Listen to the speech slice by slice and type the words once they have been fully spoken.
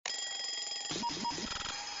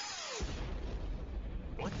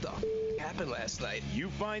happened last night. You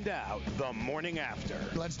find out the morning after.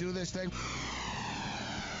 Let's do this thing.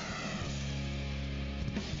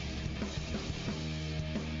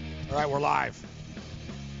 All right, we're live.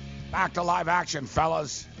 Back to live action,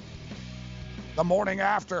 fellas. The morning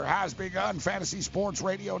after has begun. Fantasy Sports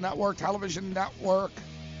Radio Network, Television Network,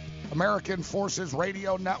 American Forces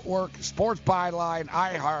Radio Network, Sports Byline,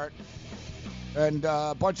 iHeart, and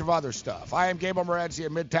a bunch of other stuff. I am Gabriel Morenzi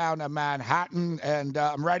in Midtown Manhattan, and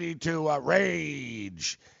I'm ready to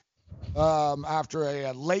rage after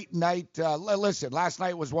a late night. Listen, last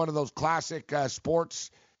night was one of those classic sports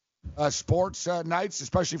nights,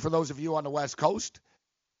 especially for those of you on the West Coast.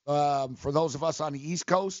 For those of us on the East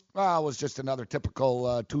Coast, it was just another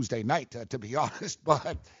typical Tuesday night, to be honest.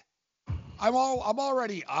 But I'm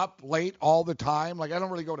already up late all the time. Like, I don't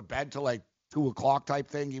really go to bed till like 2 o'clock type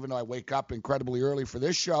thing, even though I wake up incredibly early for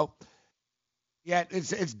this show. Yet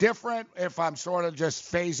it's different if I'm sort of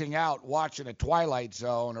just phasing out watching a Twilight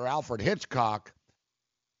Zone or Alfred Hitchcock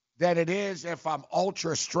than it is if I'm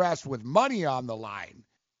ultra stressed with money on the line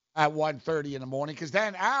at 1:30 in the morning, because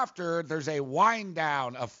then after there's a wind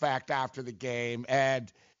down effect after the game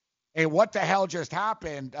and a what the hell just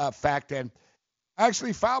happened effect. And I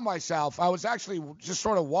actually found myself, I was actually just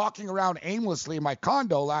sort of walking around aimlessly in my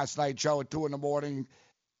condo last night, Joe, at 2 in the morning,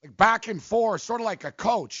 like back and forth, sort of like a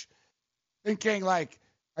coach, thinking like,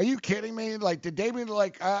 are you kidding me? Like, did David,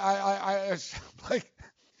 like, I like,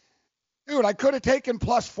 dude, I could have taken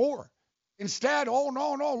 +4. Instead, oh,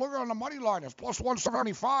 no, look on the money line. It's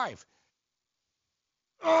 +175.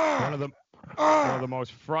 One of the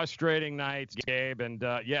most frustrating nights, Gabe. And,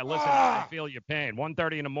 listen, I feel your pain.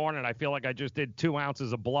 1:30 in the morning, I feel like I just did 2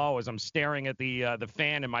 ounces of blow as I'm staring at the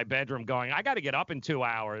fan in my bedroom going, I got to get up in 2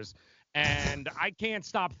 hours. And I can't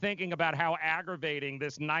stop thinking about how aggravating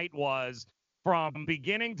this night was from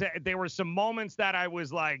beginning to – there were some moments that I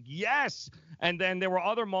was like, yes. And then there were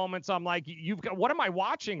other moments I'm like, what am I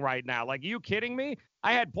watching right now? Like, are you kidding me?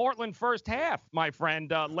 I had Portland first half, my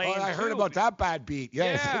friend. I heard about that bad beat.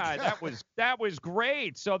 Yes. Yeah, that was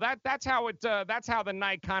great. So that's how the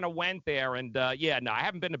night kind of went there. And I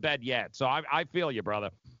haven't been to bed yet. So I feel you,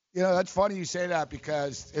 brother. You know, that's funny you say that,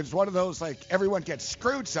 because it's one of those, like, everyone gets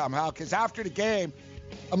screwed somehow, because after the game,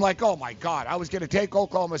 I'm like, oh, my God, I was going to take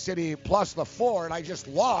Oklahoma City plus the 4, and I just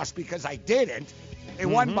lost because I didn't. They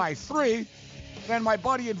won by 3. Then my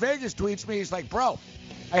buddy in Vegas tweets me, he's like, bro,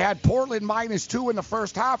 I had Portland -2 in the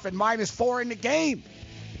first half and -4 in the game.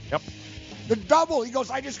 Yep. The double. He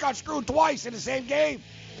goes, I just got screwed twice in the same game.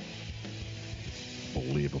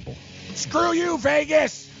 Unbelievable. Screw you,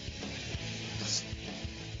 Vegas.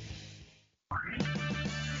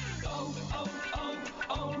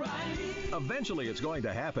 Eventually, it's going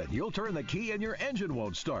to happen. You'll turn the key and your engine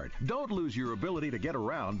won't start. Don't lose your ability to get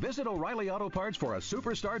around. Visit O'Reilly Auto Parts for a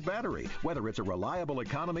Super Start battery. Whether it's a reliable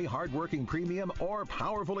economy, hard-working premium, or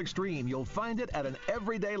powerful extreme, you'll find it at an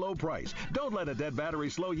everyday low price. Don't let a dead battery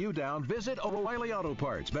slow you down. Visit O'Reilly Auto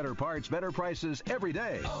Parts. Better parts, better prices every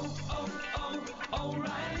day.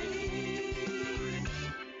 O'Reilly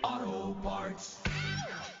Auto Parts.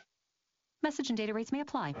 Message and data rates may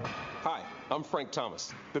apply. Hi, I'm Frank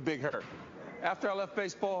Thomas, the Big Hurt. After I left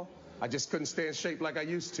baseball, I just couldn't stay in shape like I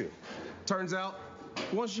used to. Turns out,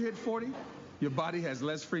 once you hit 40, your body has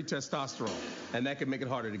less free testosterone, and that can make it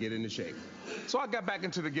harder to get into shape. So I got back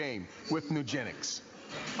into the game with Nugenics.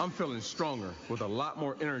 I'm feeling stronger with a lot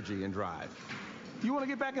more energy and drive. You want to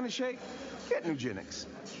get back into shape? Get Nugenics.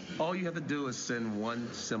 All you have to do is send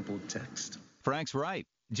one simple text. Frank's right.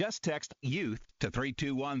 Just text YOUTH to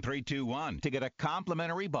 321-321 to get a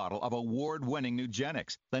complimentary bottle of award-winning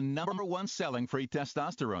Nugenics, the #1 selling free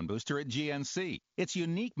testosterone booster at GNC. Its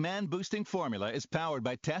unique man-boosting formula is powered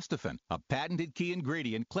by Testofen, a patented key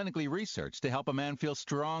ingredient clinically researched to help a man feel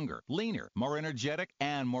stronger, leaner, more energetic,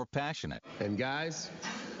 and more passionate. And guys,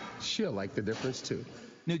 she'll like the difference too.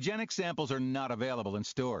 Nugenics samples are not available in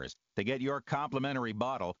stores. To get your complimentary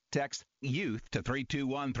bottle, text YOUTH to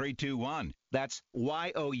 321-321. That's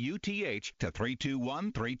YOUTH to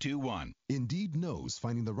 321-321. Indeed knows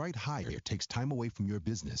finding the right hire takes time away from your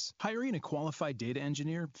business. Hiring a qualified data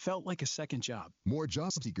engineer felt like a second job. More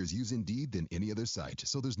job seekers use Indeed than any other site,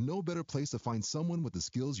 so there's no better place to find someone with the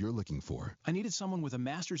skills you're looking for. I needed someone with a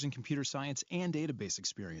master's in computer science and database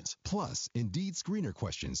experience. Plus, Indeed screener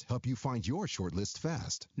questions help you find your shortlist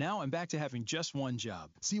fast. Now I'm back to having just one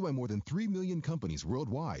job. See why more more than 3 million companies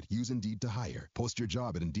worldwide use Indeed to hire. Post your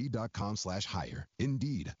job at Indeed.com/hire.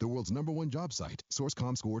 Indeed, the world's #1 job site.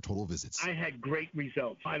 Source.com score total visits. I had great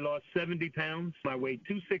results. I lost 70 pounds. I weighed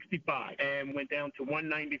 265 and went down to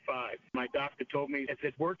 195. My doctor told me, if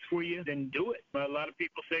it works for you, then do it. A lot of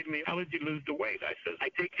people say to me, how did you lose the weight? I said, I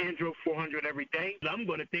take Andro 400 every day. I'm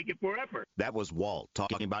going to take it forever. That was Walt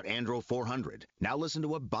talking about Andro 400. Now listen to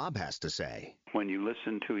what Bob has to say. When you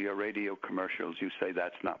listen to your radio commercials, you say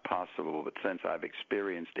that's not possible, but since I've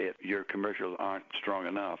experienced it, your commercials aren't strong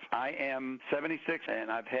enough. I am 76,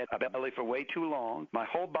 and I've had a belly for way too long. My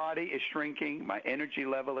whole body is shrinking. My energy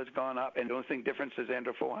level has gone up, and the only thing difference is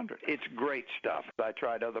Andro 400. It's great stuff. I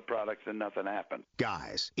tried other products, and nothing happened.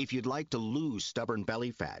 Guys, if you'd like to lose stubborn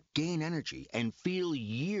belly fat, gain energy, and feel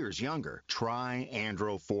years younger, try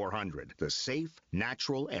Andro 400, the safe,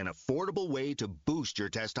 natural, and affordable way to boost your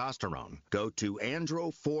testosterone. Go to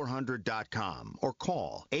andro400.com or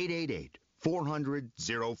call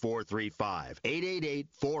 888-400-0435.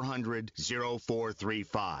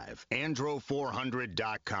 888-400-0435.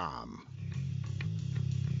 andro400.com.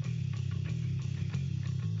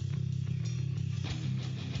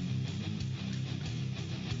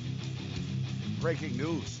 Breaking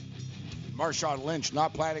news. Marshawn Lynch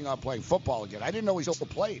not planning on playing football again. I didn't know he still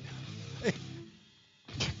played.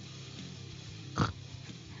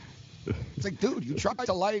 It's like, dude, you tried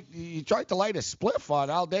to light a spliff on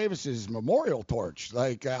Al Davis's memorial torch,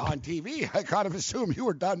 like on TV. I kind of assumed you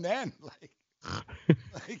were done then.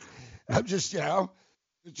 I'm just,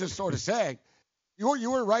 just sort of saying. You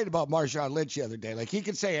were right about Marshawn Lynch the other day. Like, he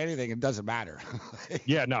can say anything, it doesn't matter.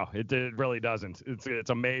 Yeah, no, it really doesn't. It's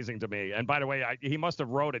amazing to me. And by the way, he must have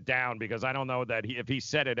wrote it down, because I don't know that if he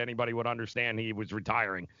said it, anybody would understand he was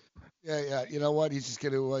retiring. Yeah. You know what? He's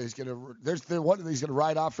gonna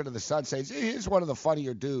ride off into the sunset. He's one of the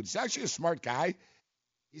funnier dudes. He's actually a smart guy.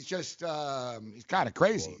 He's just he's kind of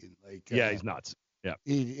crazy. He's nuts. Yeah.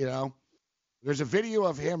 There's a video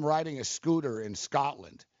of him riding a scooter in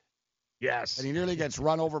Scotland. Yes. And he nearly gets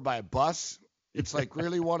run over by a bus. It's like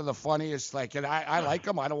really one of the funniest. And I like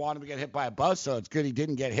him. I don't want him to get hit by a bus, so it's good he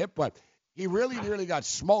didn't get hit. But he really nearly got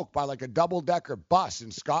smoked by like a double-decker bus in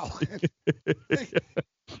Scotland.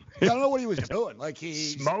 I don't know what he was doing. Like,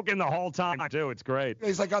 he's smoking the whole time too. It's great.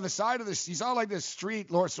 He's like on the side of this. He's on like this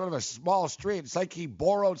street, sort of a small street. It's like he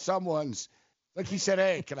borrowed someone's. Like, he said,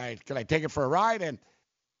 "Hey, can I take it for a ride?" And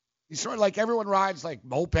he's sort of like, everyone rides like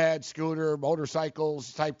moped, scooter,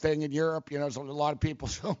 motorcycles type thing in Europe. So a lot of people.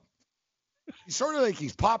 So he's sort of like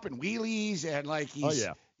he's popping wheelies and like he's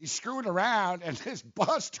screwing around, and this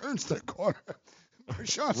bus turns the corner.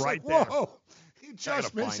 Marshawn's right like, "Whoa!" there. He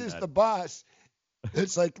just misses the bus.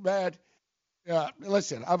 It's like, man, yeah.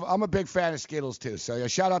 Listen, I'm a big fan of Skittles too. So yeah,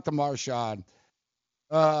 shout out to Marshawn.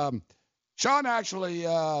 Sean actually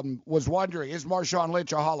was wondering, is Marshawn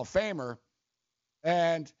Lynch a Hall of Famer?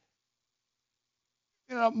 And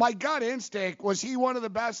my gut instinct was he one of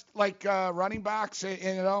the best running backs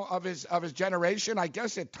of his generation. I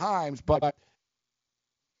guess at times, but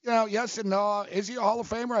yes and no. Is he a Hall of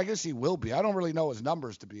Famer? I guess he will be. I don't really know his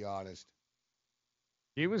numbers, to be honest.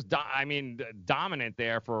 He was, dominant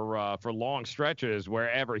there for long stretches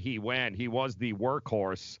wherever he went. He was the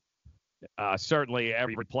workhorse, certainly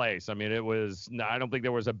every place. I don't think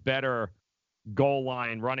there was a better goal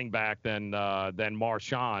line running back than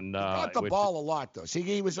Marshawn. He got the ball a lot, though. See,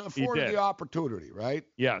 he was afforded the opportunity, right?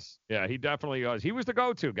 Yes, yeah, he definitely was. He was the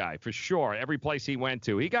go-to guy for sure. Every place he went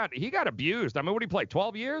to, he got abused. What did he play?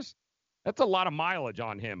 12 years? That's a lot of mileage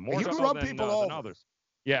on him. More he would run people over. Than others.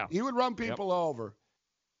 Yeah, he would run people over.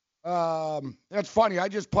 That's funny. I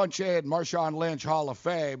just punch in Marshawn Lynch Hall of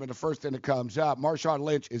Fame, and the first thing that comes up, Marshawn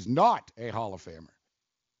Lynch is not a Hall of Famer.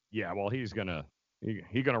 Yeah, well, he's gonna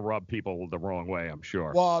rub people the wrong way, I'm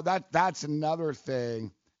sure. Well, that's another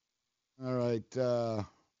thing. All right. I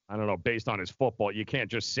don't know. Based on his football, you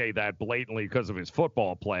can't just say that blatantly because of his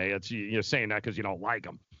football play. You're saying that because you don't like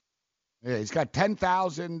him. Yeah, he's got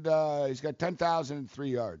 10,000. He's got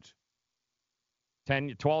 10,003 yards.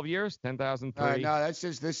 12 years, 10,003. No,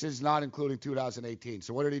 this is not including 2018.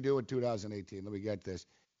 So what did he do in 2018? Let me get this.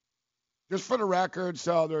 Just for the record,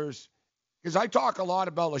 because I talk a lot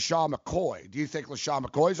about LaShawn McCoy. Do you think LaShawn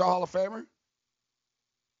McCoy's a Hall of Famer?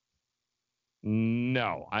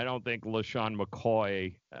 No, I don't think LaShawn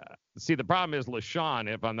McCoy. See, the problem is LaShawn,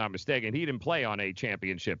 if I'm not mistaken, he didn't play on a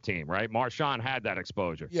championship team, right? Marshawn had that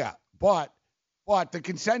exposure. Yeah, but the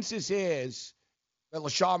consensus is that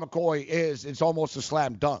LaShawn McCoy it's almost a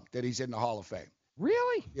slam dunk that he's in the Hall of Fame.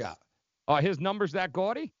 Really? Yeah. His numbers that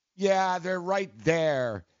gaudy? Yeah, they're right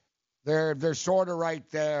there. They're sort of right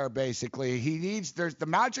there, basically. The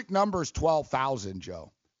magic number is 12,000,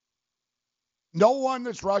 Joe. No one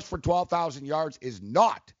that's rushed for 12,000 yards is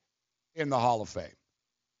not in the Hall of Fame.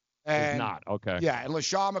 Is not. Okay. Yeah, and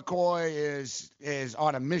LaShawn McCoy is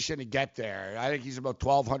on a mission to get there. I think he's about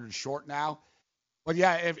 1,200 short now. But,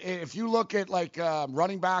 yeah, if you look at, like,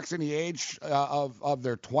 running backs in the age of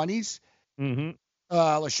their 20s,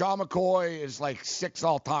 LaShawn McCoy is, like, 6th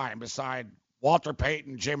all-time beside Walter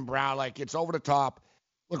Payton, Jim Brown. Like, it's over the top.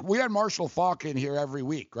 Look, we had Marshall Faulk in here every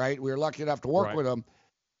week, right? We were lucky enough to work with him.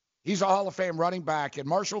 He's a Hall of Fame running back, and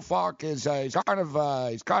Marshall Faulk is he's kind of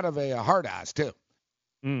a hard ass too.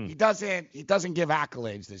 He doesn't give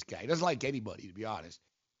accolades. This guy, he doesn't like anybody, to be honest.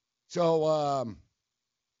 So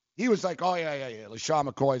he was like, oh yeah, LaShawn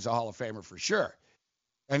McCoy's a Hall of Famer for sure.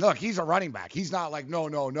 And look, he's a running back. He's not like no.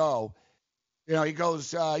 You know, he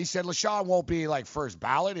goes. He said LaShawn won't be like first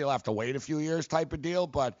ballot. He'll have to wait a few years, type of deal,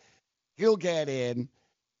 but he'll get in.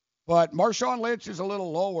 But Marshawn Lynch is a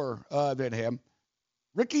little lower than him.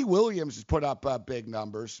 Ricky Williams has put up big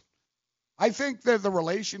numbers. I think that the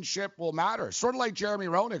relationship will matter. Sort of like Jeremy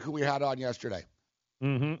Roenick, who we had on yesterday.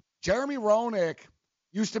 Jeremy Roenick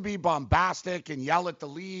used to be bombastic and yell at the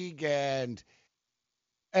league, and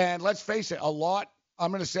let's face it, a lot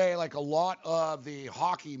of the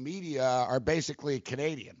hockey media are basically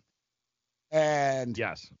Canadian. And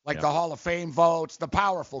the Hall of Fame votes, the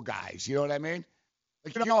powerful guys, you know what I mean?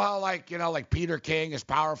 Like, you know how, like Peter King is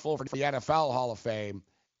powerful for the NFL Hall of Fame.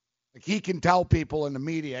 Like, he can tell people in the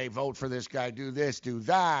media, hey, vote for this guy, do this, do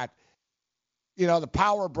that. You know, the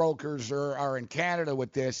power brokers are in Canada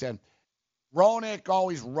with this. And Roenick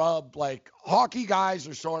always rubbed, like, hockey guys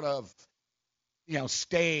are sort of, you know,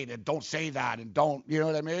 staid and don't say that and don't, you know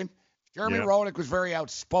what I mean? Jeremy Roenick was very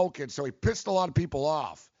outspoken, so he pissed a lot of people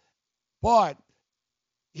off. But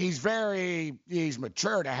he's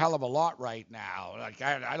matured a hell of a lot right now. Like,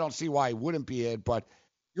 I don't see why he wouldn't be in, but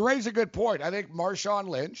you raise a good point. I think Marshawn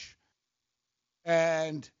Lynch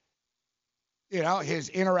and, you know, his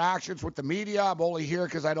interactions with the media, I'm only here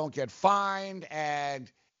because I don't get fined,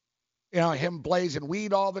 and, you know, him blazing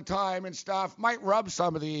weed all the time and stuff might rub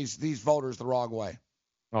some of these voters the wrong way.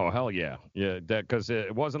 Oh, hell yeah. Yeah, because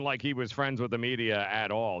it wasn't like he was friends with the media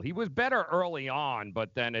at all. He was better early on, but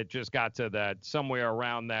then it just got to that somewhere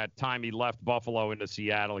around that time he left Buffalo into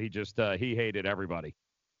Seattle. He just he hated everybody.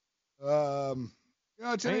 You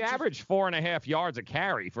know, he averaged 4.5 yards a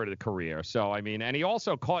carry for the career. So, I mean, and he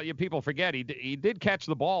also caught, people forget, he did catch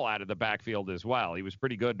the ball out of the backfield as well. He was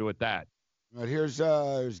pretty good with that. Right, here's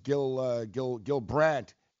Gil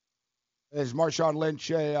Brandt. Is Marshawn Lynch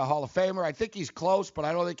a Hall of Famer? I think he's close, but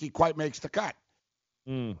I don't think he quite makes the cut.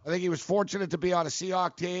 I think he was fortunate to be on a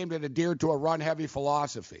Seahawks team that adhered to a run-heavy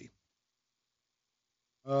philosophy.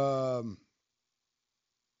 It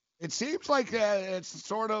seems like it's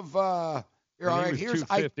sort of here's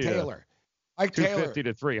Ike Taylor. Ike Taylor. 250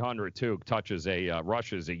 to 300, too,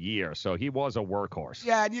 rushes a year, so he was a workhorse.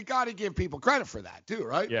 Yeah, and you got to give people credit for that, too,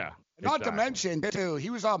 right? Yeah. Not to mention, too, he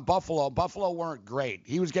was on Buffalo. Buffalo weren't great.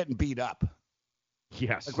 He was getting beat up.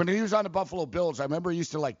 Yes. Like when he was on the Buffalo Bills, I remember he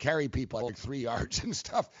used to like carry people like 3 yards and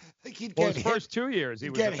stuff. Like he'd get his hit. First 2 years, he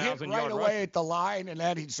was get 1,000 hit right yard away rush. at the line, and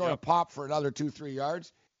then he'd sort of pop for another 2-3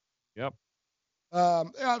 yards. Yep.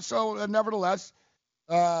 So nevertheless,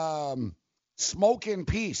 smoke in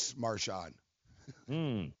peace, Marshawn.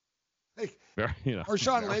 Like,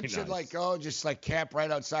 Marshawn Lynch should just camp right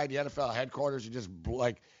outside the NFL headquarters and just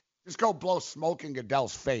go blow smoke in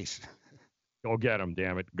Goodell's face. Go get him,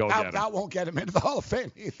 damn it. Get him. That won't get him into the Hall of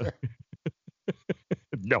Fame either.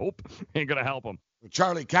 Nope. Ain't going to help him.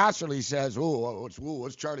 Charlie Casserly says,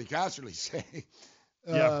 what's Charlie Casserly saying?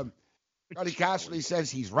 Charlie Casserly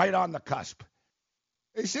says he's right on the cusp.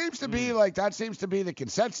 It seems to be that seems to be the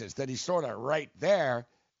consensus, that he's sort of right there.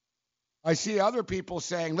 I see other people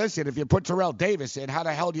saying, listen, if you put Terrell Davis in, how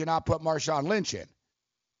the hell do you not put Marshawn Lynch in?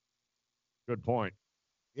 Good point.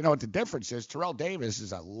 You know what the difference is? Terrell Davis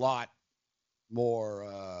is a lot more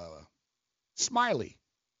smiley.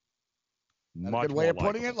 Much a good way of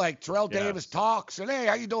likable. putting it. Like Terrell Davis talks and, hey,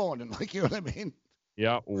 how you doing? And you know what I mean?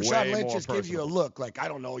 Yeah, Marshawn Lynch more just gives you a look like, I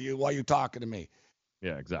don't know you. Why are you talking to me?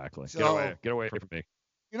 Yeah, exactly. So, get away from me.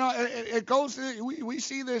 You know, it goes. We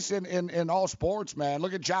see this in all sports, man.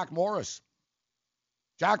 Look at Jack Morris.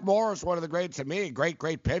 Jack Morris, one of the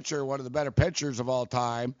great pitcher, one of the better pitchers of all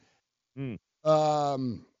time. He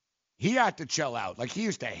had to chill out. Like, he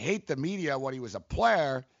used to hate the media when he was a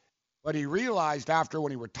player, but he realized after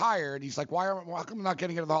when he retired, he's like, how come I'm not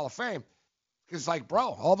getting into the Hall of Fame? Because, like, bro,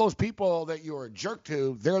 all those people that you were a jerk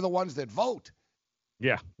to, they're the ones that vote.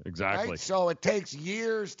 Yeah, exactly. Right? So it takes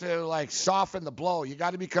years to, like, soften the blow. You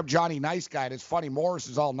got to become Johnny Nice Guy. And it's funny, Morris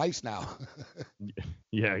is all nice now.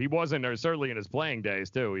 Yeah, he wasn't there, certainly in his playing days,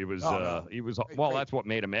 too. He was, that's what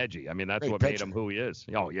made him edgy. I mean, that's what made him who he is.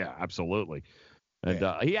 Oh, yeah, absolutely. And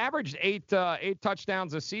he averaged eight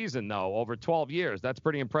touchdowns a season, though, over 12 years. That's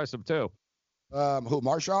pretty impressive, too. Who,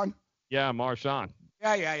 Marshawn? Yeah, Marshawn.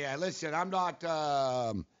 Yeah. Listen, I'm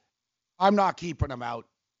not keeping him out.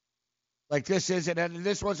 Like, this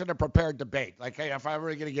wasn't a prepared debate. Like, hey, if I'm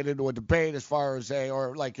really going to get into a debate as far as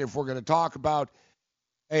if we're going to talk about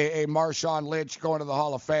a Marshawn Lynch going to the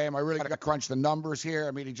Hall of Fame, I really got to crunch the numbers here.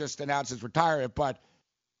 I mean, he just announced his retirement, but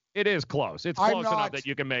it is close. It's close enough that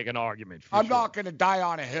you can make an argument. I'm not going to die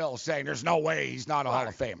on a hill saying there's no way he's not a Hall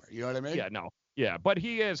of Famer. You know what I mean? Yeah, no. Yeah, but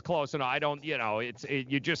he is close enough. I don't,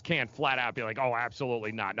 you just can't flat out be like, oh,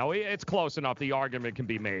 absolutely not. No, it's close enough. The argument can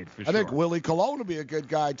be made for sure. I think Willie Colon would be a good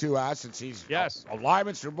guy, too, since he's a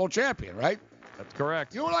Lyman Super Bowl champion, right? That's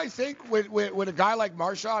correct. You know what I think with a guy like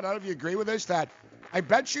Marshawn? I don't know if you agree with this, that I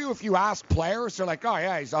bet you if you ask players, they're like, oh,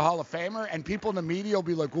 yeah, he's a Hall of Famer, and people in the media will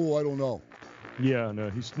be like, oh, I don't know. Yeah, no,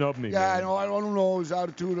 he snubbed me. Yeah, I know, I don't know his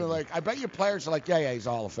attitude. I bet you players are like, yeah, he's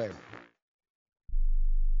a Hall of Famer.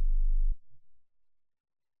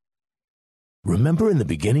 Remember in the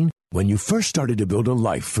beginning, when you first started to build a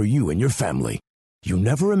life for you and your family, you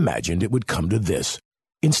never imagined it would come to this.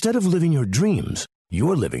 Instead of living your dreams,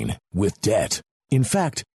 you're living with debt. In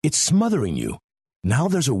fact, it's smothering you. Now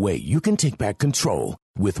there's a way you can take back control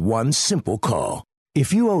with one simple call.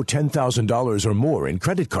 If you owe $10,000 or more in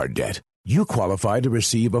credit card debt, you qualify to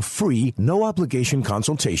receive a free, no-obligation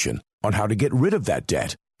consultation on how to get rid of that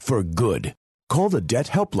debt for good. Call the Debt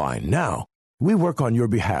Helpline now. We work on your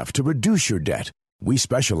behalf to reduce your debt. We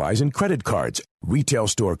specialize in credit cards, retail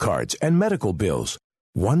store cards, and medical bills.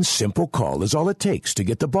 One simple call is all it takes to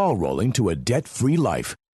get the ball rolling to a debt-free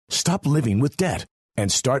life. Stop living with debt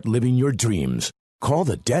and start living your dreams. Call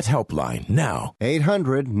the Debt Helpline now.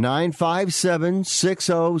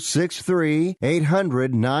 800-957-6063.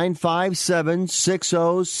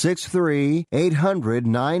 800-957-6063.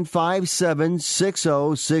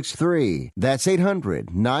 800-957-6063. That's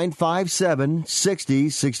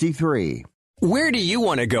 800-957-6063. Where do you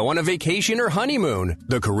want to go on a vacation or honeymoon?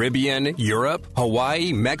 The Caribbean, Europe,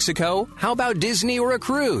 Hawaii, Mexico? How about Disney or a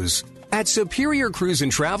cruise? At Superior Cruise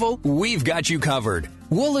and Travel, we've got you covered.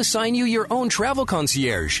 We'll assign you your own travel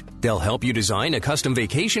concierge. They'll help you design a custom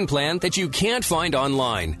vacation plan that you can't find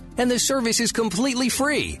online. And the service is completely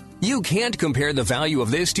free. You can't compare the value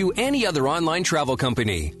of this to any other online travel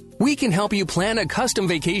company. We can help you plan a custom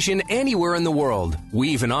vacation anywhere in the world. We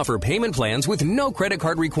even offer payment plans with no credit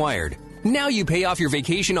card required. Now you pay off your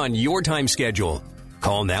vacation on your time schedule.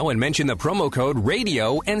 Call now and mention the promo code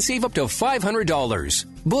RADIO and save up to $500.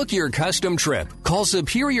 Book your custom trip. Call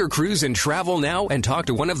Superior Cruise and Travel now and talk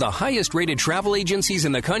to one of the highest rated travel agencies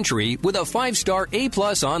in the country with a 5-star A+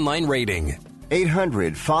 online rating.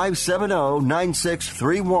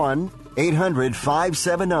 800-570-9631.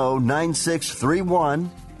 800-570-9631.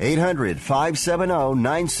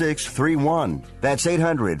 800-570-9631. That's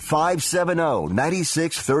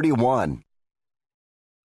 800-570-9631.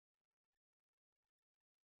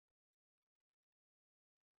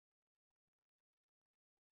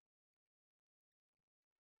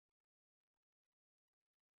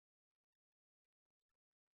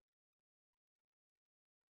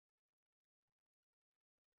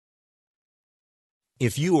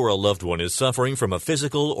 If you or a loved one is suffering from a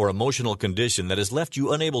physical or emotional condition that has left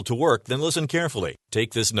you unable to work, then listen carefully.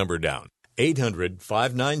 Take this number down.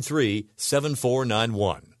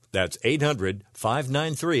 800-593-7491. That's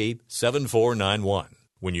 800-593-7491.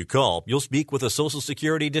 When you call, you'll speak with a Social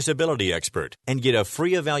Security disability expert and get a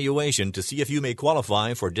free evaluation to see if you may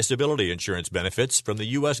qualify for disability insurance benefits from the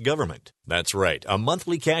U.S. government. That's right, a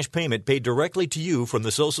monthly cash payment paid directly to you from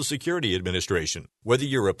the Social Security Administration. Whether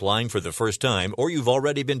you're applying for the first time or you've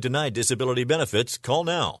already been denied disability benefits, call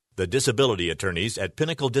now. The disability attorneys at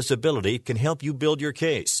Pinnacle Disability can help you build your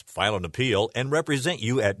case, file an appeal, and represent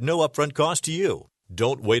you at no upfront cost to you.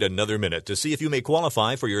 Don't wait another minute to see if you may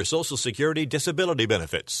qualify for your Social Security disability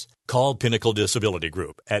benefits. Call Pinnacle Disability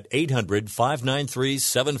Group at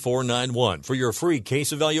 800-593-7491 for your free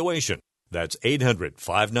case evaluation. That's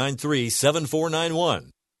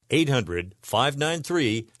 800-593-7491.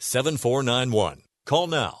 800-593-7491. Call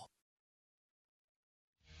now.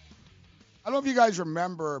 I don't know if you guys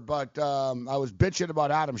remember, but I was bitching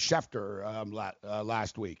about Adam Schefter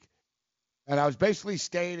last week. And I was basically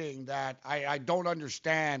stating that I don't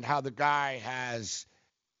understand how the guy has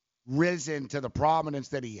risen to the prominence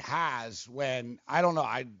that he has when, I don't know,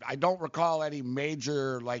 I don't recall any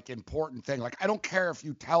major, like, important thing. Like, I don't care if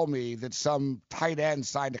you tell me that some tight end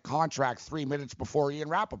signed a contract 3 minutes before Ian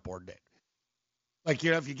Rappaport did. Like,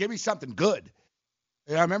 if you give me something good.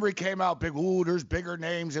 And I remember he came out big, there's bigger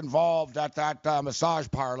names involved at that massage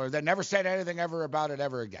parlor. They never said anything ever about it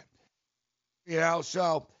ever again.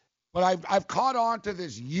 So, but I've caught on to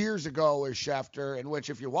this years ago with Schefter, in which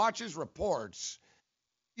if you watch his reports,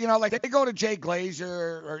 like they go to Jay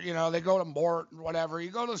Glazer or, they go to Mort or whatever. You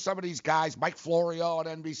go to some of these guys, Mike Florio on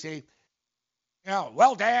NBC.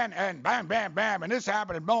 Well, Dan, and bam, bam, bam, and this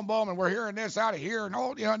happened, and boom, boom, and we're hearing this out of here. And,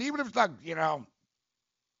 and even if it's like,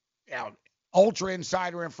 ultra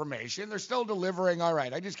insider information, they're still delivering. All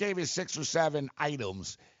right, I just gave you 6 or 7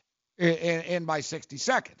 items in my 60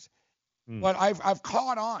 seconds. But I've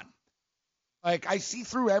caught on. Like, I see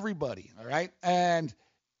through everybody, all right? And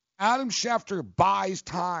Adam Schefter buys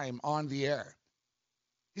time on the air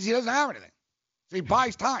because he doesn't have anything. So he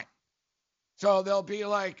buys time. So they'll be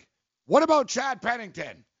like, what about Chad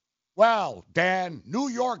Pennington? Well, Dan, New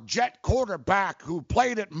York Jet quarterback who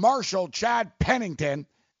played at Marshall, Chad Pennington.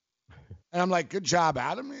 And I'm like, good job,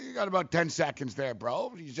 Adam. You got about 10 seconds there,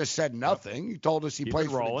 bro. You just said nothing. You told us he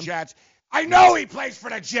plays for the Jets. I know he plays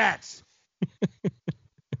for the Jets.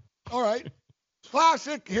 All right.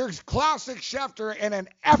 Here's classic Schefter in an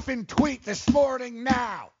effing tweet this morning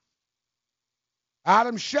now.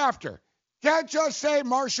 Adam Schefter. Can't just say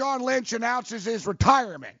Marshawn Lynch announces his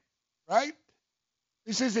retirement, right?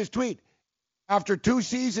 This is his tweet. After 2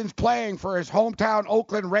 seasons playing for his hometown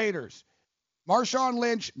Oakland Raiders, Marshawn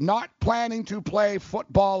Lynch not planning to play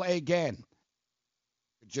football again.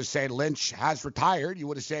 Just say Lynch has retired. You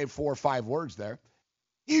would have saved 4 or 5 words there.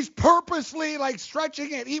 He's purposely,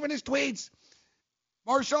 stretching it, even his tweets.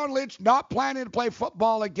 Marshawn Lynch not planning to play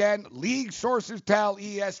football again. League sources tell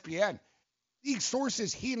ESPN. League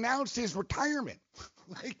sources, he announced his retirement.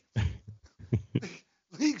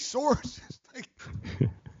 League sources.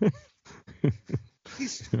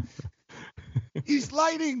 He's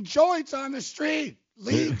lighting joints on the street.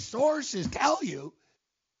 League sources tell you.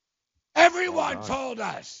 Everyone told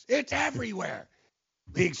us. It's everywhere.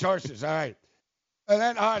 League sources, all right.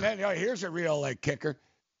 And then here's a real kicker.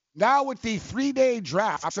 Now with the 3-day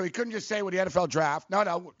draft, so he couldn't just say with the NFL draft. No,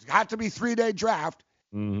 it had to be 3-day draft.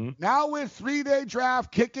 Mm-hmm. Now with 3-day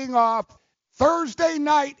draft kicking off Thursday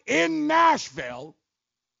night in Nashville,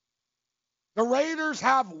 the Raiders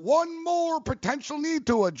have one more potential need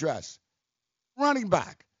to address. Running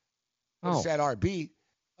back. I said RB.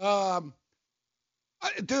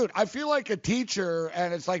 Dude, I feel like a teacher,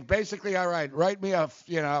 and it's like basically, all right, write me a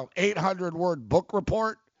 800-word book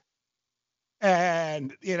report.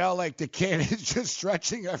 And, the kid is just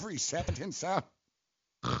stretching every sentence out.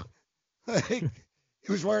 He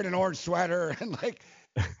was wearing an orange sweater. And,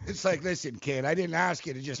 it's like, listen, kid, I didn't ask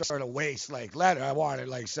you to just sort of waste, letter. I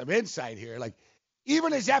wanted, some insight here.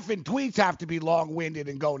 Even his effing tweets have to be long-winded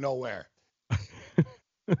and go nowhere.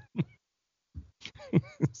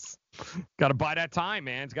 Got to buy that time,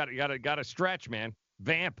 man. It's got to stretch, man.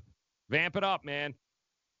 Vamp it up, man.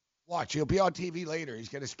 Watch, he'll be on TV later. He's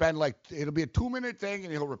going to spend it'll be a 2-minute thing,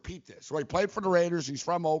 and he'll repeat this. So he played for the Raiders. He's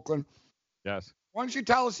from Oakland. Yes. Why don't you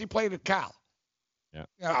tell us he played at Cal? Yeah.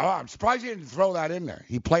 I'm surprised he didn't throw that in there.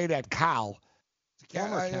 He played at Cal.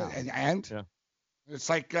 Cal. And yeah. It's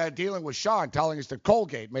like dealing with Sean telling us that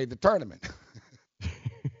Colgate made the tournament.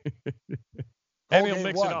 And he'll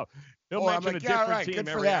mix it up. He'll mention a different team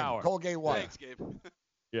every hour. Colgate won. Thanks, Gabe.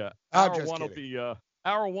 Yeah. Hour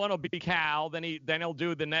one will be Cal. Then he'll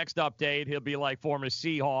do the next update. He'll be like former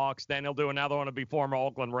Seahawks. Then he'll do another one. It'll be former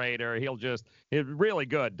Oakland Raider. He'll really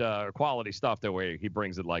good quality stuff the way he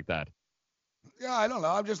brings it like that. Yeah, I don't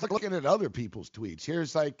know. I'm just looking at other people's tweets.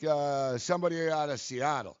 Here's somebody out of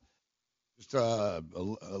Seattle. Just a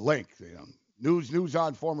link. News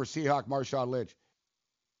on former Seahawk Marshawn Lynch.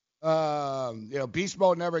 Beast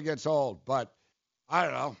mode never gets old, but I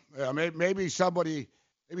don't know. Maybe somebody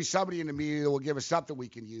in the media will give us something we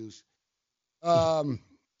can use.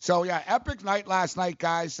 So yeah, epic night last night,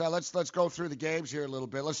 guys. Let's go through the games here a little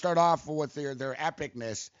bit. Let's start off with their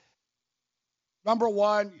epicness. Number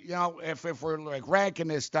one, if we're ranking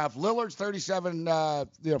this stuff, Lillard's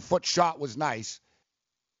 37-foot shot was nice,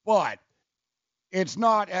 but it's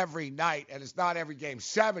not every night and it's not every game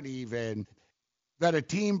 7 even that a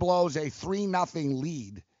team blows a 3-0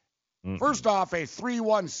 lead. Mm-hmm. First off, a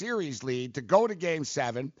 3-1 series lead to go to Game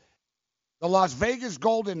 7. The Las Vegas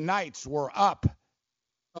Golden Knights were up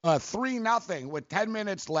 3-0 with 10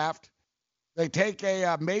 minutes left. They take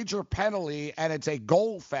a major penalty, and it's a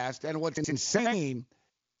goal fest. And what's insane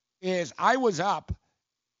is I was up,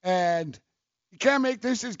 And you can't make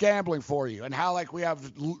this is gambling for you, and how like we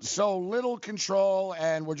have so little control,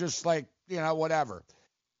 and we're just like, whatever.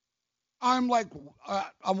 I'm like,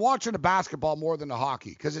 I'm watching the basketball more than the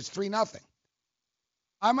hockey because it's 3-0.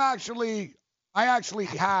 I actually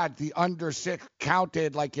had the under 6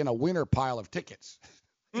 counted like in a winner pile of tickets.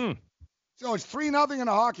 So it's 3-0 in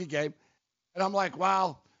a hockey game, and I'm like,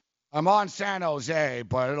 well, I'm on San Jose,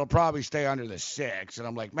 but it'll probably stay under the 6. And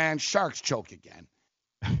I'm like, man, Sharks choke again.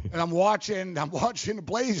 And I'm watching the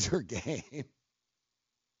Blazer game,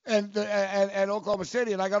 and Oklahoma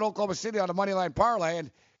City, and I got Oklahoma City on the money line parlay,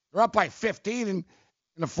 and they're up by 15 in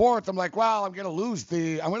the fourth. I'm like, well, I'm gonna lose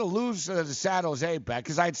the San Jose bet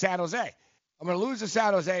because I had San Jose. I'm gonna lose the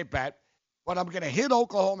San Jose bet, but I'm gonna hit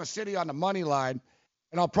Oklahoma City on the money line,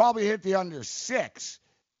 and I'll probably hit the under 6.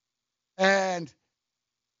 And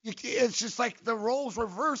it's just like the roles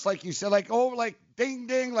reverse, like you said, like ding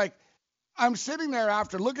ding, like. I'm sitting there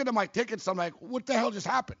after looking at my tickets. I'm like, what the hell just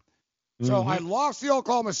happened? So I lost the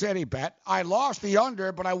Oklahoma City bet. I lost the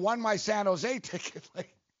under, but I won my San Jose ticket.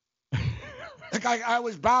 I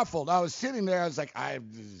was baffled. I was sitting there. I was like, it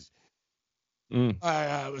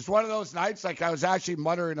was one of those nights. Like I was actually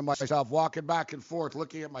muttering to myself, walking back and forth,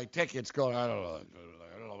 looking at my tickets, going, I don't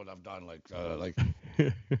know what I've done.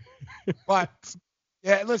 But.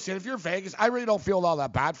 Yeah, listen, if you're Vegas, I really don't feel all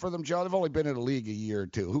that bad for them, Joe. They've only been in the league a year or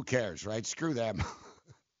two. Who cares, right? Screw them.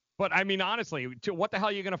 But, I mean, honestly, what the hell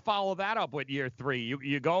are you going to follow that up with year 3?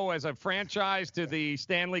 You go as a franchise to the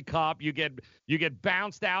Stanley Cup. You get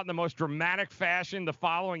bounced out in the most dramatic fashion the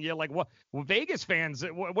following year. Like, what? Well, Vegas fans,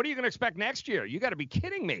 what are you going to expect next year? You got to be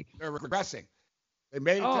kidding me. They're regressing. They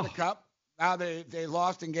made it to the Cup. Now they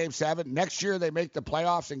lost in Game 7. Next year they make the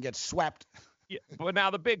playoffs and get swept. Yeah, but now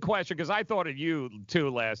the big question, because I thought of you too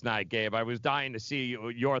last night, Gabe. I was dying to see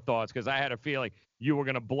your thoughts because I had a feeling you were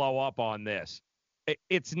going to blow up on this.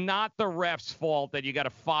 It's not the ref's fault that you got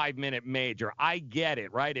a 5-minute major. I get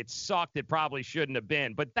it, right? It sucked. It probably shouldn't have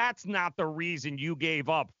been. But that's not the reason you gave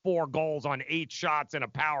up 4 goals on 8 shots in a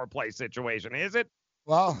power play situation, is it?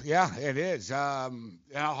 Well, yeah, it is.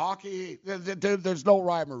 Hockey, there's no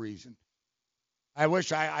rhyme or reason. I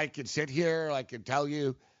wish I could sit here. I could tell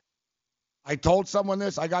you. I told someone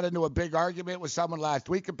this. I got into a big argument with someone last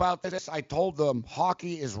week about this. I told them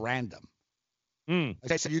hockey is random.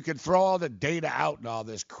 I said you could throw all the data out and all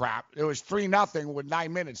this crap. It was 3-0 with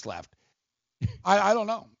 9 minutes left. I don't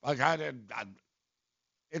know.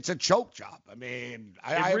 It's a choke job. I mean,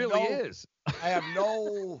 it really is. I have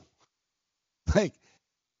no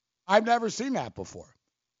I've never seen that before,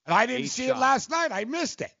 and I didn't see it last night. I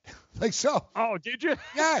missed it. Oh, did you?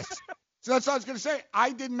 Yes. So that's what I was going to say.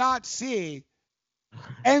 I did not see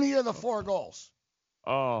any of the 4 goals.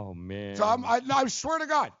 Oh, man. So I swear to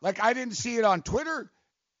God, I didn't see it on Twitter.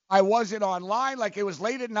 I wasn't online. It was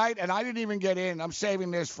late at night, and I didn't even get in. I'm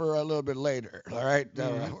saving this for a little bit later, all right?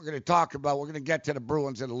 We're going to get to the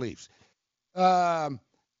Bruins and the Leafs. I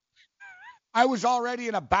was already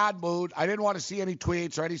in a bad mood. I didn't want to see any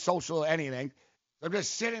tweets or any social anything. I'm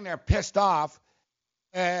just sitting there pissed off,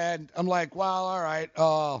 and I'm like, well, all right,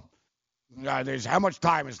 how much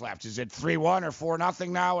time is left? Is it 3-1 or 4-0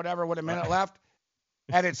 now? Whatever, with a minute left,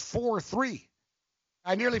 and it's 4-3.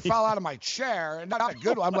 I nearly fell out of my chair, and not a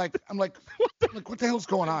good one. I'm like, what the hell's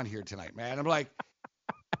going on here tonight, man? And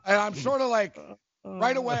I'm sort of like,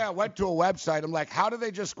 right away I went to a website. I'm like, how do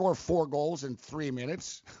they just score 4 goals in 3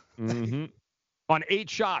 minutes? On 8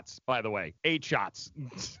 shots, by the way, 8 shots.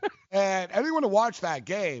 And anyone who watched that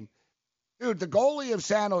game, dude, the goalie of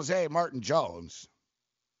San Jose, Martin Jones.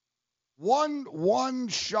 One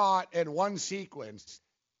shot and one sequence.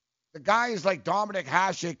 The guy is like Dominic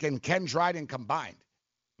Hasek and Ken Dryden combined.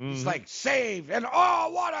 He's like, save, and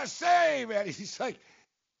what a save! And he's like,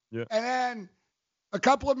 and then a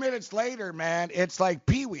couple of minutes later, man, it's like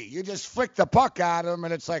Pee-wee. You just flick the puck at him,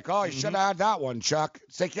 and it's like, oh, you should have had that one, Chuck.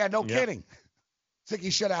 It's like, yeah, no kidding. It's like you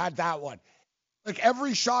should have had that one.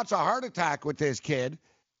 Every shot's a heart attack with this kid.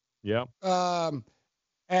 Yeah.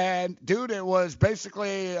 And, dude, it was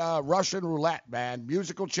basically Russian roulette, man.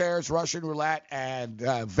 Musical chairs, Russian roulette, and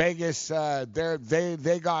Vegas,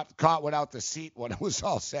 they got caught without the seat when it was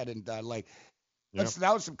all said and done.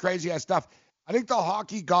 That was some crazy-ass stuff. I think the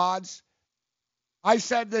hockey gods, I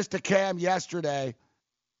said this to Cam yesterday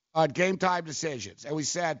on Game Time Decisions, and we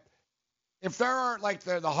said, if there are,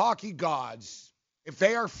 the hockey gods, if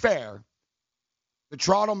they are fair, the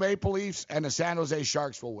Toronto Maple Leafs and the San Jose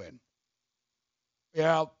Sharks will win.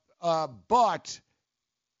 But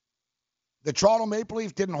the Toronto Maple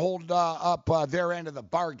Leafs didn't hold up their end of the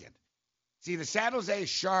bargain. See, the San Jose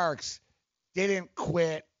Sharks didn't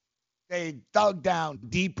quit. They dug down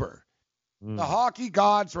deeper. The hockey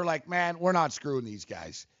gods were like, man, we're not screwing these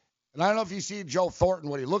guys. And I don't know if you see Joe Thornton,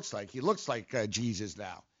 what he looks like. He looks like Jesus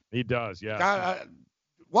now. He does, yeah. God,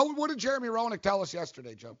 what did Jeremy Roenick tell us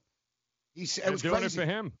yesterday, Joe? He said it was doing crazy. it for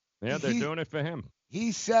him. Yeah, they're doing it for him.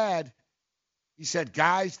 He said,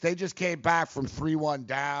 guys, they just came back from 3-1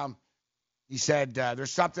 down. He said,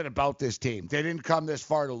 there's something about this team. They didn't come this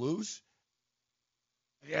far to lose.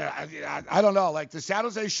 Yeah, I don't know. Like the San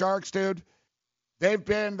Jose Sharks, dude, they've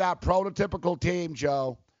been that prototypical team,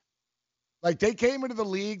 Joe. Like they came into the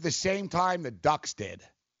league the same time the Ducks did.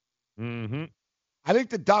 Mm-hmm. I think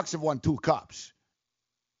the Ducks have won 2 cups.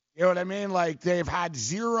 You know what I mean? Like they've had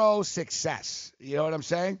 0 success. You know what I'm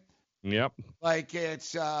saying? Yep. Like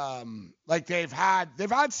it's like they've had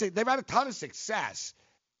a ton of success.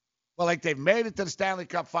 But like they've made it to the Stanley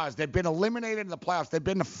Cup Finals. They've been eliminated in the playoffs. They've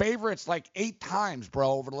been the favorites like 8 times,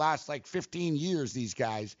 bro, over the last like 15 years, these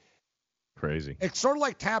guys. Crazy. It's sort of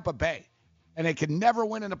like Tampa Bay. And they can never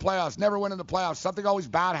win in the playoffs, Something always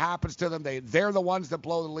bad happens to them. They're the ones that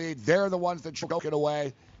blow the lead. They're the ones that choke it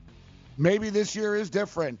away. Maybe this year is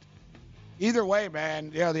different. Either way, man,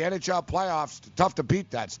 the NHL playoffs, tough to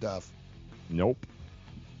beat that stuff. Nope.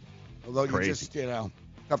 Although Crazy. you just,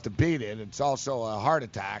 tough to beat it. It's also a heart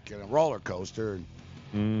attack and a roller coaster.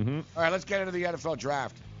 Mm-hmm. All right, let's get into the NFL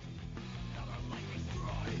draft.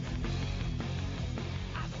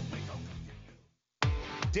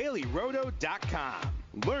 DailyRoto.com.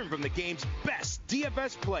 Learn from the game's best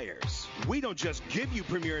DFS players. We don't just give you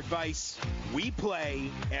premier advice, we play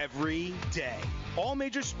every day. All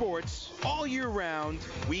major sports, all year round,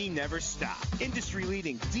 we never stop.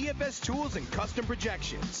 Industry-leading DFS tools and custom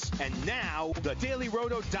projections. And now, the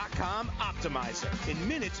DailyRoto.com Optimizer. In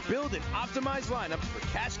minutes, build and optimize lineups for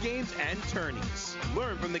cash games and tourneys.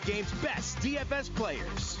 Learn from the game's best DFS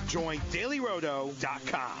players. Join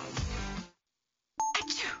DailyRoto.com.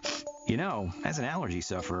 You know, as an allergy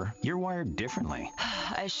sufferer, you're wired differently.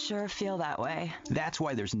 I sure feel that way. That's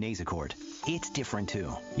why there's Nasacort. It's different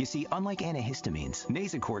too. You see, unlike antihistamines,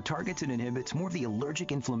 Nasacort targets and inhibits more of the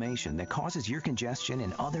allergic inflammation that causes ear congestion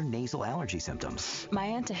and other nasal allergy symptoms. My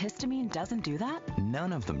antihistamine doesn't do that?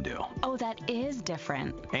 None of them do. Oh, that is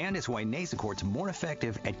different. And it's why Nasacort's more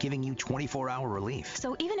effective at giving you 24-hour relief.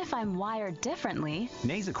 So even if I'm wired differently,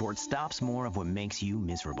 Nasacort stops more of what makes you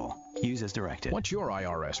miserable. Use as directed. What's your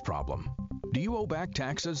IRS problem? Do you owe back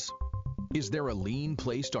taxes? Is there a lien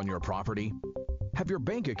placed on your property? Have your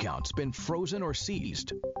bank accounts been frozen or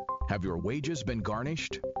seized? Have your wages been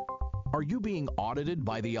garnished? Are you being audited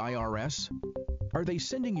by the IRS? Are they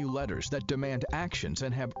sending you letters that demand actions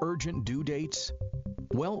and have urgent due dates?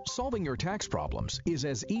 Well, solving your tax problems is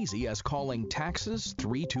as easy as calling Taxes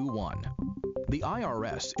 321. The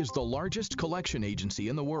IRS is the largest collection agency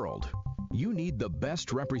in the world. You need the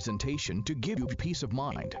best representation to give you peace of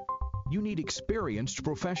mind. You need experienced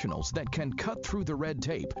professionals that can cut through the red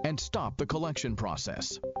tape and stop the collection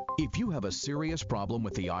process. If you have a serious problem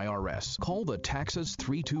with the IRS, call the Taxes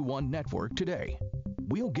 321 network today.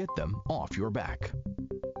 We'll get them off your back.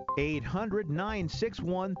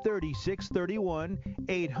 800-961-3631,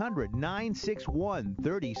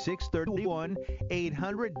 800-961-3631,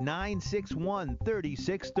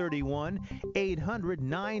 800-961-3631,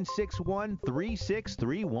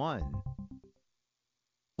 800-961-3631.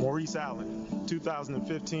 Maurice Allen,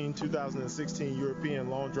 2015-2016 European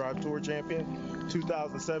Long Drive Tour Champion,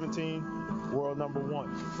 2017 World Number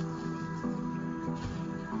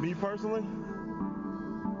 1. Me personally,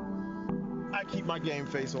 I keep my game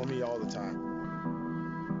face on me all the time.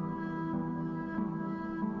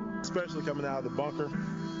 Especially coming out of the bunker,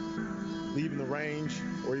 leaving the range,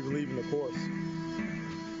 or even leaving the course.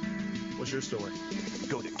 What's your story?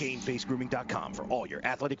 Go to GameFaceGrooming.com for all your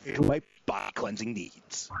athletic body cleansing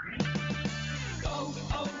needs.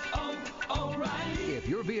 If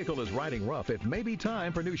your vehicle is riding rough, it may be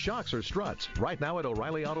time for new shocks or struts. Right now at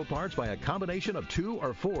O'Reilly Auto Parts, buy a combination of 2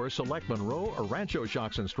 or 4 select Monroe or Rancho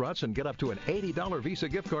shocks and struts and get up to an $80 Visa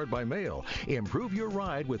gift card by mail. Improve your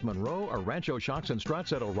ride with Monroe or Rancho shocks and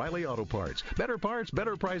struts at O'Reilly Auto Parts. Better parts,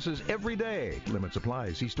 better prices every day. Limit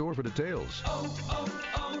supply. See store for details.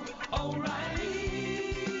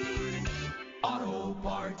 O'Reilly Auto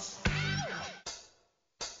Parts.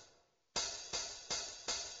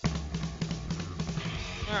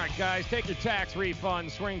 All right, guys, take your tax refund,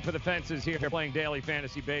 swing for the fences here. Playing Daily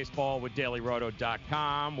Fantasy Baseball with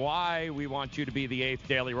DailyRoto.com. Why? We want you to be the 8th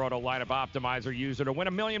Daily Roto lineup optimizer user to win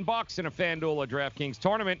 $1 million in a FanDuel or DraftKings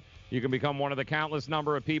tournament. You can become one of the countless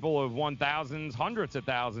number of people who have won thousands, hundreds of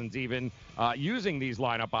thousands even, using these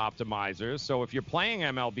lineup optimizers. So if you're playing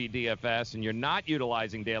MLB DFS and you're not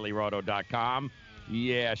utilizing DailyRoto.com,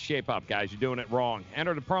 Yeah, shape up, guys. You're doing it wrong.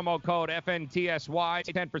 Enter the promo code FNTSY,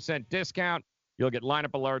 10% discount. You'll get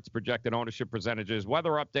lineup alerts, projected ownership percentages,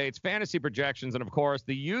 weather updates, fantasy projections, and, of course,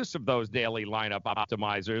 the use of those daily lineup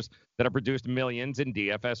optimizers that have produced millions in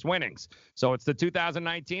DFS winnings. So it's the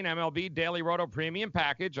 2019 MLB Daily Roto Premium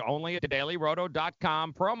Package, only at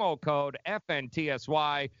dailyroto.com. Promo code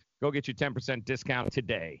FNTSY. Go get your 10% discount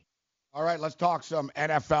today. All right, let's talk some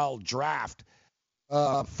NFL draft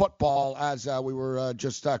football as we were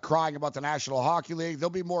just crying about the National Hockey League. There'll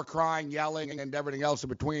be more crying, yelling, and everything else in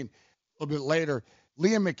between a little bit later.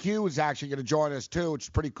 Liam McHugh is actually going to join us, too, which is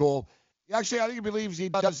pretty cool. Actually, I think he believes he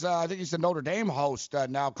does. I think he's the Notre Dame host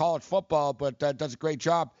now, college football, but does a great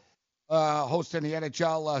job hosting the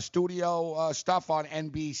NHL studio stuff on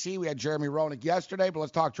NBC. We had Jeremy Roenick yesterday, but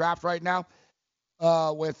let's talk draft right now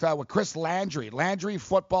with Chris Landry.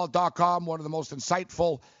 LandryFootball.com, one of the most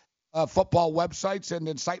insightful football websites and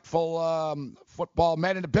insightful football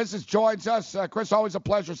men in the business, joins us. Chris, always a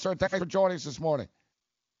pleasure, sir. Thanks for joining us this morning.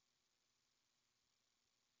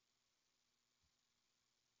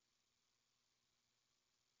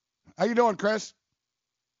 How you doing, Chris?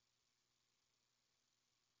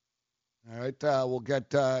 All right, we'll get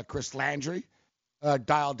Chris Landry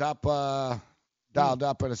dialed up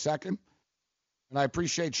in a second. And I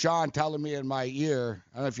appreciate Sean telling me in my ear,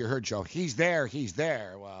 I don't know if you heard, Joe, he's there.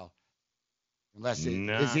 Well, unless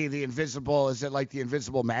is he the invisible, is it like the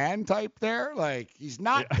Invisible Man type there? Like, he's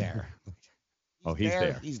not there. He's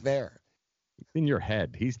there. He's there. In your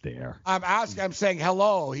head, he's there. I'm saying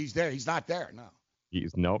hello, he's there. He's not there, no.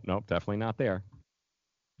 Nope, definitely not there.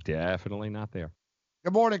 Definitely not there.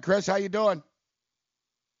 Good morning, Chris. How you doing?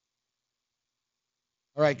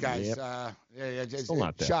 All right, guys. Yep. Still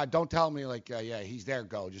not there. Sean, don't tell me like, he's there.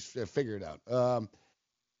 Go. Just figure it out.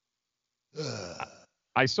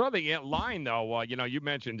 I saw the line though. You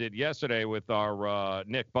mentioned it yesterday with our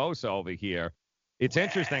Nick Bosa over here. It's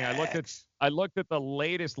interesting. I looked at the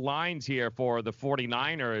latest lines here for the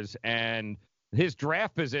 49ers, and his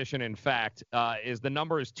draft position, in fact, is the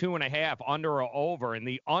number is 2.5 under or over, and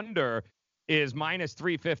the under is minus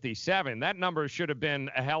 357. That number should have been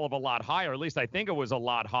a hell of a lot higher. At least I think it was a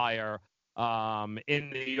lot higher in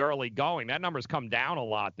the early going. That number's come down a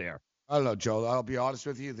lot there. I don't know, Joe. I'll be honest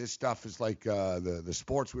with you. This stuff is like the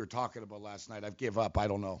sports we were talking about last night. I've give up. I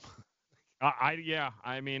don't know.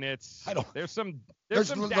 There's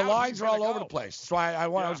the lines are all over the place. That's why I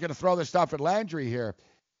was going to throw this stuff at Landry here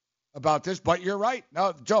about this, but you're right.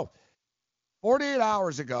 No, Joe, 48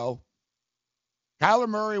 hours ago, Kyler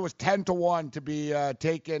Murray was 10-1 to be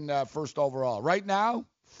taken first overall. Right now,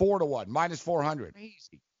 4-1, minus 400.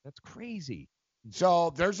 That's crazy.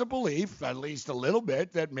 So there's a belief, at least a little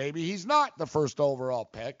bit, that maybe he's not the first overall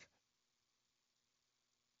pick.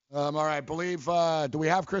 All right, do we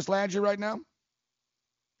have Chris Landry right now?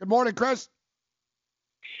 Good morning, Chris.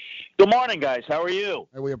 Good morning, guys. How are you?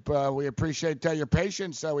 We appreciate your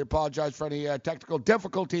patience. We apologize for any technical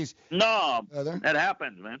difficulties. No, that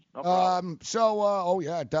happens, man. No problem.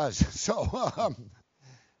 It does. So,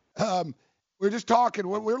 we're just talking.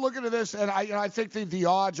 We're looking at this, and I think the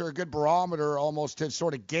odds are a good barometer almost to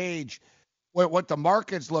sort of gauge what the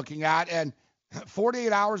market's looking at. And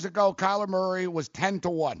 48 hours ago, Kyler Murray was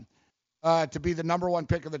 10-1 to be the number one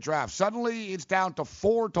pick of the draft. Suddenly, it's down to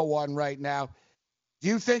 4-1 right now. Do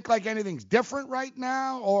you think like anything's different right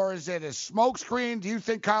now, or is it a smokescreen? Do you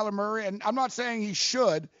think Kyler Murray, and I'm not saying he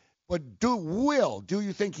should, but do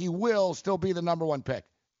you think he will still be the number one pick?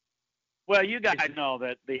 Well, you guys know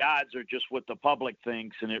that the odds are just what the public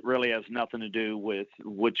thinks, and it really has nothing to do with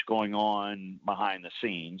what's going on behind the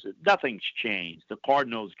scenes. Nothing's changed. The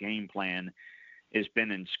Cardinals' game plan has been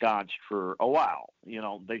ensconced for a while.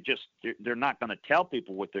 They're not going to tell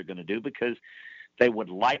people what they're going to do because they would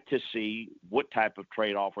like to see what type of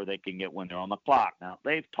trade offer they can get when they're on the clock. Now,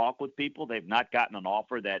 they've talked with people. They've not gotten an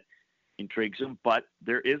offer that intrigues them, but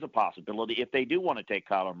there is a possibility if they do want to take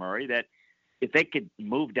Kyler Murray that if they could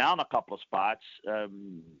move down a couple of spots,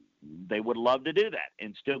 they would love to do that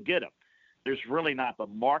and still get him. There's really not the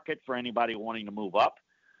market for anybody wanting to move up,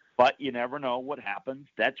 but you never know what happens.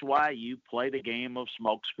 That's why you play the game of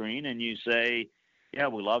smokescreen and you say, yeah,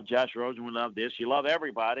 we love Josh Rosen, we love this. You love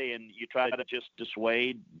everybody, and you try to just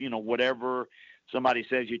dissuade, whatever somebody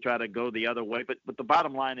says, you try to go the other way. But the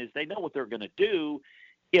bottom line is they know what they're going to do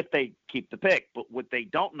if they keep the pick. But what they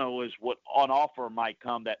don't know is what on offer might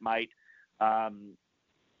come that might,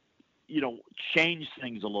 change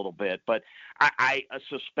things a little bit. But I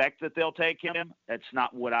suspect that they'll take him. That's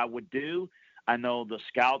not what I would do. I know the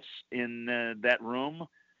scouts in that room,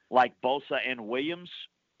 like Bosa and Williams,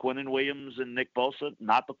 Quinnen Williams and Nick Bosa,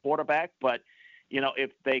 not the quarterback, but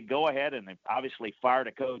if they go ahead and they've obviously fired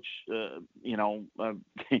a coach,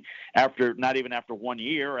 after not even after 1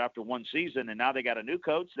 year or after one season, and now they got a new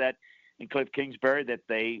coach in Cliff Kingsbury that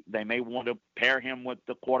they may want to pair him with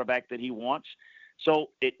the quarterback that he wants. So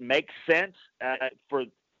it makes sense for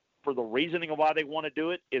the reasoning of why they want to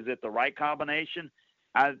do it. Is it the right combination?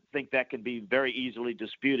 I think that can be very easily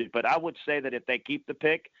disputed. But I would say that if they keep the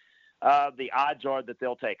pick, the odds are that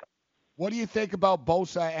they'll take them. What do you think about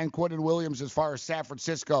Bosa and Quinnen Williams as far as San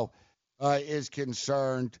Francisco is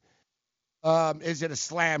concerned? Is it a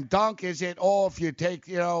slam dunk? Is it, if you take,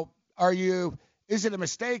 is it a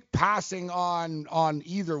mistake passing on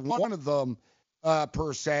either one of them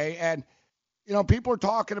per se? And, people are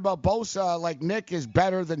talking about Bosa like Nick is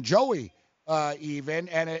better than Joey even.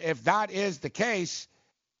 And if that is the case,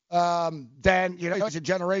 then, he's a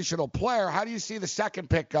generational player. How do you see the second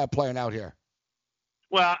pick playing out here?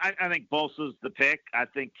 Well, I think Bosa's the pick. I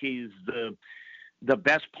think he's the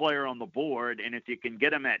best player on the board, and if you can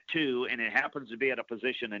get him at 2, and it happens to be at a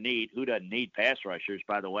position of need, who doesn't need pass rushers,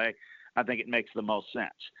 by the way, I think it makes the most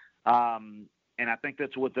sense. And I think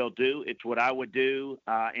that's what they'll do. It's what I would do,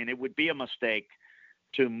 and it would be a mistake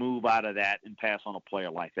to move out of that and pass on a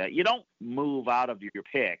player like that. You don't move out of your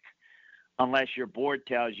pick unless your board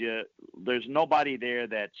tells you there's nobody there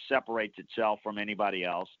that separates itself from anybody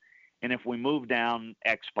else. And if we move down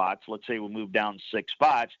X spots, let's say we move down 6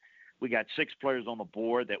 spots, we got 6 players on the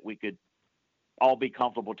board that we could all be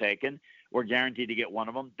comfortable taking. We're guaranteed to get one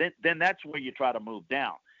of them. Then that's where you try to move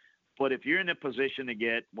down. But if you're in a position to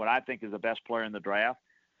get what I think is the best player in the draft,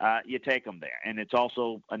 you take them there. And it's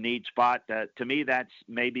also a need spot. To me, that's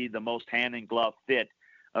maybe the most hand-in-glove fit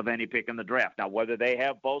of any pick in the draft. Now, whether they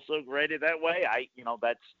have Bosa rated that way,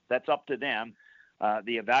 that's up to them.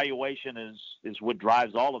 The evaluation is what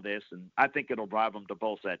drives all of this, and I think it'll drive them to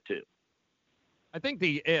Bosa at 2. I think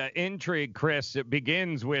the intrigue, Chris, it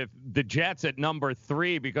begins with the Jets at number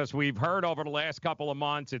 3 because we've heard over the last couple of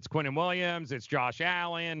months it's Quinnen Williams, it's Josh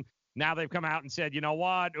Allen. Now they've come out and said, you know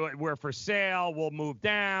what, we're for sale, we'll move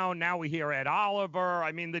down. Now we hear Ed Oliver.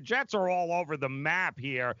 I mean, the Jets are all over the map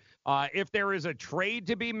here. If there is a trade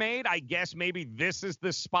to be made, I guess maybe this is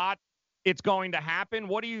the spot it's going to happen.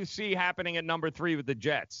 What do you see happening at number 3 with the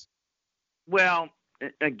Jets? Well,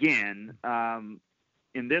 again,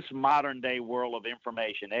 in this modern-day world of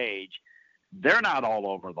information age, they're not all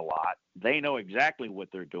over the lot. They know exactly what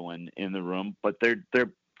they're doing in the room, but they're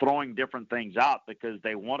throwing different things out because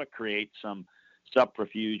they want to create some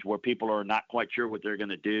subterfuge where people are not quite sure what they're going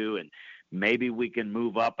to do, and maybe we can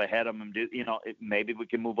move up ahead of them. Maybe we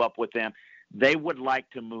can move up with them. They would like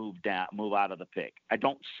to move out of the pick. I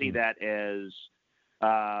don't see that as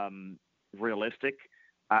realistic.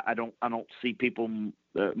 I don't see people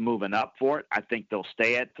moving up for it. I think they'll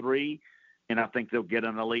stay at 3, and I think they'll get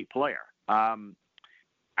an elite player.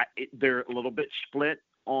 They're a little bit split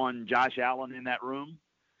on Josh Allen in that room.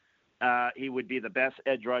 He would be the best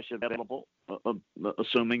edge rush available,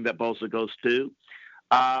 assuming that Bosa goes 2.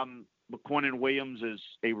 But Quinnen Williams is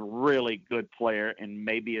a really good player and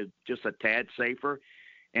maybe just a tad safer.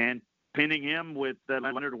 And pinning him with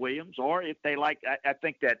Leonard Williams, or if they like, I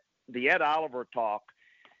think that the Ed Oliver talk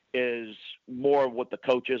is more what the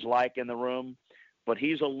coaches like in the room, but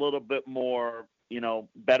he's a little bit more,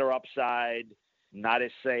 better upside, not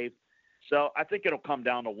as safe. So I think it'll come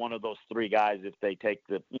down to one of those 3 guys if they take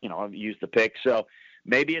use the pick. So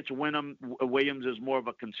maybe it's Williams is more of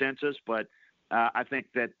a consensus, but I think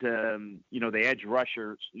that, the edge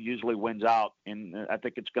rusher usually wins out, and I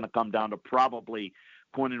think it's going to come down to probably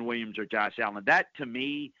Quinnen Williams or Josh Allen. That, to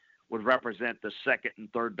me, would represent the second and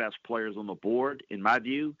third best players on the board, in my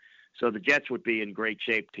view. So the Jets would be in great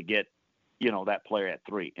shape to get, that player at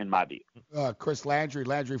 3, in my view. Chris Landry,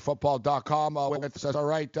 LandryFootball.com. All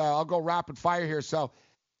right, I'll go rapid fire here. So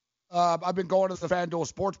I've been going to the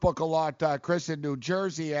FanDuel Sportsbook a lot, Chris, in New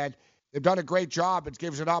Jersey, and they've done a great job. It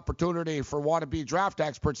gives an opportunity for wannabe draft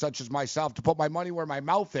experts such as myself to put my money where my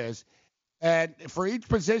mouth is. And for each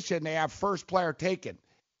position, they have first player taken.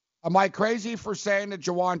 Am I crazy for saying that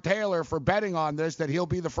Jawan Taylor, for betting on this, that he'll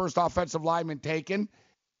be the first offensive lineman taken?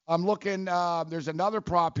 I'm looking, there's another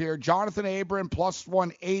prop here, Jonathan Abram plus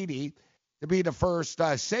 180 to be the first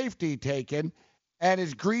safety taken, and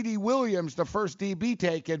is Greedy Williams the first DB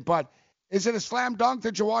taken? But is it a slam dunk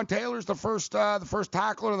that Jawan Taylor's the first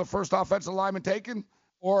tackler or the first offensive lineman taken?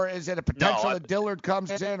 Or is it a potential that Dillard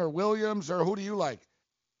comes in, or Williams, or who do you like?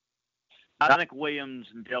 I think Williams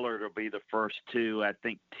and Dillard will be the first 2. I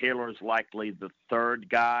think Taylor's likely the 3rd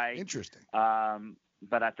guy. Interesting.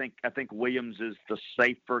 But I think Williams is the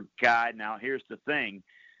safer guy. Now, here's the thing.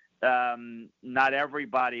 not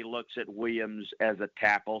everybody looks at Williams as a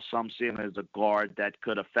tackle. Some see him as a guard that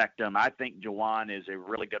could affect him. I think Juwan is a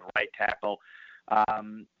really good right tackle.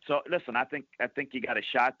 So listen, I think you got a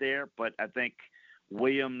shot there, but I think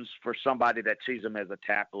Williams, for somebody that sees him as a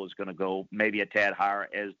tackle, is going to go maybe a tad higher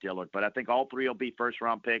as Dillard. But I think all three will be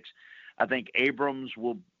first-round picks. I think Abram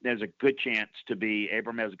has a good chance to be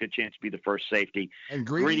the first safety. And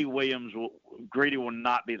Greedy will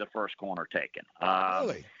not be the first corner taken.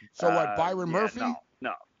 Really? So what? Byron Murphy?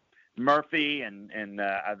 No. Murphy and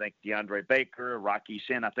I think DeAndre Baker, Rocky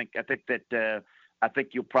Sin. I think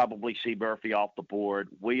you'll probably see Murphy off the board.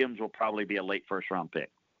 Williams will probably be a late first-round pick.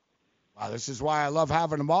 Wow, this is why I love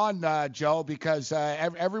having him on, Joe, because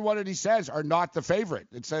everyone that he says are not the favorite.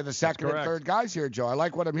 It's the second and third guys here, Joe. I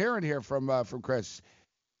like what I'm hearing here from Chris.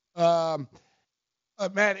 Man,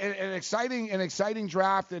 an exciting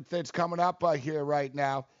draft that's coming up here right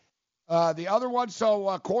now. The other one,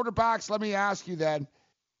 quarterbacks. Let me ask you then.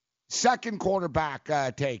 Second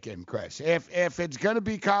quarterback taken, Chris. If it's going to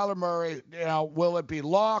be Kyler Murray, will it be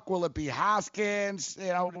Locke? Will it be Haskins?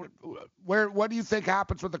 What do you think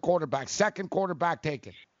happens with the quarterback? Second quarterback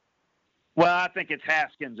taken. Well, I think it's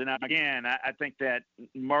Haskins, and again, I think that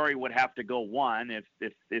Murray would have to go one.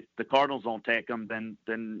 If the Cardinals don't take him,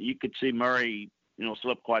 then you could see Murray,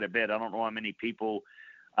 slip quite a bit. I don't know how many people,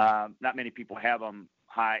 not many people have him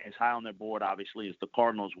as high on their board, obviously, as the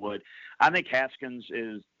Cardinals would. I think Haskins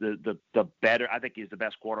is the better. I think he's the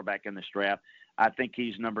best quarterback in this draft. I think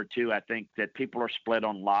he's number two. I think that people are split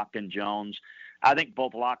on Locke and Jones. I think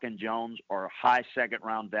both Locke and Jones are high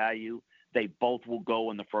second-round value. They both will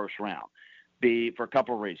go in the first round for a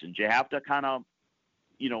couple of reasons. You have to kind of,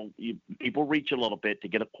 people reach a little bit to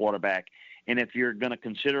get a quarterback. And if you're going to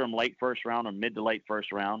consider them late first round or mid to late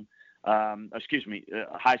first round,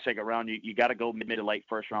 high second round, you got to go mid to late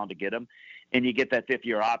first round to get him, and you get that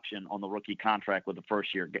 5th-year option on the rookie contract with the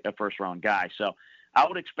first round guy. So I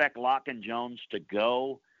would expect Locke and Jones to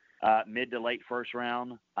go mid to late first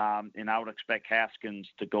round, and I would expect Haskins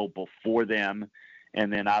to go before them,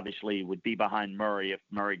 and then obviously would be behind Murray if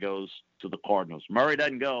Murray goes to the Cardinals. Murray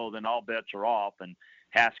doesn't go, then all bets are off, and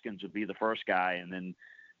Haskins would be the first guy, and then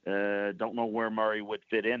don't know where Murray would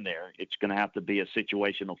fit in there. It's going to have to be a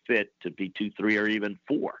situational fit to be 2, 3, or even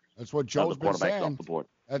 4. That's what Joe's been saying. Off the board.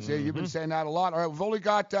 That's it. You've been saying that a lot. All right, we've only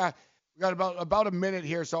got about a minute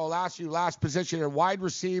here, so I'll ask you last position here. Wide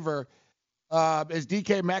receiver, is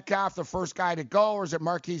DK Metcalf the first guy to go, or is it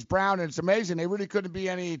Marquise Brown? And it's amazing. They really couldn't be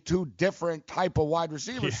any two different type of wide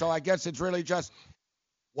receivers. Yeah. So I guess it's really just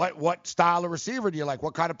what style of receiver do you like?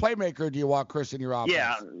 What kind of playmaker do you want, Chris, in your offense?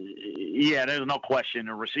 Yeah, there's no question.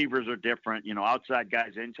 The receivers are different. Outside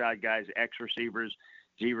guys, inside guys, X receivers,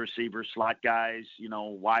 Z receivers, slot guys,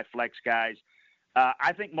 Y flex guys.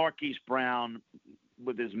 I think Marquise Brown,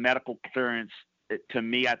 with his medical clearance, to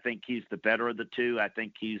me, I think he's the better of the two. I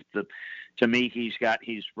think he's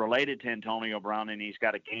related to Antonio Brown, and he's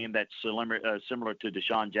got a game that's similar to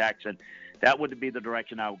Deshaun Jackson. That would be the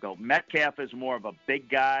direction I would go. Metcalf is more of a big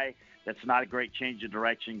guy. That's not a great change of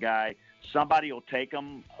direction guy. Somebody will take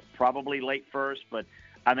him probably late first, but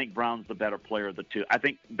I think Brown's the better player of the two. I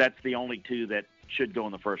think that's the only two that should go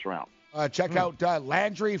in the first round. Check out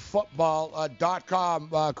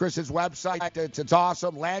LandryFootball.com, Chris's website. It's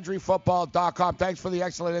awesome, LandryFootball.com. Thanks for the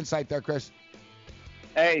excellent insight there, Chris.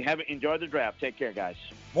 Hey, enjoy the draft. Take care, guys.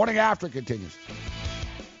 Morning After continues.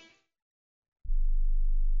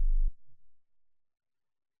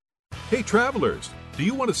 Hey, travelers, do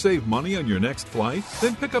you want to save money on your next flight?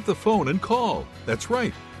 Then pick up the phone and call. That's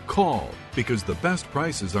right, call, because the best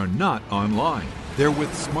prices are not online. They're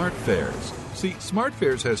with SmartFares. See,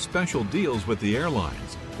 SmartFares has special deals with the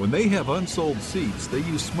airlines. When they have unsold seats, they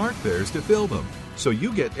use SmartFares to fill them. So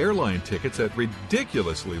you get airline tickets at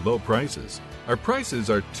ridiculously low prices. Our prices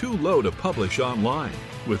are too low to publish online.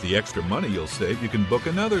 With the extra money you'll save, you can book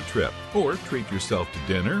another trip or treat yourself to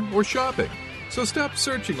dinner or shopping. So stop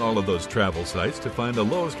searching all of those travel sites to find the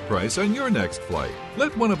lowest price on your next flight.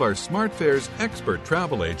 Let one of our SmartFares expert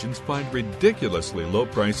travel agents find ridiculously low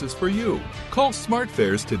prices for you. Call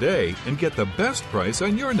SmartFares today and get the best price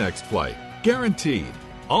on your next flight. Guaranteed.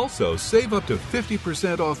 Also, save up to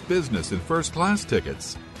 50% off business and first class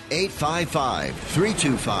tickets.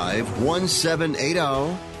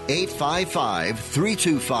 855-325-1780.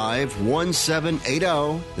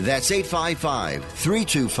 855-325-1780. That's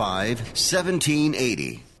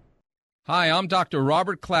 855-325-1780. Hi, I'm Dr.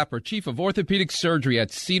 Robert Clapper, Chief of Orthopedic Surgery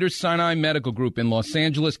at Cedars-Sinai Medical Group in Los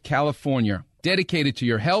Angeles, California. dedicated to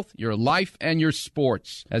your health, your life, and your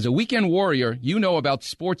sports. As a weekend warrior, you know about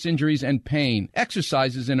sports injuries and pain.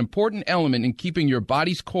 Exercise is an important element in keeping your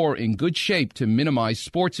body's core in good shape to minimize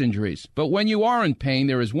sports injuries. But when you are in pain,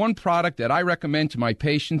 there is one product that I recommend to my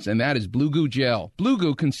patients, and that is Blue Goo Gel. Blue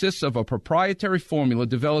Goo consists of a proprietary formula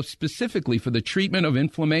developed specifically for the treatment of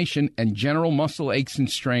inflammation and general muscle aches and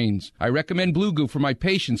strains. I recommend Blue Goo for my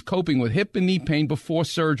patients coping with hip and knee pain before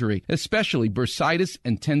surgery, especially bursitis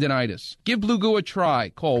and tendinitis. Give Blue Goo a try.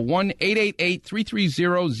 Call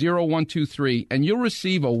 1-888-330-0123 and you'll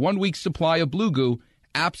receive a 1-week supply of Blue Goo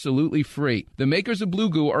absolutely free. The makers of Blue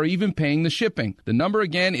Goo are even paying the shipping. The number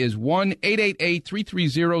again is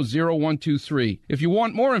 1-888-330-0123. If you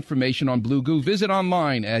want more information on Blue Goo, visit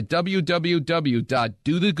online at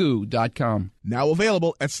www.dothegoo.com. Now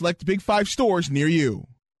available at select Big 5 stores near you.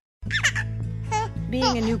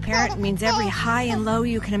 Being a new parent means every high and low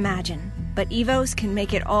you can imagine. But Evos can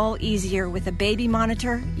make it all easier with a baby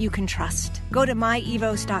monitor you can trust. Go to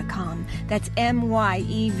myevos.com, that's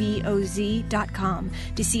MYEVOZ.com,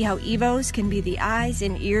 to see how Evos can be the eyes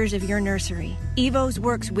and ears of your nursery. Evos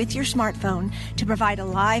works with your smartphone to provide a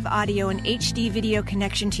live audio and HD video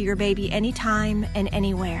connection to your baby anytime and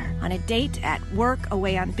anywhere. On a date, at work,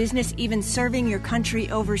 away on business, even serving your country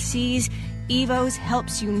overseas, Evos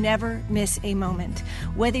helps you never miss a moment.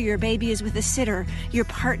 Whether your baby is with a sitter, your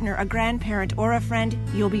partner, a grandparent, or a friend,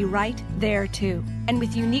 you'll be right there too. And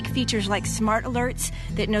with unique features like smart alerts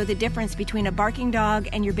that know the difference between a barking dog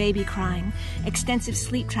and your baby crying, extensive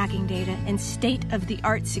sleep tracking data, and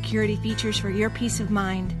state-of-the-art security features for your peace of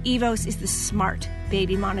mind, Evos is the smart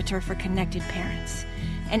baby monitor for connected parents.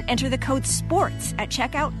 And enter the code SPORTS at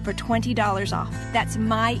checkout for $20 off. That's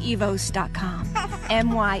myevos.com.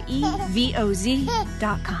 MYEVOZ.com.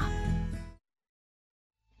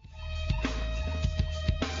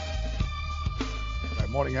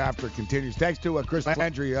 Morning After continues. Thanks to Chris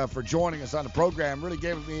Landry for joining us on the program. Really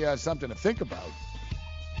gave me something to think about.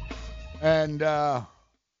 And,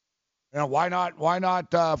 why not,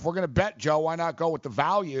 if we're going to bet, Joe, why not go with the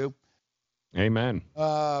value? Amen.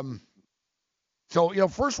 So,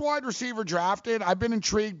 first wide receiver drafted, I've been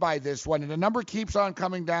intrigued by this one, and the number keeps on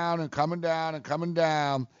coming down and coming down and coming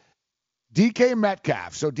down. DK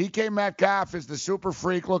Metcalf. So DK Metcalf is the super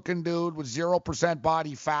freak-looking dude with 0%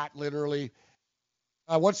 body fat, literally.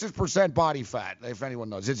 What's his percent body fat, if anyone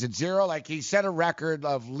knows? Is it 0? Like, he set a record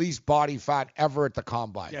of least body fat ever at the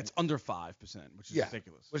Combine. Yeah, it's under 5%, which is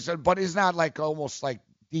ridiculous. But isn't that, almost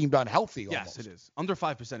deemed unhealthy almost? Yes, it is. Under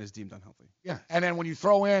 5% is deemed unhealthy. Yeah, and then when you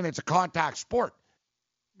throw in, it's a contact sport.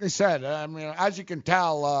 Like I said, as you can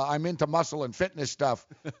tell, I'm into muscle and fitness stuff.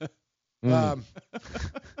 But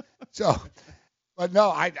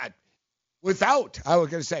no, without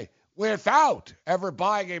ever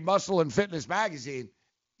buying a muscle and fitness magazine,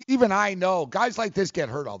 even I know guys like this get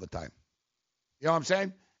hurt all the time. You know what I'm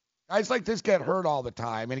saying? Guys like this get hurt all the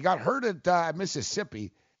time. And he got hurt at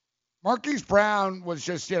Mississippi. Marquise Brown was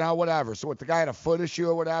just, whatever. So the guy had a foot issue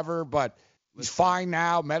or whatever, but he's fine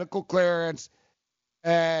now, medical clearance.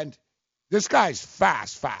 And this guy's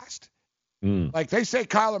fast. Like they say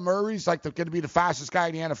Kyler Murray's going to be the fastest guy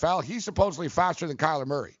in the NFL. He's supposedly faster than Kyler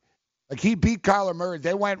Murray. Like he beat Kyler Murray.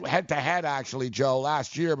 They went head to head actually, Joe,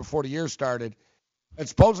 last year before the year started. And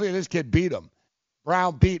supposedly this kid beat him.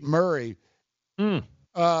 Brown beat Murray. We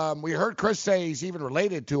heard Chris say he's even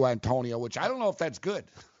related to Antonio, which I don't know if that's good.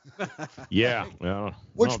 Yeah.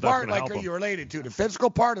 Which part are you related to? The physical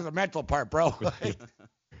part or the mental part, bro?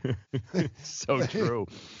 So true.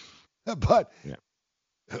 But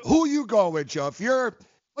who you go with, Joe? If you're,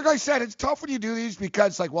 like I said, it's tough when you do these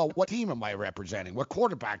because, what team am I representing? What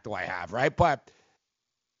quarterback do I have, right? But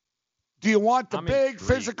do you want the big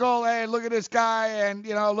physical, hey, look at this guy, and,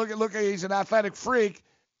 look at he's an athletic freak,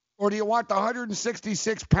 or do you want the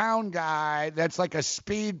 166-pound guy that's like a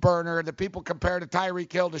speed burner that people compare to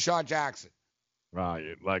Tyreek Hill, Deshaun Jackson?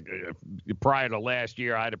 Prior to last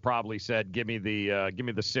year, I'd have probably said, give me the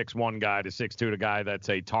 6'1" guy, the 6'2", the guy that's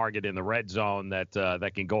a target in the red zone that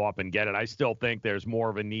can go up and get it. I still think there's more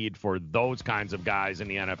of a need for those kinds of guys in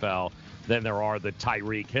the NFL than there are the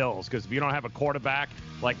Tyreek Hills. Because if you don't have a quarterback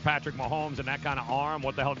like Patrick Mahomes and that kind of arm,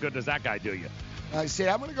 what the hell good does that guy do you? See,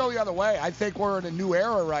 I'm going to go the other way. I think we're in a new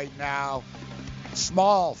era right now.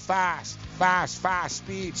 Small, fast,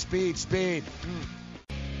 speed.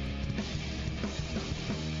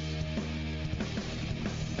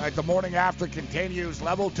 All right, the morning after continues.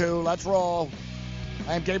 Level 2. Let's roll.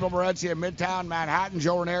 I am Gabriel Morenzi in Midtown Manhattan.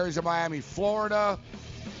 Joe Ranieri's in Miami, Florida.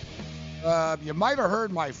 You might have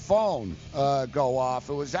heard my phone go off.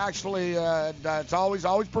 It was actually, it's always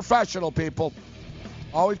professional, people.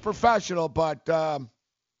 Always professional, but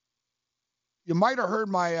You might have heard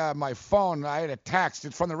my phone. I had a text.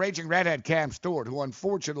 It's from the Raging Redhead Cam Stewart, who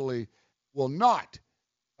unfortunately will not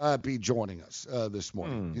be joining us this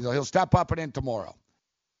morning. He'll step up and in tomorrow.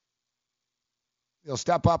 He'll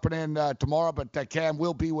step up and in tomorrow, but Cam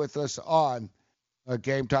will be with us on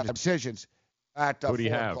Game Time Decisions at 4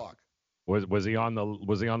 o'clock. Was he on the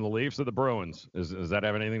Leafs or the Bruins? Does that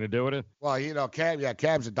have anything to do with it? Well,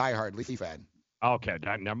 Cam's a diehard Leaf fan. Okay,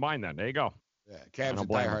 never mind then. There you go. Yeah, Cam's a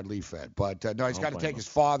diehard Leaf fan, but no, he's got to take his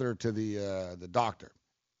father to the doctor.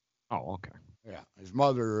 Oh, okay. Yeah, his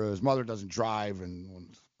mother doesn't drive, and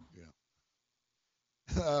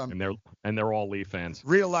and they're all Leaf fans.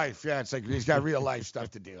 Real life, yeah. It's like he's got real life stuff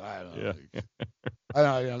to do. I don't know. Yeah. I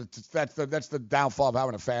don't know. That's the downfall of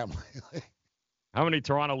having a family. How many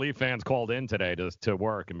Toronto Leaf fans called in today to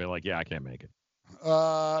work and be like, yeah, I can't make it?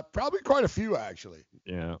 Probably quite a few, actually.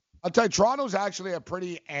 Yeah. I'll tell you, Toronto's actually a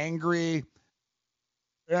pretty angry.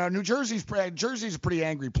 New Jersey's a pretty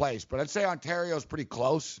angry place, but I'd say Ontario's pretty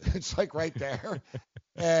close. It's like right there.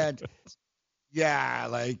 And yeah,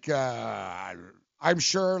 like I'm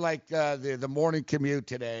sure like the morning commute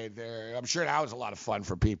today there, I'm sure that was a lot of fun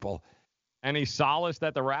for people. Any solace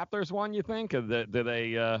that the Raptors won, you think? Do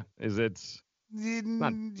they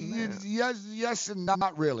Yes and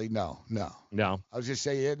not really. No. I was just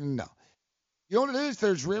saying no. You know what it is?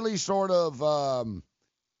 There's really sort of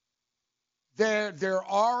there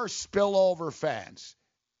are spillover fans.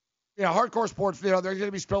 Hardcore sports, there's going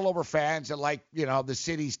to be spillover fans that like, the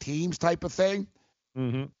city's teams type of thing.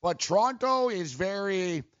 Mm-hmm. But Toronto is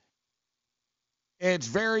very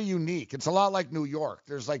unique. It's a lot like New York.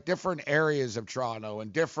 There's like different areas of Toronto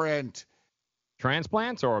and different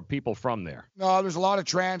transplants or people from there? No, there's a lot of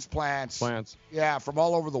transplants. Yeah, from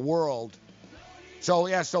all over the world.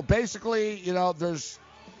 So basically, there's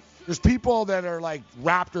people that are like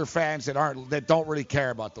Raptor fans that don't really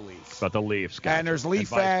care about the Leafs. About the Leafs, gotcha. And there's Leaf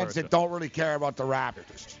fans that don't really care about the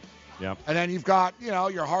Raptors. Yep. And then you've got,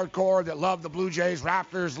 your hardcore that love the Blue Jays,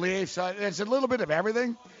 Raptors, Leafs. It's a little bit of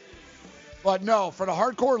everything. But no, for the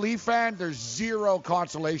hardcore Leaf fan, there's zero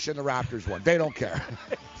consolation the Raptors won. They don't care.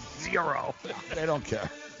 Zero. They don't care.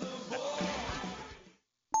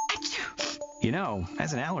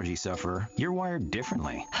 As an allergy sufferer, you're wired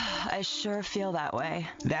differently. I sure feel that way.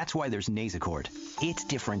 That's why there's Nasacort. It's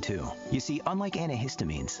different, too. You see, unlike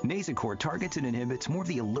antihistamines, Nasacort targets and inhibits more of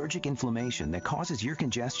the allergic inflammation that causes ear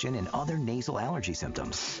congestion and other nasal allergy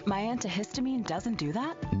symptoms. My antihistamine doesn't do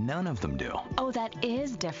that? None of them do. Oh, that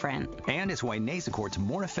is different. And it's why Nasacort's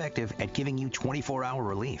more effective at giving you 24-hour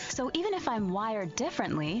relief. So even if I'm wired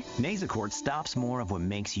differently, Nasacort stops more of what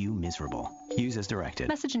makes you miserable. Use as directed.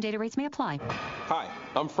 Message and data rates may apply. Hi,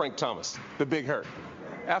 I'm Frank Thomas, the Big Hurt.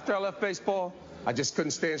 After I left baseball, I just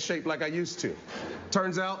couldn't stay in shape like I used to.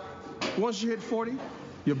 Turns out, once you hit 40,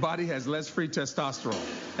 your body has less free testosterone,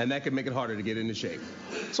 and that can make it harder to get into shape.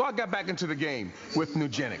 So I got back into the game with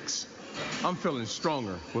Nugenics. I'm feeling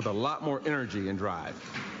stronger with a lot more energy and drive.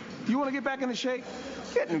 You want to get back into shape?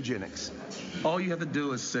 Get Nugenics. All you have to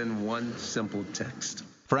do is send one simple text.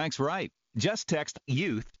 Frank's right. Just text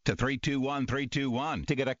YOUTH to 321321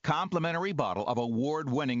 to get a complimentary bottle of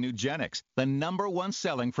award-winning Nugenics, the #1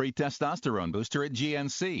 selling free testosterone booster at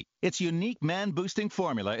GNC. Its unique man-boosting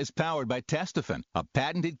formula is powered by Testofen, a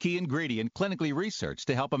patented key ingredient clinically researched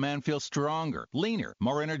to help a man feel stronger, leaner,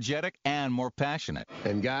 more energetic, and more passionate.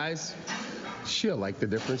 And guys, she'll like the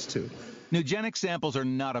difference too. Nugenic samples are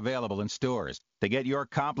not available in stores. To get your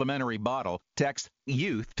complimentary bottle, text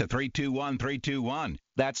YOUTH to 321321.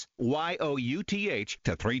 That's YOUTH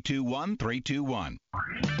to 321321.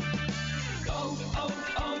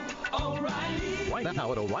 Right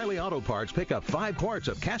now at O'Reilly Auto Parts, pick up 5 quarts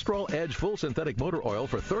of Castrol Edge Full Synthetic Motor Oil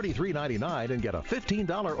for $33.99 and get a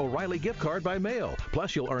 $15 O'Reilly gift card by mail.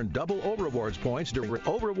 Plus, you'll earn double O-Rewards points during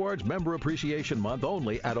O-Rewards Member Appreciation Month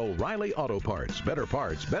only at O'Reilly Auto Parts. Better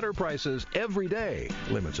parts, better prices every day.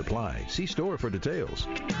 Limits apply. See store for details.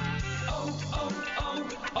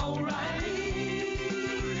 O'Reilly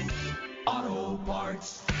Auto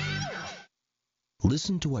Parts.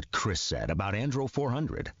 Listen to what Chris said about Andro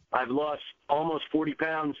 400. I've lost almost 40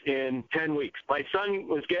 pounds in 10 weeks. My son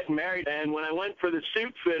was getting married, and when I went for the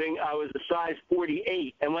suit fitting, I was a size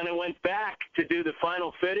 48. And when I went back to do the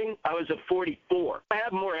final fitting, I was a 44. I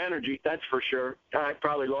have more energy, that's for sure. I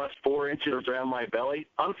probably lost 4 inches around my belly.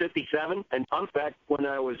 I'm 57, and I'm back when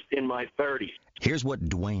I was in my 30s. Here's what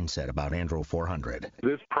Dwayne said about Andro 400.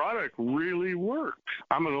 This product really works.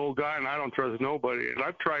 I'm an old guy, and I don't trust nobody. And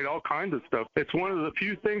I've tried all kinds of stuff. It's one of the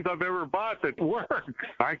few things I've ever bought that works.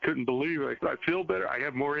 I couldn't believe it. I feel better. I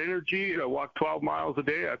have more energy. I walk 12 miles a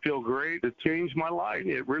day. I feel great. It changed my life.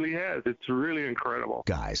 It really has. It's really incredible.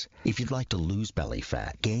 Guys, if you'd like to lose belly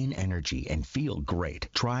fat, gain energy, and feel great,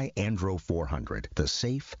 try Andro 400, the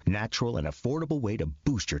safe, natural, and affordable way to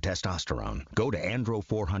boost your testosterone. Go to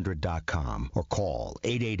andro400.com or call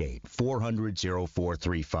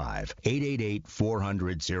 888-400-0435.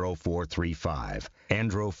 888-400-0435.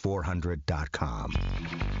 andro400.com.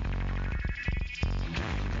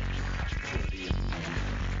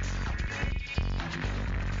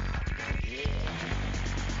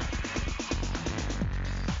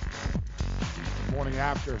 Morning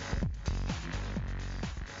after.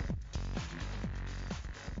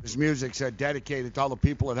 This music's dedicated to all the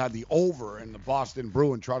people that had the over in the Boston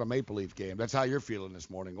Bruins Toronto Maple Leaf game. That's how you're feeling this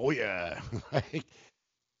morning. Oh, yeah.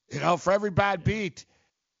 For every bad beat,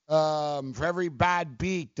 there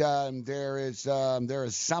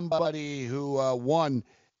is somebody who won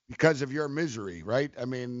because of your misery, right? I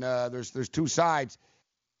mean, there's two sides.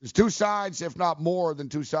 There's two sides, if not more than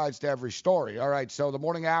two sides to every story. All right, so the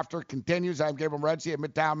morning after continues. I'm Gabriel Morency at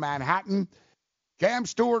Midtown Manhattan. Cam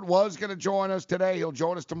Stewart was going to join us today. He'll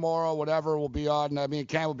join us tomorrow, whatever. We'll be on.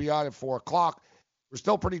 Cam will be on at 4 o'clock. We're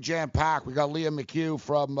still pretty jam-packed. We got Liam McHugh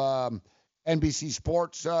from NBC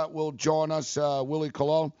Sports will join us. Willie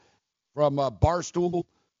Colon from Barstool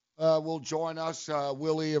will join us.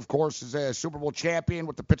 Willie, of course, is a Super Bowl champion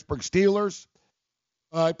with the Pittsburgh Steelers.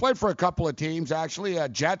 He played for a couple of teams, actually.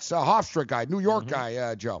 Jets, Hofstra guy, New York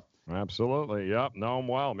guy, Joe. Absolutely, yep. Know him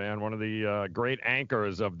well, man. One of the great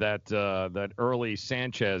anchors of that early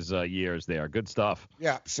Sanchez years there. Good stuff.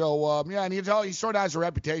 Yeah, so, and he sort of has a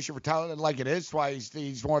reputation for telling it like it is. That's why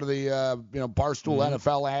he's one of the, Barstool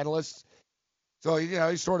NFL analysts. So,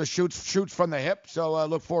 he sort of shoots from the hip. So,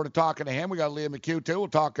 look forward to talking to him. We got Liam McHugh, too. We'll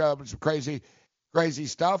talk some crazy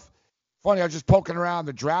stuff. Funny, I was just poking around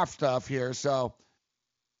the draft stuff here, so...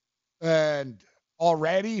 And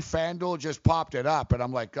already FanDuel just popped it up, and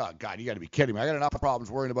I'm like, oh, God, you got to be kidding me. I got enough problems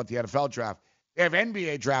worrying about the NFL draft. They have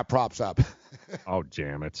NBA draft props up. Oh,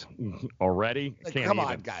 damn it. Already? Come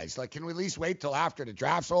on, guys. Can we at least wait till after the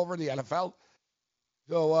draft's over, the NFL?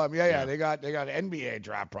 So, they got NBA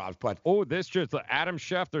draft props. But Adam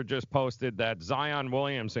Schefter just posted that Zion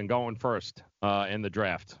Williamson going first in the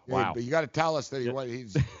draft. Wow. But you got to tell us that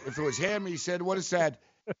if it was him, he would have said,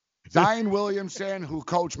 Zion Williamson, who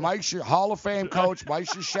coached Hall of Fame coach Mike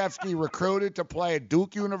Krzyzewski, recruited to play at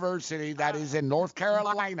Duke University, that is in North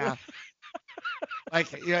Carolina.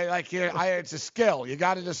 It's a skill. You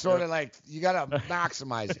got to just sort of you got to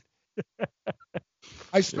maximize it.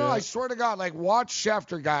 I swear to God, watch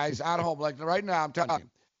Schefter, guys, at home. Right now, I'm telling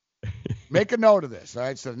you, make a note of this. All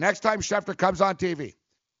right. So the next time Schefter comes on TV,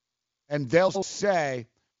 and they'll say,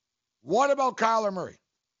 "What about Kyler Murray?"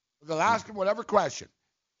 They'll ask him whatever question.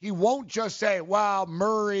 He won't just say, well,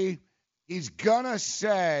 Murray. He's going to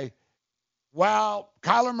say, well,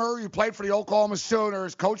 Kyler Murray, who played for the Oklahoma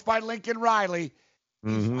Sooners, coached by Lincoln Riley.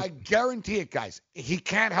 I guarantee it, guys. He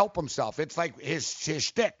can't help himself. It's like his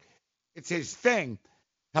shtick. It's his thing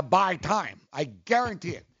to buy time. I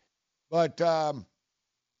guarantee it. But, all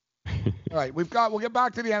right, we'll get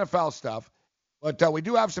back to the NFL stuff. But we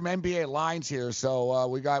do have some NBA lines here. So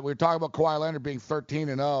we're talking about Kawhi Leonard being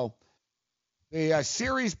 13-0. The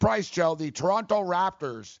series price, Joe, the Toronto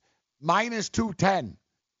Raptors, minus 210.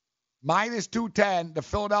 Minus 210. The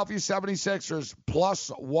Philadelphia 76ers, plus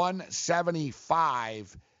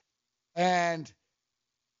 175. And,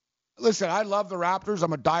 listen, I love the Raptors.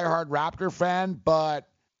 I'm a diehard Raptor fan, but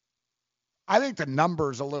I think the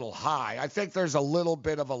number's a little high. I think there's a little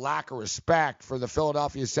bit of a lack of respect for the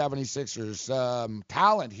Philadelphia 76ers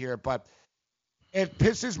talent here, but it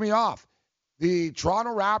pisses me off. The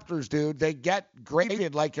Toronto Raptors, dude, they get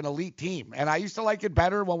graded like an elite team. And I used to like it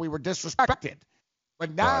better when we were disrespected.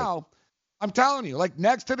 But now, I'm telling you,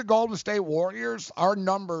 next to the Golden State Warriors, our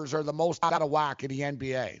numbers are the most out of whack in the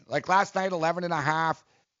NBA. Last night,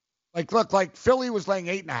 11.5. Philly was laying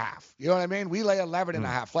 8.5. You know what I mean? We lay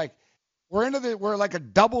 11.5. We're like a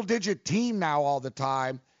double-digit team now all the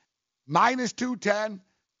time. Minus 210.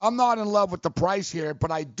 I'm not in love with the price here, but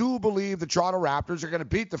I do believe the Toronto Raptors are going to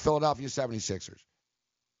beat the Philadelphia 76ers.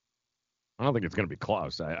 I don't think it's going to be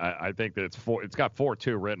close. I think that it's got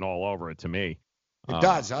 4-2 written all over it to me. It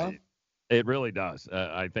does, huh? It really does.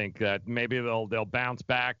 I think that maybe they'll bounce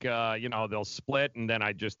back. They'll split, and then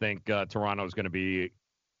I just think Toronto's going to be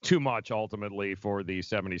too much ultimately for the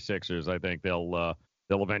 76ers. I think they'll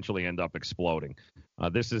eventually end up exploding.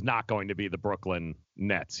 This is not going to be the Brooklyn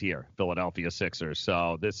Nets here, Philadelphia Sixers.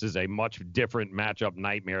 So this is a much different matchup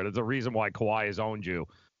nightmare. There's a reason why Kawhi has owned you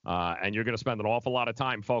And you're going to spend an awful lot of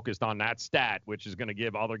time focused on that stat, which is going to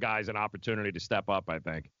give other guys an opportunity to step up, I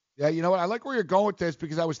think. Yeah, you know what? I like where you're going with this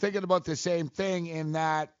because I was thinking about the same thing in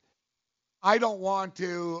that I don't want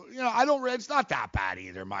to, it's not that bad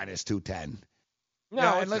either, minus 210.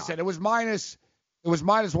 No, and listen, it was minus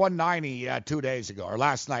 190 2 days ago or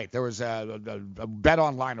last night. There was a bet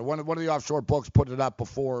online, or one of the offshore books put it up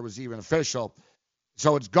before it was even official.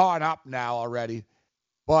 So it's gone up now already.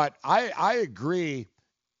 But I agree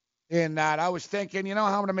in that I was thinking, how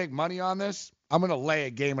I'm going to make money on this? I'm going to lay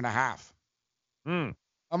a game and a half. I'm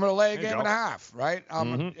going to lay a game and a half, right?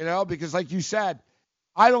 Because like you said,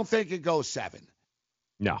 I don't think it goes 7.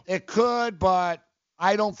 No. It could, but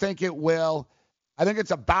I don't think it will. I think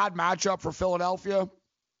it's a bad matchup for Philadelphia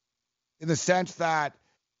in the sense that,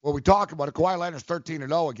 we talk about it, Kawhi Leonard's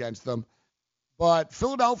 13-0 against them, but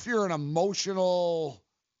Philadelphia are an emotional,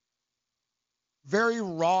 very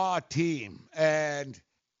raw team, and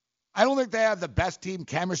I don't think they have the best team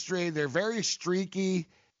chemistry. They're very streaky,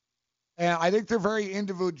 and I think they're very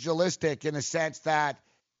individualistic in a sense that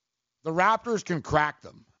the Raptors can crack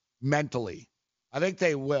them mentally. I think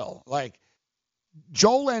they will. Like,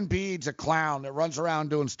 Joel Embiid's a clown that runs around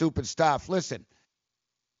doing stupid stuff. Listen,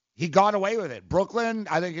 he got away with it. Brooklyn,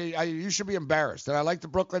 I think you should be embarrassed. And I like the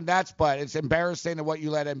Brooklyn Nets, but it's embarrassing to what you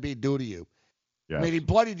let Embiid do to you. Yes. I mean, he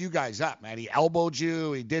bloodied you guys up, man. He elbowed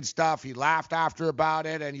you. He did stuff. He laughed after about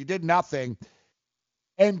it, and you did nothing.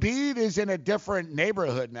 Embiid is in a different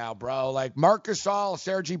neighborhood now, bro. Like, Marc Gasol,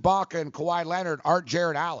 Serge Ibaka, and Kawhi Leonard aren't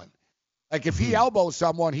Jared Allen. Like, if he elbows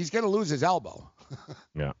someone, he's going to lose his elbow.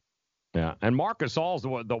 Yeah. Yeah, and Marc Gasol's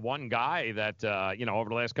the one guy that, over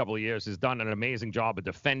the last couple of years has done an amazing job of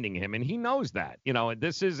defending him, and he knows that.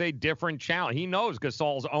 This is a different challenge. He knows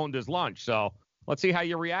Gasol's owned his lunch, so let's see how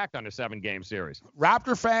you react on a 7-game series.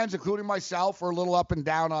 Raptor fans, including myself, are a little up and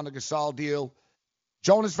down on the Gasol deal.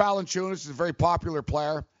 Jonas Valanciunas is a very popular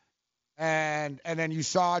player, and then you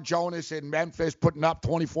saw Jonas in Memphis putting up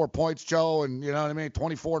 24 points, Joe, and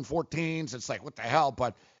 24 and 14. So it's like, what the hell,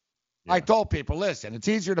 but... Yeah. I told people, listen, it's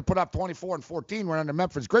easier to put up 24 and 14 when on the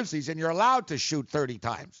Memphis Grizzlies, and you're allowed to shoot 30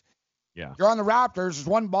 times. Yeah. You're on the Raptors, there's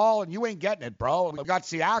one ball, and you ain't getting it, bro. We got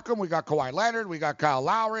Siakam, we got Kawhi Leonard, we got Kyle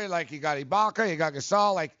Lowry, like you got Ibaka, you got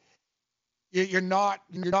Gasol. Like, you're not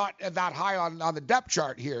that high on the depth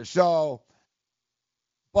chart here. So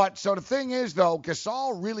the thing is, though,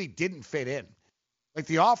 Gasol really didn't fit in. Like,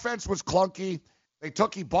 the offense was clunky. They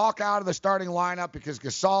took Ibaka out of the starting lineup because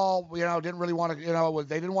Gasol, didn't really want to,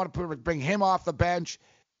 they didn't want to bring him off the bench.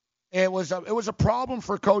 It was a problem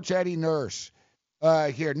for Coach Eddie Nurse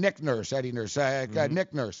here, Nick Nurse, Eddie Nurse,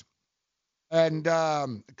 Nick Nurse, and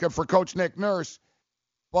for Coach Nick Nurse.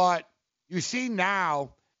 But you see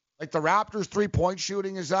now, like, the Raptors' three-point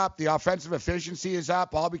shooting is up, the offensive efficiency is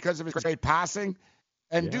up, all because of his great passing.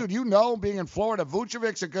 And, dude, being in Florida,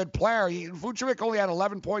 Vucevic's a good player. Vucevic only had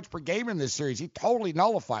 11 points per game in this series. He totally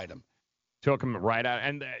nullified him. Took him right out.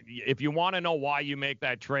 And if you want to know why you make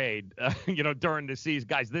that trade, during the season,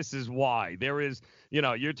 guys, this is why. There is,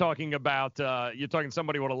 you're talking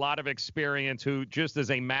somebody with a lot of experience who just is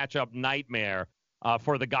a matchup nightmare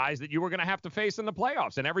for the guys that you were going to have to face in the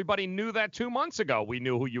playoffs. And everybody knew that 2 months ago. We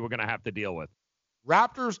knew who you were going to have to deal with.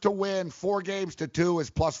 Raptors to win 4-2 is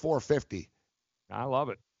plus 450. I love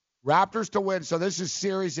it. Raptors to win. So this is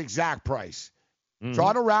series exact price. Mm-hmm.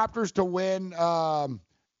 Toronto Raptors to win. Toronto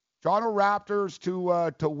Raptors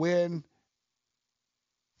to win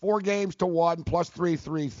 4-1 plus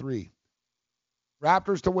 333.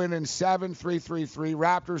 Raptors to win in 7, 333.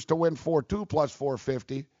 Raptors to win 4-2 plus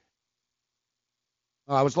 450.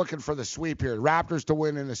 I was looking for the sweep here. Raptors to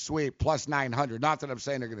win in the sweep plus 900. Not that I'm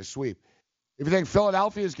saying they're going to sweep. If you think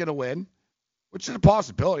Philadelphia is going to win, which is a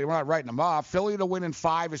possibility. We're not writing them off. Philly to win in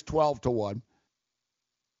 5 is 12-1.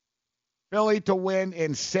 Philly to win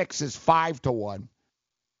in 6 is 5-1.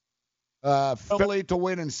 Philly to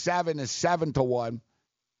win in 7 is 7-1.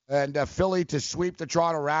 And Philly to sweep the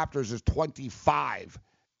Toronto Raptors is 25-1.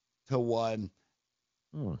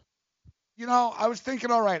 I was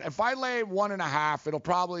thinking, all right, if I lay 1.5, it'll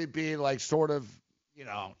probably be like sort of,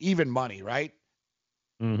 even money, right?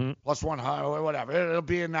 Mm-hmm. Plus 100, whatever. It'll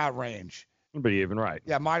be in that range. But even right.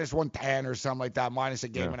 Yeah, minus 110 or something like that, minus a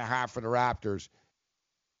game and a half for the Raptors.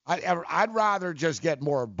 I'd rather just get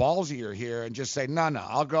more ballsier here and just say, no,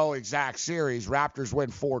 I'll go exact series. Raptors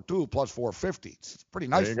win 4-2 plus 450. It's pretty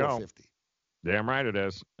nice, 450. Damn right it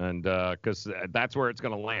is. And because that's where it's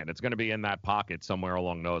going to land. It's going to be in that pocket somewhere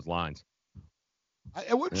along those lines.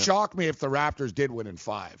 It wouldn't shock me if the Raptors did win in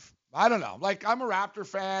 5. I don't know. Like, I'm a Raptor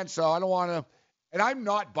fan, so I don't want to – and I'm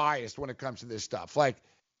not biased when it comes to this stuff. Like,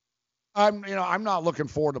 I'm not looking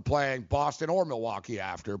forward to playing Boston or Milwaukee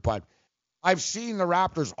after, but I've seen the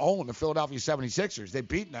Raptors own the Philadelphia 76ers. They've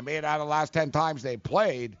beaten them 8 out of the last 10 times they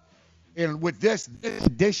played. And with this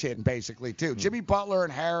addition, basically, too. Jimmy Butler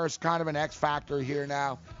and Harris, kind of an X factor here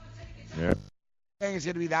now. Yeah. I think it's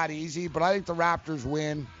going to be that easy, but I think the Raptors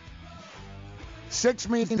win. 6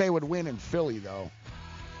 means they would win in Philly, though.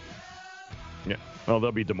 Yeah. Well,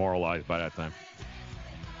 they'll be demoralized by that time.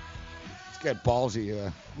 Let's get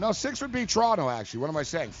ballsy. No, 6 would be Toronto, actually. What am I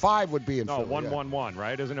saying? 5 would be in Philly. No, 1-1-1,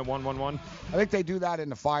 right? Isn't it 1-1-1? I think they do that in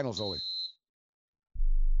the finals only.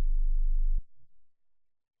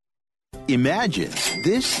 Imagine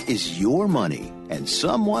this is your money and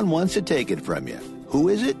someone wants to take it from you. Who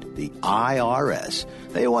is it? The IRS.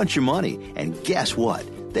 They want your money, and guess what?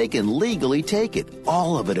 They can legally take it,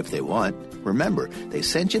 all of it if they want. Remember, they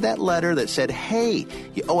sent you that letter that said, hey,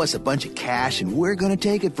 you owe us a bunch of cash and we're going to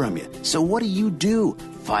take it from you. So what do?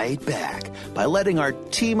 Fight back by letting our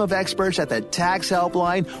team of experts at the tax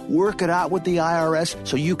helpline work it out with the IRS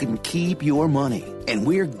so you can keep your money. And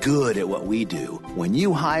we're good at what we do. When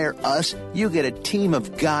you hire us, you get a team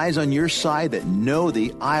of guys on your side that know the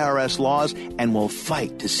IRS laws and will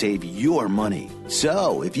fight to save your money.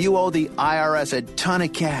 So, if you owe the IRS a ton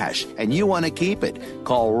of cash and you want to keep it,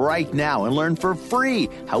 call right now and learn for free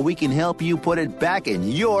how we can help you put it back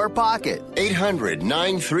in your pocket.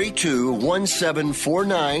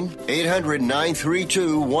 800-932-1749.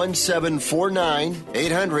 800-932-1749.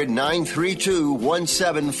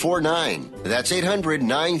 800-932-1749. That's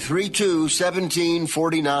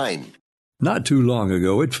 800-932-1749. Not too long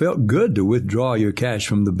ago, it felt good to withdraw your cash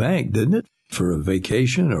from the bank, didn't it? For a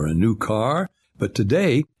vacation or a new car. But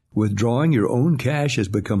today, withdrawing your own cash has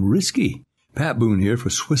become risky. Pat Boone here for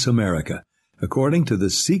Swiss America. According to The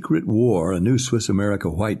Secret War, a new Swiss America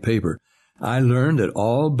white paper, I learned that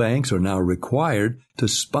all banks are now required to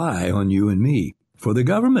spy on you and me for the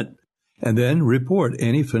government, and then report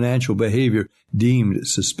any financial behavior deemed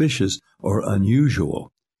suspicious or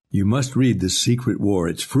unusual. You must read The Secret War.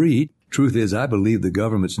 It's free. Truth is, I believe the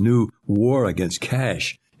government's new war against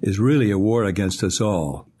cash is really a war against us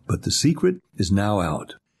all. But the secret is now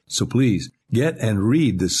out. So please, get and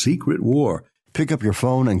read The Secret War. Pick up your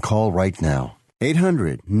phone and call right now.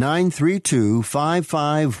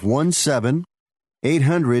 800-932-5517.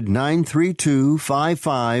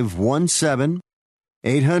 800-932-5517.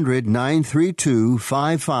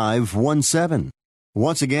 800-932-5517.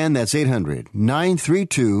 Once again, that's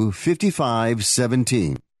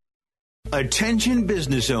 800-932-5517. Attention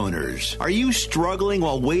business owners. Are you struggling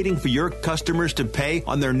while waiting for your customers to pay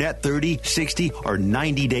on their net 30, 60, or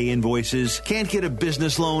 90-day invoices? Can't get a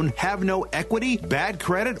business loan? Have no equity? Bad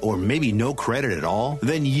credit? Or maybe no credit at all?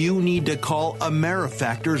 Then you need to call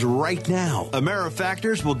AmeriFactors right now.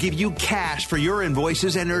 AmeriFactors will give you cash for your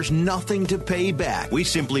invoices and there's nothing to pay back. We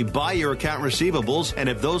simply buy your account receivables, and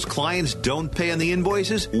if those clients don't pay on the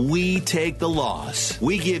invoices, we take the loss.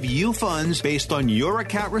 We give you funds based on your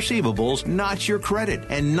account receivables, not your credit.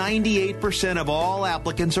 And 98% of all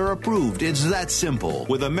applicants are approved. It's that simple.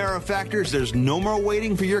 With AmeriFactors, there's no more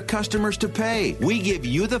waiting for your customers to pay. We give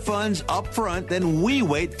you the funds up front, then we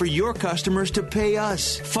wait for your customers to pay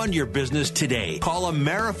us. Fund your business today. Call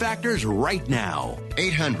AmeriFactors right now.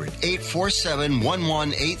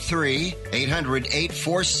 800-847-1183.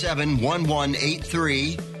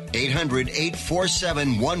 800-847-1183.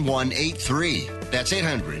 800-847-1183. That's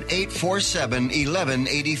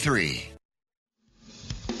 800-847-1183.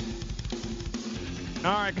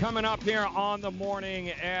 All right, coming up here on the morning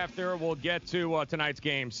after, we'll get to tonight's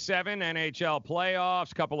Game 7, NHL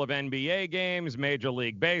playoffs, couple of NBA games, Major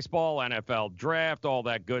League Baseball, NFL draft, all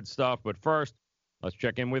that good stuff. But first, let's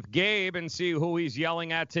check in with Gabe and see who he's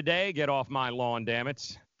yelling at today. Get off my lawn, damn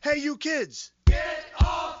it. Hey, you kids. Get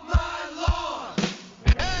off my lawn.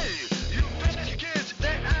 Hey, you pesky kids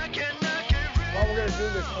that I cannot get rid of. Well, we're going to do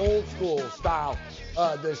this old school style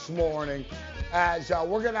this morning, as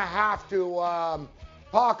we're going to have to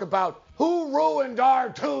talk about who ruined our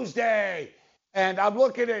Tuesday. And I'm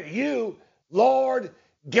looking at you, Lord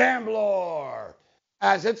Gambler,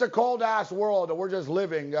 as it's a cold-ass world, and we're just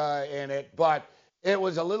living in it. But it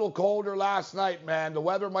was a little colder last night, man. The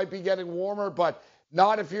weather might be getting warmer, but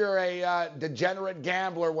not if you're a degenerate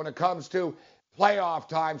gambler when it comes to playoff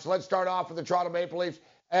time. So let's start off with the Toronto Maple Leafs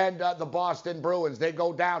and the Boston Bruins. They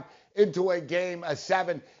go down into a Game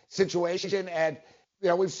 7 situation. And, you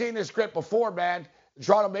know, we've seen this script before, man. The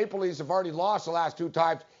Toronto Maple Leafs have already lost the last 2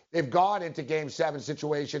 times. They've gone into Game 7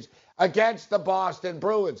 situations against the Boston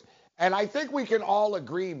Bruins. And I think we can all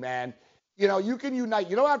agree, man, you know, you can unite.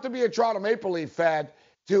 You don't have to be a Toronto Maple Leaf fan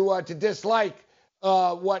to dislike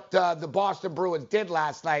what the Boston Bruins did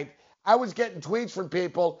last night I was getting tweets from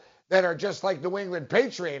people that are just like New England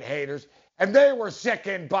Patriot haters, and they were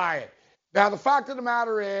sickened by it. Now, the fact of the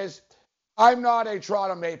matter is, I'm not a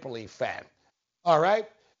Toronto Maple Leaf fan. All right?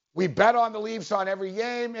 We bet on the Leafs on every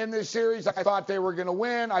game in this series. I thought they were going to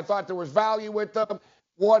win. I thought there was value with them.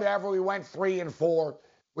 Whatever. We went 3-4.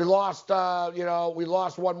 We lost, we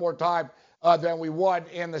lost one more time than we won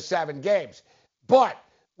in the 7 games. But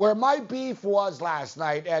where my beef was last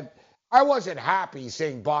night, and I wasn't happy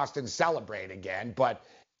seeing Boston celebrate again, but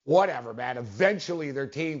whatever, man. Eventually their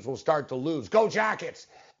teams will start to lose. Go Jackets.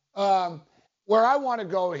 Where I want to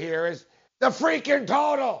go here is the freaking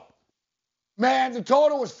total. Man, the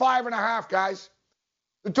total was 5.5, guys.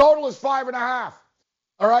 The total is 5.5.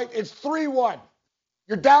 All right, it's 3-1.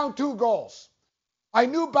 You're down 2 goals. I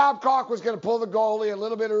knew Babcock was going to pull the goalie a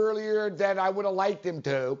little bit earlier than I would have liked him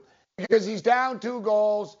to because he's down 2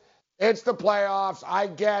 goals. It's the playoffs. I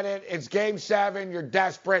get it. It's game 7. You're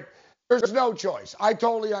desperate. There's no choice. I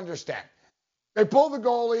totally understand. They pull the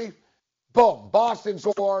goalie. Boom. Boston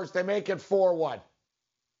scores. They make it 4-1.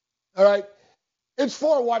 All right. It's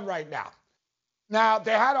 4-1 right now. Now,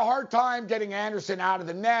 they had a hard time getting Anderson out of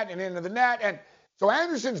the net and into the net. And so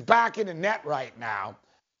Anderson's back in the net right now.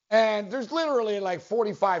 And there's literally like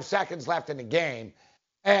 45 seconds left in the game.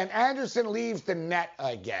 And Anderson leaves the net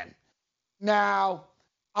again. Now,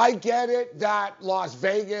 I get it that Las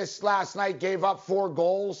Vegas last night gave up 4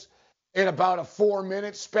 goals in about a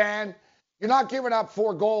 4-minute span. You're not giving up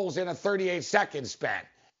 4 goals in a 38-second span.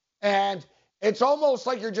 And it's almost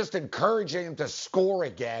like you're just encouraging them to score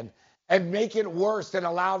again and make it worse and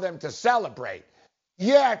allow them to celebrate.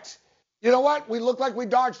 Yet, you know what? We look like we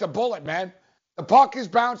dodged a bullet, man. The puck is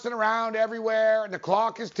bouncing around everywhere, and the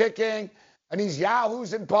clock is ticking, and these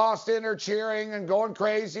yahoos in Boston are cheering and going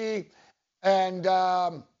crazy. And,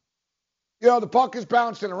 the puck is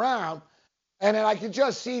bouncing around, and then I can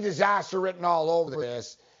just see disaster written all over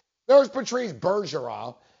this. There's Patrice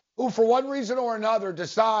Bergeron, who for one reason or another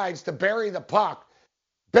decides to bury the puck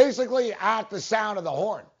basically at the sound of the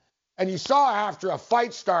horn. And you saw after a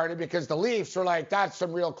fight started, because the Leafs were like, that's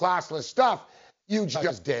some real classless stuff you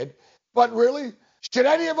just did. But really, should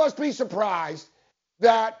any of us be surprised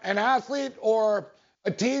that an athlete or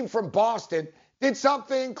a team from Boston did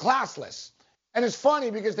something classless? And it's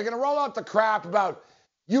funny because they're going to roll out the crap about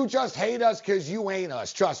you just hate us because you ain't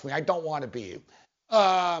us. Trust me, I don't want to be you.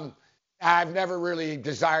 I've never really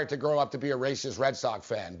desired to grow up to be a racist Red Sox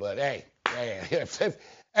fan, but hey,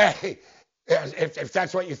 if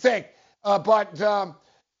that's what you think. No,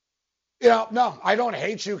 I don't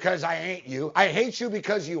hate you because I ain't you. I hate you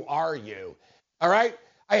because you are you. All right?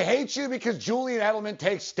 I hate you because Julian Edelman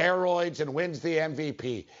takes steroids and wins the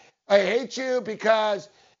MVP. I hate you because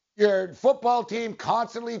your football team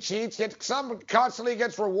constantly cheats, constantly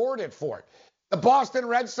gets rewarded for it. The Boston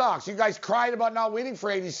Red Sox, you guys cried about not winning for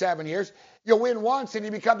 87 years. You win once and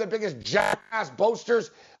you become the biggest jackass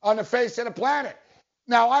boasters on the face of the planet.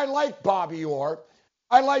 Now, I like Bobby Orr.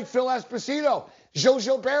 I like Phil Esposito.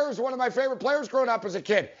 Joe Bear is one of my favorite players growing up as a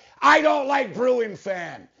kid. I don't like Bruin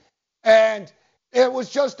fan. And it was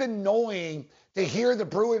just annoying to hear the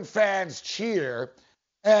Bruin fans cheer.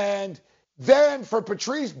 And then for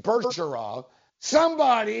Patrice Bergeron,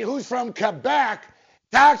 somebody who's from Quebec,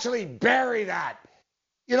 to actually bury that.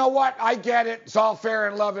 You know what? I get it. It's all fair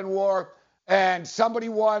in love and war. And somebody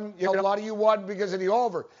won. A lot of you won because of the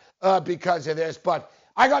over, because of this. But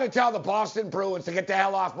I got to tell the Boston Bruins to get the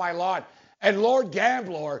hell off my lawn. And Lord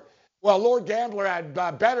Gambler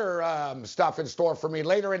had better stuff in store for me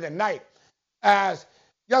later in the night. As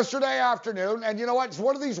yesterday afternoon, and you know what? It's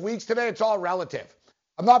one of these weeks today, it's all relative.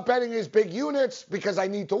 I'm not betting these big units because I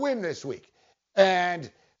need to win this week.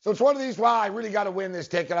 And so it's one of these, I really got to win this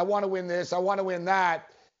ticket. I want to win this. I want to win that.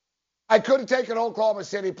 I could have taken Oklahoma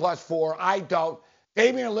City +4. I don't.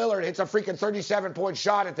 Damian Lillard hits a freaking 37-point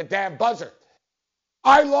shot at the damn buzzer.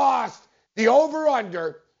 I lost the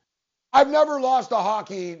over-under. I've never lost a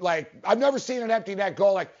hockey, I've never seen an empty net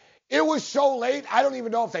goal. It was so late, I don't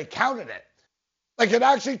even know if they counted it. It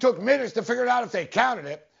actually took minutes to figure out if they counted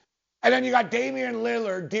it. And then you got Damian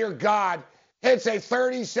Lillard, dear God, hits a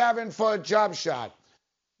 37-foot jump shot.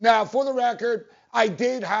 Now, for the record, I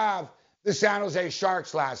did have the San Jose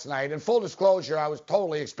Sharks last night. And full disclosure, I was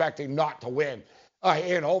totally expecting not to win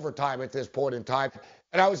in overtime at this point in time.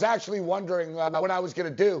 And I was actually wondering what I was going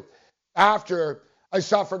to do after I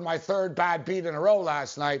suffered my 3rd bad beat in a row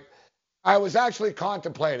last night. I was actually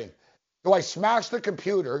contemplating, do I smash the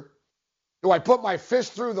computer? Do I put my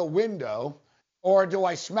fist through the window? Or do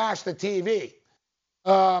I smash the TV?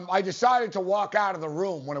 I decided to walk out of the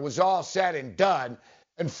room when it was all said and done.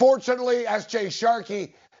 And fortunately, SJ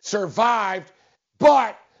Sharkey survived.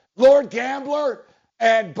 But Lord Gambler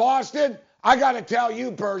and Boston, I got to tell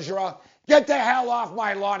you, Bergera, get the hell off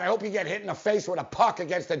my lawn. I hope you get hit in the face with a puck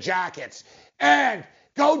against the Jackets. And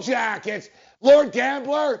go Jackets. Lord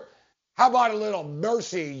Gambler, how about a little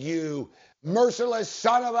mercy, you merciless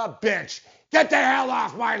son of a bitch? Get the hell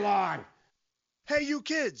off my lawn. Hey, you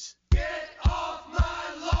kids. Get off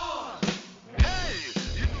my lawn. Hey,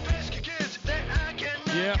 you pesky kids that I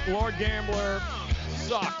cannot. Yeah, Lord Gambler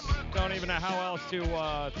sucks. Don't even know how else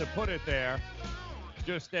to put it there.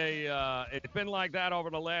 Just it's been like that over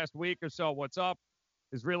the last week or so. What's up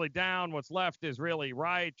is really down. What's left is really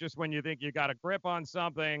right. Just when you think you got a grip on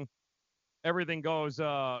something, everything goes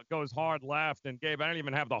hard left. And Gabe, I don't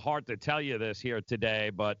even have the heart to tell you this here today,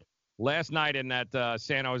 but last night in that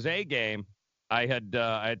San Jose game, I had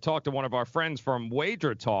talked to one of our friends from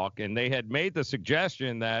Wager Talk, and they had made the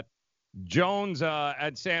suggestion that Jones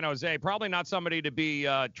at San Jose, probably not somebody to be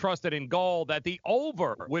trusted in goal, that the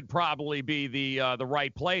over would probably be the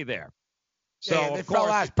right play there. So yeah, they fell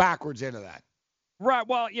ass backwards into that. Right.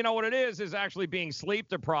 Well, you know what it is actually being sleep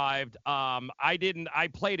deprived. I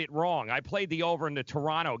played it wrong. I played the over in the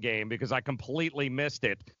Toronto game because I completely missed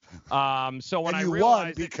it. So when and I you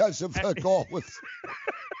realized won because of the goal with.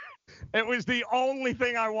 It was the only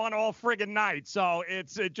thing I won all friggin' night. So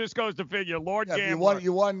it just goes to figure. Lord Gambler.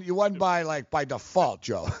 You won by default,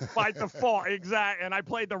 Joe. By default, exactly. And I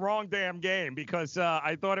played the wrong damn game because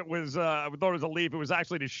I thought it was a leaf. It was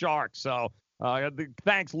actually the Sharks. So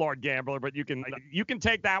thanks, Lord Gambler, but you can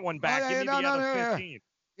take that one back. Give me the other 15.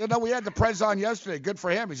 You know, we had the Prez on yesterday. Good for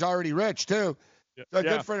him. He's already rich too. So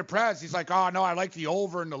good for the Prez. He's like, oh no, I like the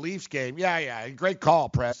over in the Leafs game. Yeah. Great call,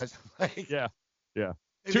 Prez. Yeah.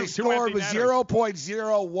 They scored with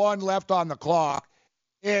 0.01 left on the clock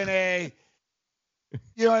in a,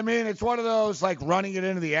 you know what I mean? It's one of those like running it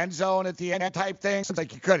into the end zone at the end type things. It's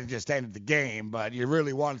like you could have just ended the game, but you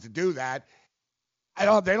really wanted to do that. They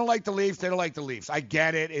don't like the Leafs. They don't like the Leafs. I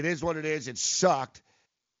get it. It is what it is. It sucked.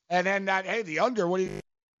 And then the under,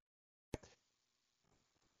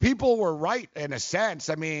 people were right in a sense.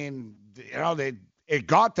 I mean, it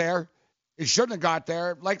got there. It shouldn't have got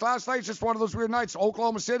there. Like last night's just one of those weird nights.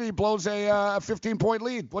 Oklahoma City blows a 15-point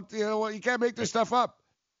lead. You can't make this stuff up.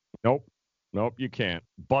 Nope, you can't.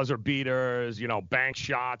 Buzzer beaters, bank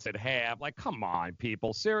shots at half. Like, come on,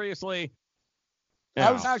 people, seriously.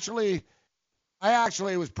 I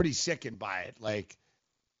actually was pretty sickened by it. Like,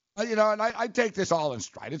 and I take this all in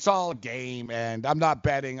stride. It's all a game, and I'm not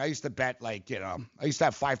betting. I used to bet I used to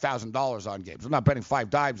have $5,000 on games. I'm not betting 5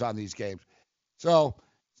 dimes on these games. So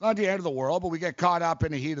it's not the end of the world, but we get caught up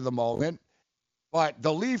in the heat of the moment. But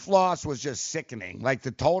the Leaf loss was just sickening. Like,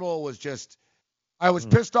 the total was just – I was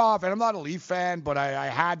pissed off, and I'm not a Leaf fan, but I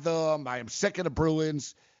had them. I am sick of the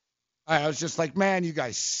Bruins. I was just like, man, you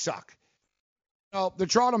guys suck. The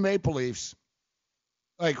Toronto Maple Leafs,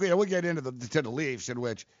 we'll get into the Leafs, in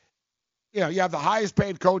which, you have the highest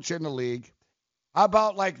paid coach in the league. How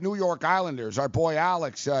about, New York Islanders? Our boy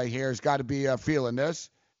Alex here has got to be feeling this.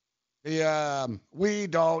 We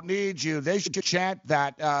don't need you. They should chant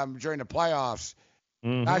that during the playoffs.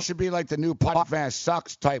 Mm-hmm. That should be like the new Pop Van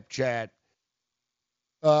Sucks type chant.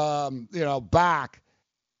 Back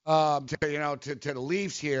to the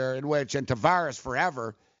Leafs here, and Tavares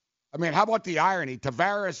forever. I mean, how about the irony?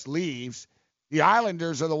 Tavares leaves. The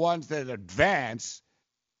Islanders are the ones that advance.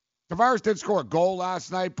 Tavares did score a goal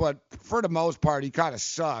last night, but for the most part, he kind of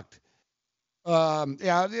sucked.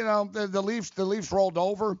 The Leafs rolled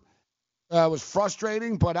over. It was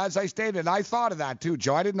frustrating, but as I stated, I thought of that too,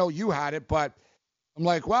 Joe. I didn't know you had it, but I'm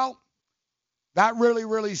like, well, that really,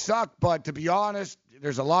 really sucked. But to be honest,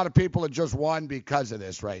 there's a lot of people that just won because of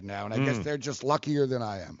this right now, and I guess they're just luckier than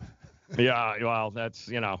I am. Yeah, well, that's,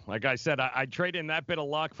 like I said, I trade in that bit of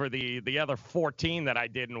luck for the other 14 that I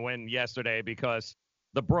didn't win yesterday because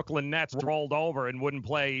the Brooklyn Nets rolled over and wouldn't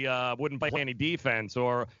play any defense,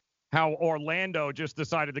 or how Orlando just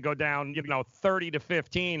decided to go down,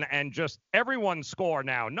 30-15 and just everyone score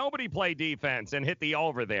now. Nobody play defense and hit the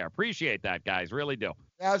over there. Appreciate that, guys. Really do.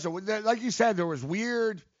 Yeah, so like you said, it was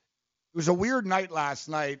a weird night last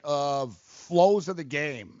night of flows of the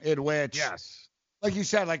game in which, yes, like you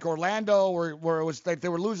said, like Orlando, where it was like they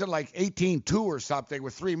were losing like 18-2 or something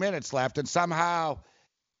with 3 minutes left, and somehow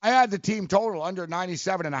I had the team total under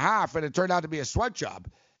 97.5, and it turned out to be a sweat job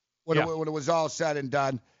when it was all said and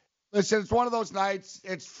done. Listen, it's one of those nights.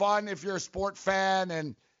 It's fun if you're a sport fan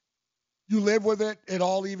and you live with it. It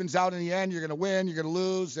all evens out in the end. You're going to win. You're going to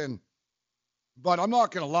lose. But I'm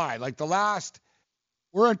not going to lie.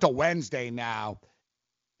 We're into Wednesday now.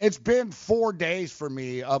 It's been 4 days for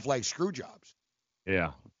me of screw jobs.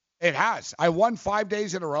 Yeah. It has. I won 5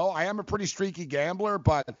 days in a row. I am a pretty streaky gambler,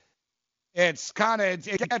 but it's kind of,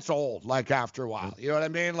 it gets old, like, after a while. You know what I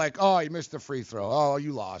mean? Like, oh, you missed the free throw. Oh,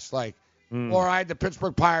 you lost. Like, or I had the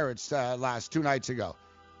Pittsburgh Pirates last 2 nights ago.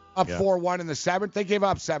 Up 4-1 in the 7th. They gave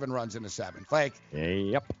up 7 runs in the 7th. Like,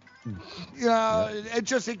 yep. You know,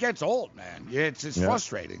 it gets old, man. It's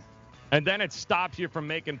frustrating. And then it stops you from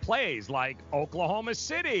making plays like Oklahoma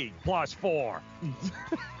City +4.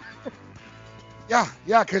 Yeah,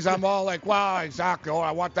 because I'm all like, wow, exactly. Oh,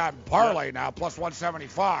 I want that parlay now, plus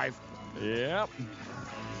 175. Yep.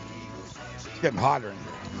 It's getting hotter in here.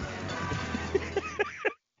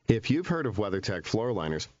 If you've heard of WeatherTech floor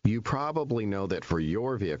liners, you probably know that for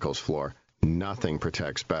your vehicle's floor, nothing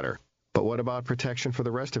protects better. But what about protection for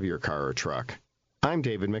the rest of your car or truck? I'm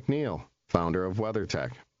David McNeil, founder of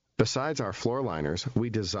WeatherTech. Besides our floor liners, we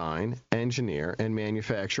design, engineer, and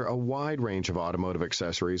manufacture a wide range of automotive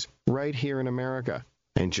accessories right here in America.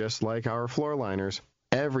 And just like our floor liners,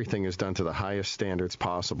 everything is done to the highest standards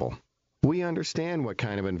possible. We understand what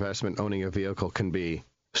kind of investment owning a vehicle can be,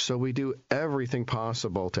 so we do everything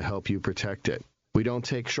possible to help you protect it. We don't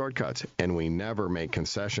take shortcuts, and we never make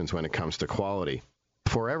concessions when it comes to quality.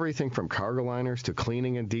 For everything from cargo liners to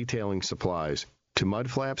cleaning and detailing supplies to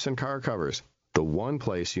mud flaps and car covers, the one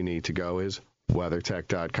place you need to go is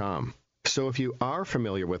WeatherTech.com. So if you are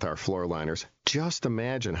familiar with our floor liners, just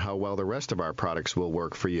imagine how well the rest of our products will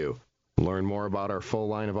work for you. Learn more about our full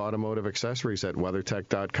line of automotive accessories at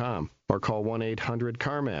WeatherTech.com or call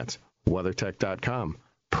 1-800-CarMats. WeatherTech.com,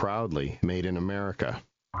 proudly made in America.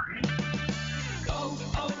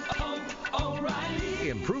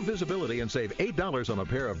 Improve visibility and save $8 on a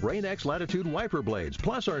pair of Rain-X Latitude wiper blades.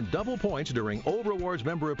 Plus, earn double points during Old Rewards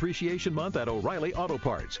Member Appreciation Month at O'Reilly Auto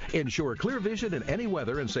Parts. Ensure clear vision in any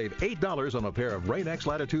weather and save $8 on a pair of Rain-X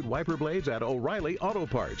Latitude wiper blades at O'Reilly Auto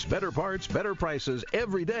Parts. Better parts, better prices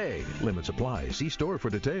every day. Limits apply. See store for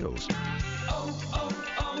details.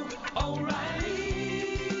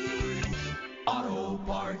 O'Reilly Auto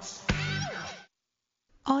Parts.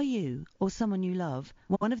 Are you, or someone you love,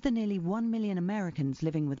 one of the nearly 1 million Americans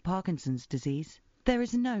living with Parkinson's disease? There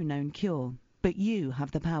is no known cure, but you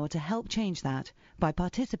have the power to help change that by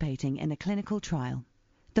participating in a clinical trial.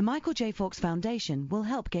 The Michael J. Fox Foundation will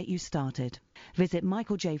help get you started. Visit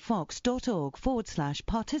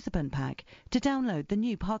michaeljfox.org/participant pack to download the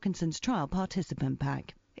new Parkinson's Trial Participant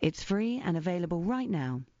Pack. It's free and available right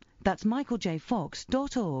now. That's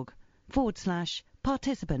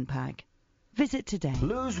michaeljfox.org/participant pack. Visit today.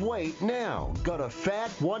 Lose weight now. Go to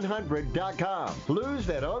fat100.com. Lose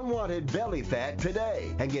that unwanted belly fat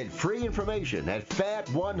today and get free information at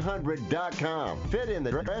fat100.com. Fit in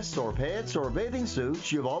the dress or pants or bathing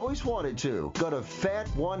suits you've always wanted to. Go to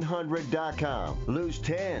fat100.com. Lose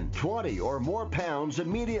 10, 20, or more pounds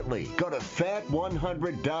immediately. Go to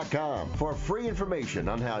fat100.com. For free information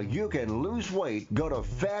on how you can lose weight, go to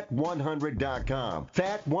fat100.com.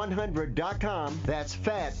 Fat100.com. That's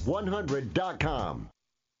fat100.com.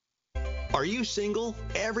 Are you single?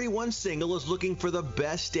 Everyone single is looking for the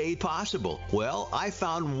best date possible. Well, I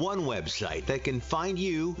found one website that can find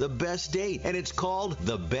you the best date, and it's called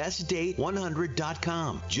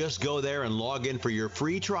thebestdate100.com. Just go there and log in for your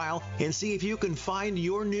free trial and see if you can find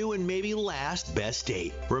your new and maybe last best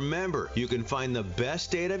date. Remember, you can find the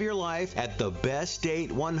best date of your life at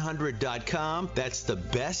thebestdate100.com. That's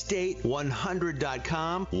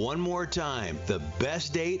thebestdate100.com. One more time,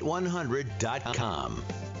 thebestdate100.com.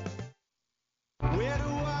 Where do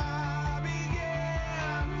I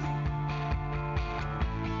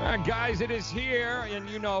begin? Guys, it is here, and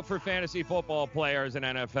you know, for fantasy football players and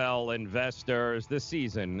NFL investors, the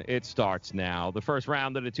season, it starts now. The first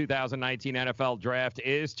round of the 2019 NFL Draft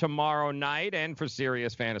is tomorrow night, and for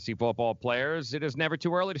serious fantasy football players, it is never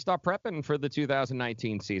too early to start prepping for the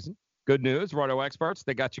 2019 season. Good news, Roto Experts,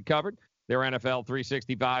 they got you covered. Their NFL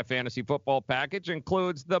 365 fantasy football package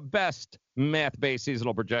includes the best math-based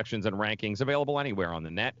seasonal projections and rankings available anywhere on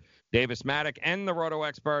the net. Davis Maddock and the Roto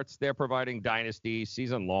Experts, they're providing dynasty,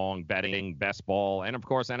 season-long betting, best ball, and, of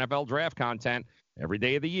course, NFL draft content every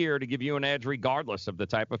day of the year to give you an edge regardless of the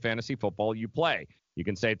type of fantasy football you play. You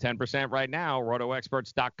can save 10% right now,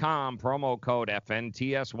 rotoexperts.com, promo code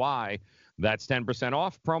FNTSY. That's 10%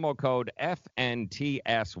 off, promo code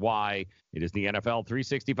FNTSY. It is the NFL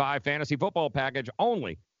 365 fantasy football package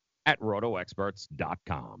only at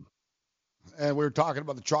rotoexperts.com. And we were talking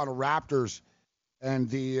about the Toronto Raptors and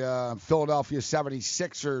the Philadelphia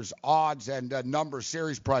 76ers odds and number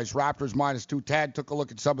series price. Raptors minus 210. Took a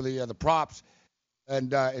look at some of the props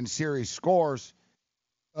and series scores.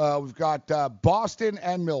 We've got Boston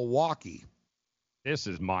and Milwaukee. This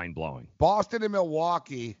is mind-blowing. Boston and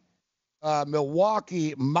Milwaukee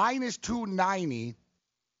Milwaukee minus 290.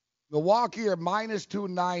 Milwaukee are minus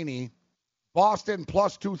 290. Boston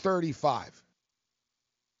plus 235.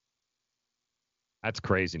 That's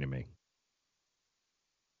crazy to me.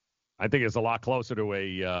 I think it's a lot closer to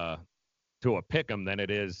a pick'em than it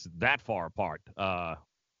is that far apart. You're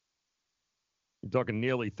talking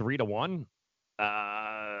nearly 3-1.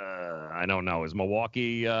 I don't know. Is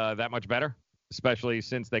Milwaukee that much better, especially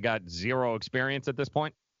since they got zero experience at this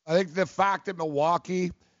point? I think the fact that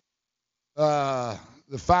Milwaukee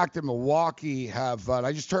have.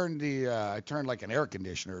 I just turned like an air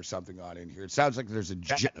conditioner or something on in here. It sounds like there's a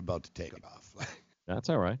jet about to take off. That's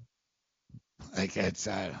all right. Like it's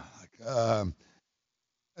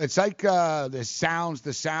like the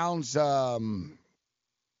sounds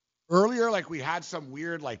earlier, like we had some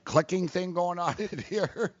weird like clicking thing going on in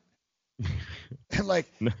here. And like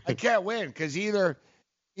I can't win because either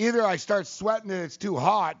I start sweating and it's too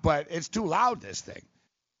hot, but it's too loud, this thing.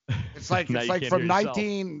 It's like from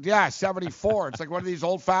 1974. It's like one of these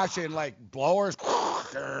old fashioned like blowers.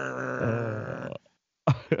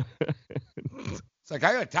 It's like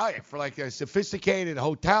I gotta tell you, for like a sophisticated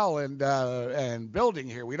hotel and building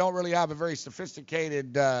here, we don't really have a very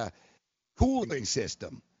sophisticated cooling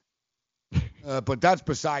system. But that's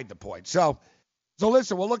beside the point. So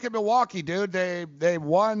listen, we'll look at Milwaukee, dude. They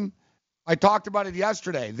won. I talked about it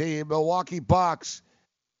yesterday. The Milwaukee Bucks,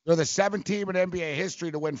 they're the 7th team in NBA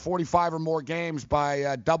history to win 45 or more games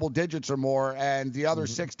by double digits or more, and the other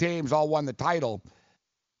 6 teams all won the title.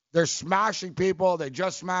 They're smashing people. They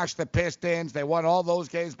just smashed the Pistons. They won all those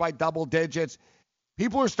games by double digits.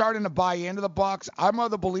 People are starting to buy into the Bucks. I'm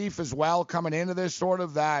of the belief as well, coming into this sort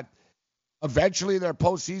of, that eventually their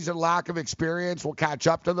postseason lack of experience will catch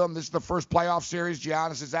up to them. This is the first playoff series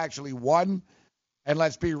Giannis has actually won. And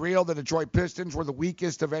let's be real, the Detroit Pistons were the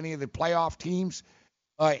weakest of any of the playoff teams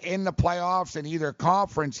in the playoffs in either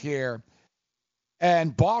conference here.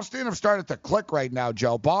 And Boston have started to click right now,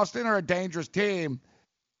 Joe. Boston are a dangerous team.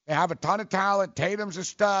 They have a ton of talent. Tatum's a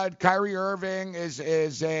stud. Kyrie Irving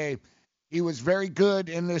he was very good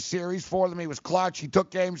in this series for them. He was clutch. He took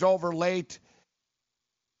games over late.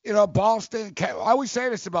 You know, Boston, I always say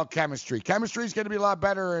this about chemistry. Chemistry is going to be a lot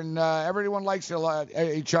better, and everyone likes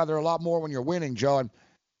each other a lot more when you're winning, Joe. And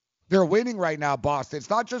they're winning right now, Boston. It's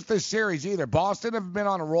not just this series either. Boston have been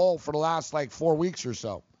on a roll for the last, 4 weeks or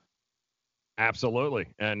so. Absolutely.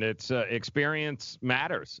 And it's experience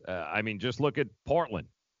matters. I mean, just look at Portland.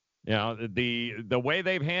 You know, the way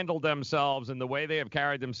they've handled themselves and the way they have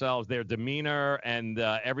carried themselves, their demeanor and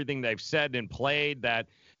everything they've said and played, that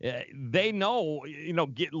they know,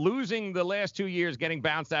 losing the last 2 years, getting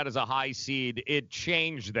bounced out as a high seed, it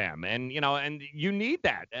changed them. And, and you need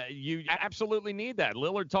that. You absolutely need that.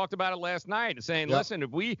 Lillard talked about it last night, saying, listen,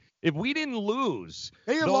 if we didn't lose.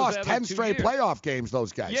 They had lost 10 straight playoff games,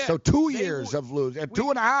 those guys. Yeah, so 2 years of losing.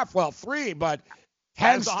 2.5, 3, but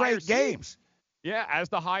 10 straight games. Yeah, as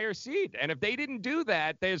the higher seed. And if they didn't do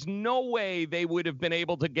that, there's no way they would have been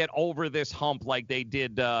able to get over this hump like they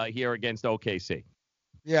did here against OKC.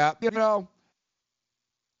 Yeah, there's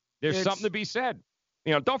something to be said.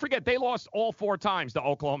 Don't forget, they lost all 4 times to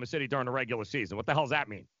Oklahoma City during the regular season. What the hell does that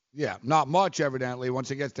mean? Yeah, not much, evidently, once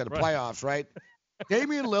it gets to the playoffs, right?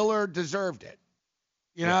 Damian Lillard deserved it.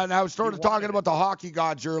 And I was sort of talking about the hockey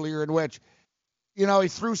gods earlier, in which, he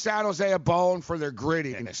threw San Jose a bone for their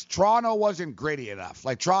grittiness. Toronto wasn't gritty enough.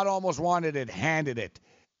 Toronto almost wanted it, handed it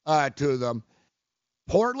to them.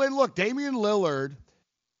 Portland, look, Damian Lillard,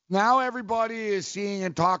 now everybody is seeing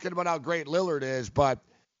and talking about how great Lillard is, but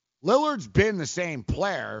Lillard's been the same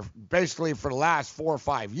player basically for the last 4 or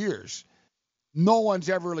 5 years. No one's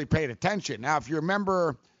ever really paid attention. Now, if you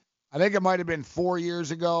remember, I think it might have been 4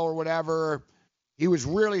 years ago or whatever, he was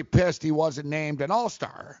really pissed he wasn't named an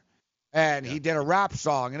All-Star. And he did a rap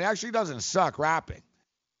song, and it actually doesn't suck rapping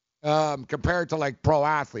compared to, pro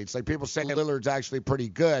athletes. People say Lillard's actually pretty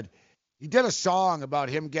good. He did a song about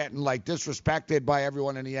him getting, disrespected by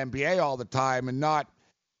everyone in the NBA all the time and not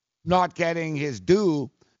getting his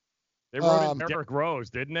due. They wrote in Derrick Rose,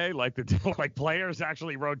 didn't they? Players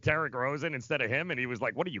actually wrote Derrick Rose in instead of him, and he was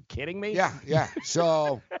like, what, are you kidding me? Yeah.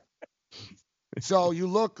 So you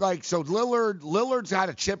look Lillard's had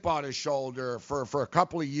a chip on his shoulder for a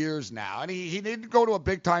couple of years now, and he didn't go to a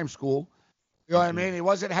big-time school. You know what I mean? He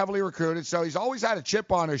wasn't heavily recruited, so he's always had a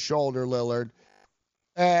chip on his shoulder, Lillard.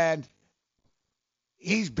 And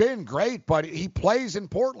he's been great, but he plays in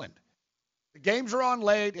Portland. The games are on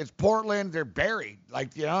late. It's Portland. They're buried.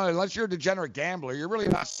 Unless you're a degenerate gambler, you're really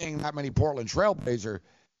not seeing that many Portland Trailblazer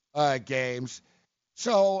games.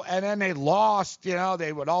 So, and then they lost,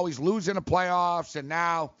 they would always lose in the playoffs, and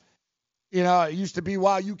now You know, it used to be,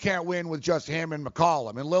 well, you can't win with just him and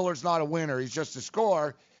McCollum, and Lillard's not a winner. He's just a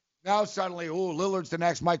scorer. Now suddenly, Lillard's the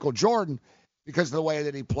next Michael Jordan because of the way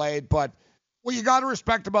that he played. But what you got to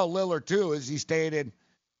respect about Lillard, too, is he stated,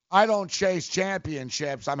 I don't chase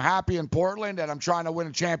championships. I'm happy in Portland, and I'm trying to win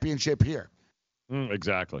a championship here.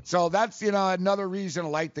 Exactly. So that's, another reason to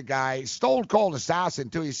like the guy. Stone cold assassin,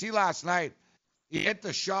 too. You see last night, he hit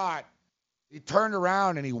the shot. He turned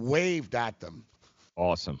around, and he waved at them.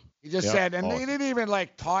 Awesome. He just said, and he didn't even,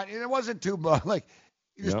 taunt. It wasn't too much.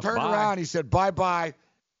 He just turned around. He said, bye-bye.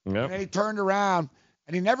 Yep. And then he turned around,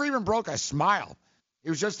 and he never even broke a smile. He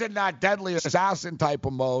was just in that deadly assassin type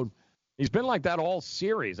of mode. He's been like that all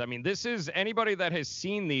series. I mean, this is anybody that has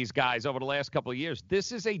seen these guys over the last couple of years.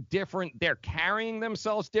 This is they're carrying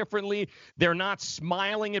themselves differently. They're not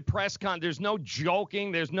smiling at press con. There's no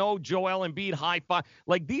joking. There's no Joel Embiid high five.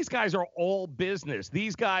 These guys are all business.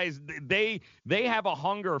 These guys, they have a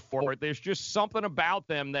hunger for it. There's just something about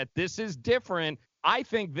them that this is different. I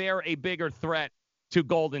think they're a bigger threat to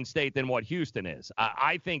Golden State than what Houston is.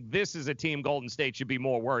 I think this is a team Golden State should be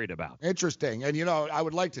more worried about. Interesting. And, I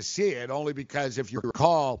would like to see it only because if you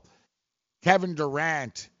recall, Kevin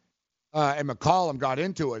Durant and McCollum got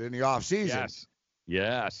into it in the offseason.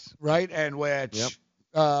 Yes. Right? And which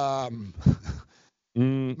McCollum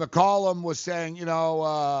was saying,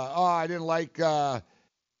 I didn't like,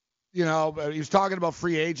 he was talking about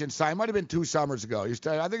free agent sign. It might have been 2 summers ago. I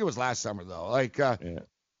think it was last summer, though.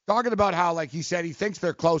 Talking about how, he said he thinks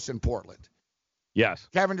they're close in Portland. Yes.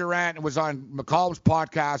 Kevin Durant was on McCollum's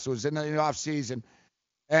podcast. It was in the offseason.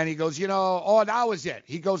 And he goes, that was it.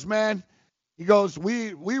 He goes, man,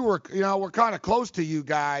 we were, we're kind of close to you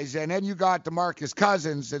guys. And then you got DeMarcus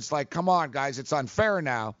Cousins. It's like, come on, guys, it's unfair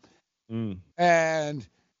now. And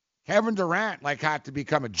Kevin Durant, had to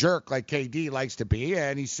become a jerk like KD likes to be.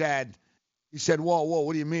 And he said, whoa,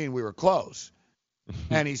 what do you mean we were close?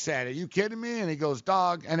 And he said, are you kidding me? And he goes,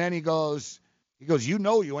 dog. And then he goes,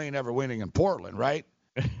 you ain't ever winning in Portland, right?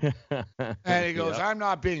 And he goes, I'm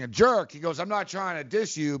not being a jerk. He goes, I'm not trying to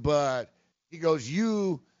diss you, but he goes,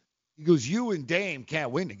 you and Dame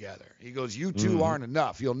can't win together. He goes, you two aren't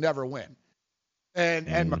enough. You'll never win. And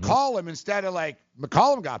McCollum, instead of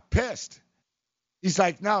McCollum got pissed. He's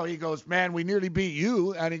like, no, he goes, man, we nearly beat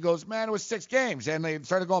you. And he goes, man, it was 6 games. And they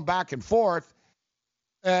started going back and forth.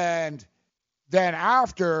 And then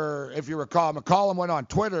after, if you recall, McCollum went on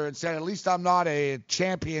Twitter and said, at least I'm not a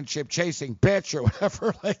championship chasing bitch or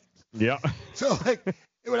whatever. Yeah. So it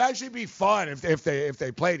would actually be fun if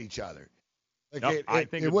they played each other. I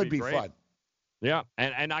think it would be fun. Yeah,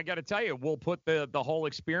 and I got to tell you, we'll put the whole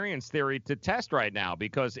experience theory to test right now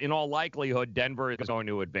because in all likelihood, Denver is going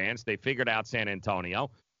to advance. They figured out San Antonio.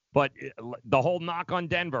 But the whole knock on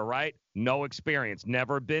Denver, right? No experience,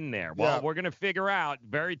 never been there. Well, we're going to figure out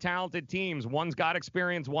very talented teams. One's got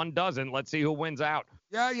experience, one doesn't. Let's see who wins out.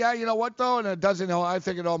 Yeah. You know what, though? And it doesn't, I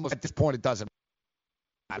think it almost, at this point, it doesn't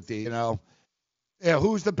matter,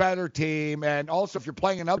 who's the better team. And also, if you're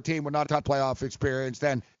playing another team with not a ton of playoff experience,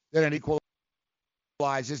 then it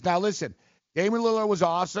equalizes. Now, listen, Damian Lillard was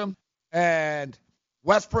awesome, and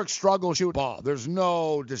Westbrook struggled to shoot the ball. There's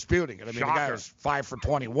no disputing it. I mean, the guy was 5 for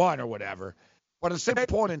 21 or whatever. But at the same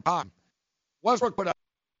point in time, Westbrook put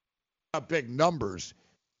up big numbers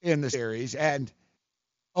in the series. And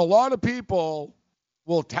a lot of people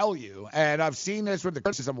will tell you, and I've seen this with the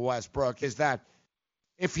criticism of Westbrook, is that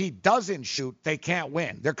if he doesn't shoot, they can't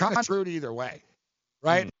win. They're kind of screwed either way,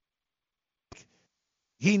 right?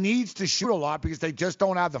 He needs to shoot a lot because they just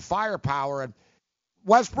don't have the firepower. And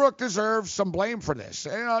Westbrook deserves some blame for this.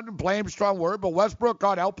 Blame, strong word, but Westbrook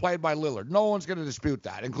got outplayed by Lillard. No one's going to dispute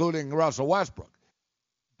that, including Russell Westbrook.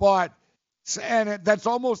 That's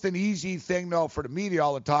almost an easy thing, though, for the media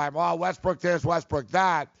all the time. Oh, Westbrook this, Westbrook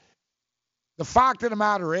that. The fact of the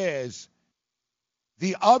matter is,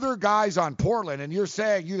 the other guys on Portland, and you're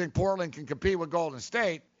saying you think Portland can compete with Golden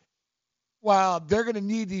State, well, they're going to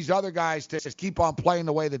need these other guys to just keep on playing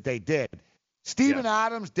the way that they did. Steven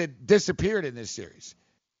Adams disappeared in this series.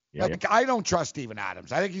 I don't trust Steven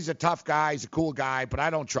Adams. I think he's a tough guy. He's a cool guy, but I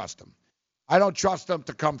don't trust him. I don't trust him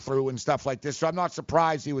to come through and stuff like this, so I'm not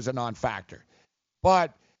surprised he was a non-factor.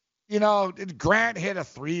 But, Grant hit a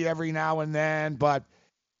 3 every now and then, but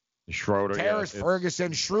Schroeder,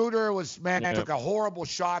 Ferguson. Schroeder took a horrible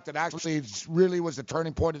shot that actually really was the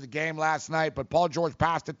turning point of the game last night, but Paul George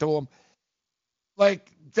passed it to him. They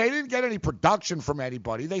didn't get any production from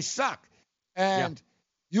anybody. They suck. And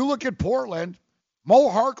you look at Portland, Mo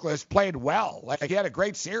Harkless played well. He had a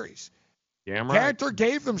great series. Damn right. Cantor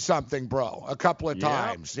gave them something, bro, a couple of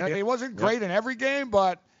times. He wasn't great in every game,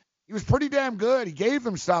 but he was pretty damn good. He gave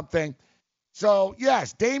them something. So,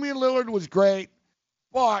 yes, Damian Lillard was great,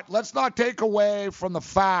 but let's not take away from the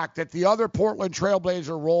fact that the other Portland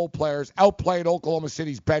Trailblazer role players outplayed Oklahoma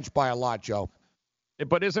City's bench by a lot, Joe.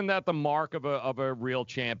 But isn't that the mark of a real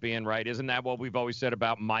champion, right? Isn't that what we've always said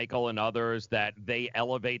about Michael and others, that they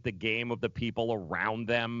elevate the game of the people around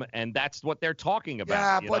them, and that's what they're talking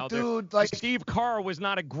about? Yeah, but dude, like Steve Kerr was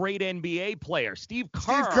not a great NBA player. Steve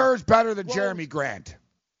Kerr's better than Jeremy Grant.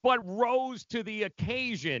 But rose to the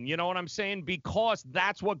occasion, you know what I'm saying? Because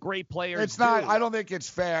that's what great players It's not. do. I don't think it's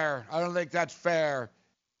fair. I don't think that's fair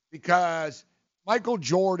because Michael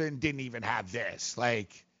Jordan didn't even have this.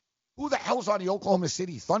 Like, who the hell's on the Oklahoma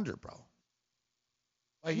City Thunder, bro?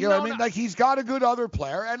 Like, you know what I mean? Like, he's got a good other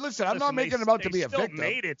player. And listen, I'm not making him out to be a victim. They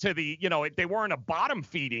made it to the, they weren't a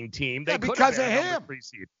bottom-feeding team. They because of him.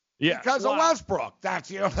 Because of Westbrook. That's,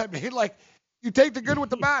 you know what I mean? Like, you take the good with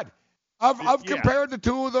the bad. I've compared the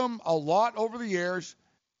two of them a lot over the years,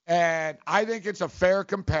 and I think it's a fair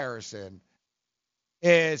comparison,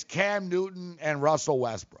 is Cam Newton and Russell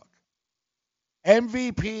Westbrook.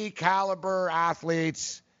 MVP caliber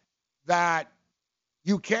athletes that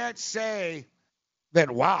you can't say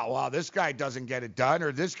that, wow, this guy doesn't get it done,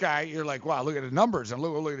 or this guy, you're like, wow, look at the numbers, and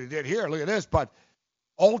look what he did here, look at this. But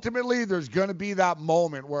ultimately, there's going to be that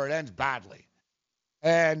moment where it ends badly.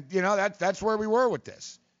 And, that's where we were with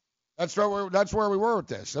this. That's where we were with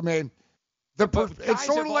this. I mean, it's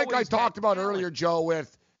sort of like I talked about earlier, Joe,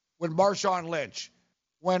 with Marshawn Lynch.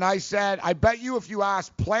 When I said, I bet you if you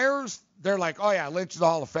ask players, they're like, oh, yeah, Lynch is a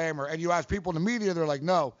Hall of Famer. And you ask people in the media, they're like,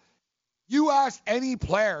 no. You ask any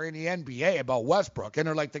player in the NBA about Westbrook, and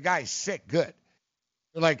they're like, the guy's sick good.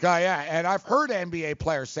 They're like, oh, yeah. And I've heard NBA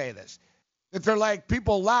players say this, that they're like,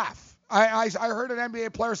 people laugh. I heard an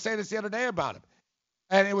NBA player say this the other day about him.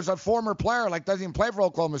 And it was a former player, like doesn't even play for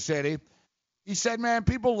Oklahoma City. He said, man,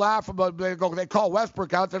 people laugh about, they call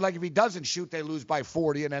Westbrook out. They're like, if he doesn't shoot, they lose by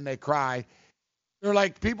 40, and then they cry. They're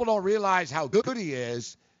like, people don't realize how good he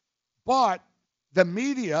is. But the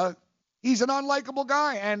media, he's an unlikable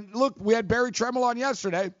guy. And look, we had Barry Tremmel on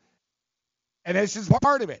yesterday, and this is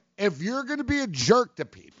part of it. If you're going to be a jerk to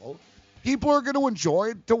people, people are going to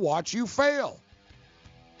enjoy to watch you fail.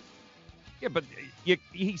 Yeah, but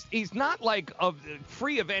he's not like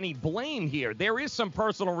free of any blame here. There is some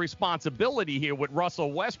personal responsibility here with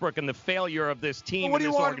Russell Westbrook and the failure of this team and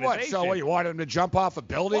this organization. So you want him to jump off a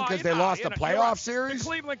building because they lost the playoff series? The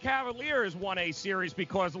Cleveland Cavaliers won a series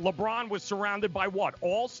because LeBron was surrounded by what?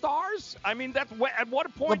 All-stars? I mean, at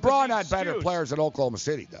what point? LeBron had better players than Oklahoma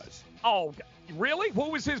City does. Oh, really? Who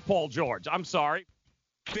was his Paul George? I'm sorry.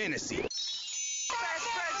 Fantasy.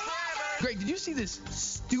 Greg, did you see this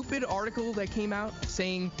stupid article that came out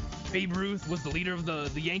saying Babe Ruth was the leader of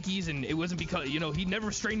the Yankees, and it wasn't because, he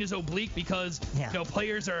never strained his oblique because,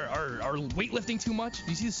 players are weightlifting too much? Did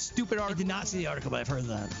you see this stupid article? I did not see the article, but I've heard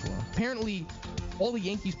that before. Apparently, all the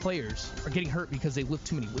Yankees players are getting hurt because they lift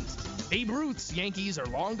too many weights. Babe Ruth's Yankees are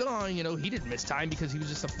long gone. He didn't miss time because he was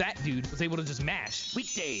just a fat dude, was able to just mash.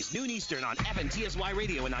 Weekdays, noon Eastern on FNTSY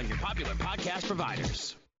Radio and on your popular podcast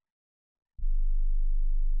providers.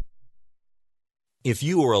 If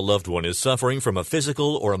you or a loved one is suffering from a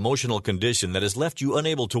physical or emotional condition that has left you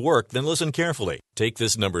unable to work, then listen carefully. Take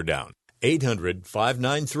this number down.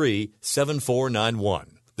 800-593-7491.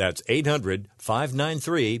 That's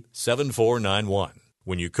 800-593-7491.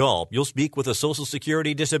 When you call, you'll speak with a Social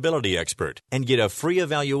Security disability expert and get a free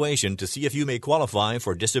evaluation to see if you may qualify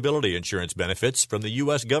for disability insurance benefits from the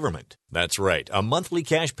U.S. government. That's right, a monthly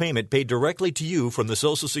cash payment paid directly to you from the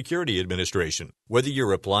Social Security Administration. Whether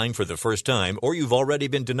you're applying for the first time or you've already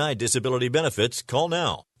been denied disability benefits, call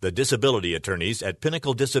now. The disability attorneys at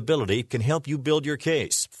Pinnacle Disability can help you build your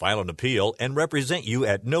case, file an appeal, and represent you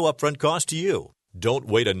at no upfront cost to you. Don't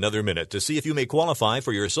wait another minute to see if you may qualify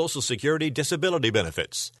for your Social Security disability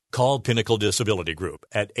benefits. Call Pinnacle Disability Group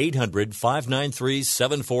at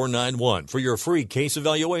 800-593-7491 for your free case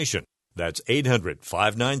evaluation. That's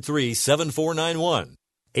 800-593-7491.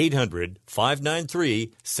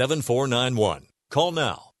 800-593-7491. Call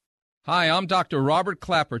now. Hi, I'm Dr. Robert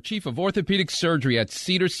Clapper, Chief of Orthopedic Surgery at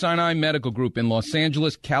Cedars-Sinai Medical Group in Los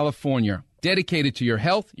Angeles, California. Dedicated to your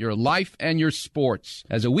health, your life, and your sports.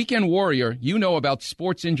 As a weekend warrior, you know about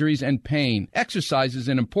sports injuries and pain. Exercise is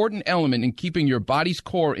an important element in keeping your body's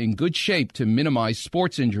core in good shape to minimize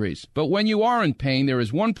sports injuries. But when you are in pain, there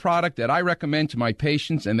is one product that I recommend to my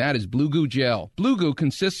patients, and that is Blue Goo Gel. Blue Goo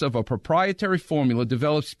consists of a proprietary formula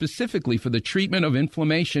developed specifically for the treatment of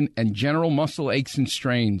inflammation and general muscle aches and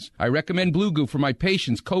strains. I recommend Blue Goo for my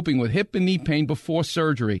patients coping with hip and knee pain before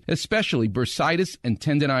surgery, especially bursitis and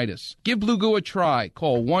tendinitis. Give Blue Blue Goo a try.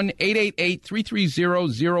 Call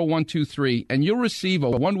 1-888-330-0123 and you'll receive a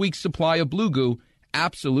 1-week supply of Blue Goo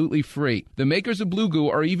absolutely free. The makers of Blue Goo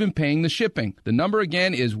are even paying the shipping. The number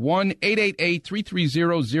again is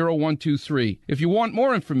 1-888-330-0123. If you want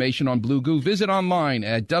more information on Blue Goo, visit online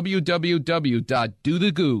at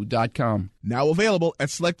www.dothegoo.com. Now available at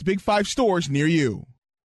select Big 5 stores near you.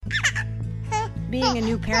 Being a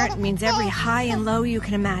new parent means every high and low you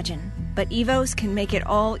can imagine. But Evos can make it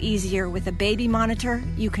all easier with a baby monitor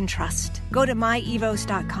you can trust. Go to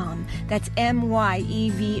myevos.com, that's MYEVOZ.com,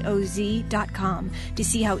 to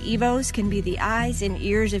see how Evos can be the eyes and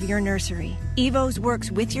ears of your nursery. Evos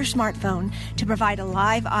works with your smartphone to provide a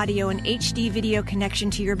live audio and HD video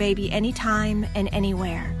connection to your baby anytime and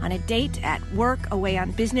anywhere. On a date, at work, away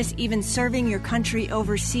on business, even serving your country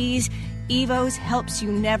overseas, Evos helps you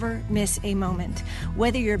never miss a moment.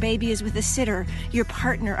 Whether your baby is with a sitter, your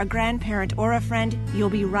partner, a grandparent, or a friend, you'll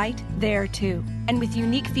be right there too. And with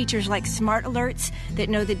unique features like smart alerts that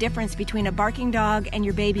know the difference between a barking dog and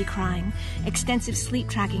your baby crying, extensive sleep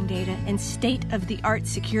tracking data, and state-of-the-art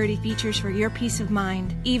security features for your peace of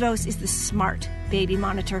mind, Evos is the smart baby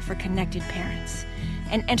monitor for connected parents.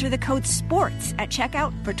 And enter the code SPORTS at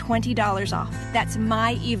checkout for $20 off. That's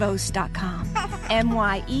myevos.com.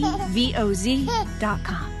 MYEVOZ.com.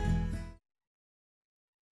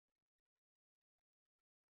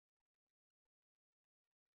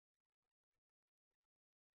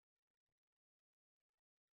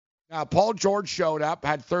 Now, Paul George showed up,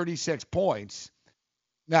 had 36 points.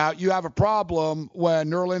 Now, you have a problem when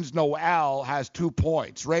Nerlens Noel has 2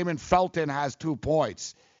 points. Raymond Felton has 2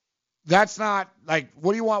 points. That's not, like,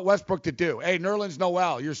 what do you want Westbrook to do? Hey, Nerlens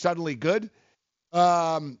Noel, you're suddenly good?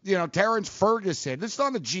 Terrence Ferguson. This is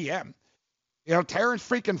on the GM. Terrence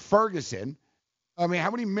freaking Ferguson. I mean, how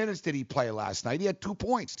many minutes did he play last night? He had 2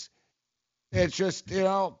 points. It's just,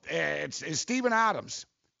 it's Steven Adams.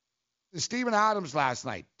 It's Steven Adams last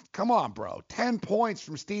night. Come on, bro. 10 points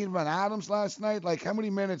from Steven Adams last night. Like, how many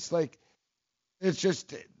minutes? Like, it's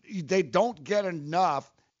just, they don't get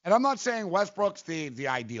enough. And I'm not saying Westbrook's the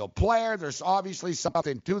ideal player. There's obviously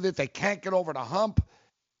something to that. They can't get over the hump.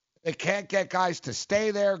 They can't get guys to stay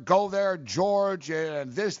there, go there, George,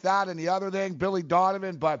 and this, that, and the other thing, Billy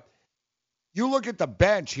Donovan. But you look at the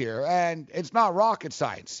bench here, and it's not rocket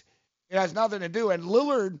science. It has nothing to do. And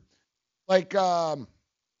Lillard, it's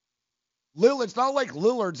not like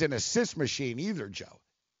Lillard's an assist machine either, Joe.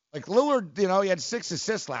 Like Lillard, he had 6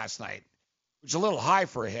 assists last night, which is a little high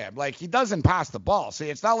for him. Like, he doesn't pass the ball.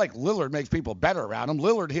 See, it's not like Lillard makes people better around him.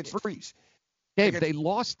 Lillard hits threes. Dave, they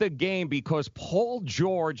lost the game because Paul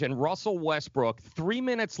George and Russell Westbrook, 3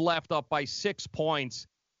 minutes left up by 6 points,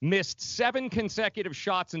 missed 7 consecutive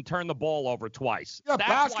shots and turned the ball over twice. Yeah,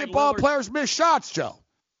 basketball players miss shots, Joe.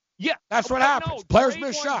 Yeah. That's what happens. No, players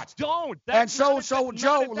miss shots. Don't. And so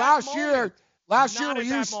Joe, last year,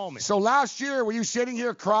 were you sitting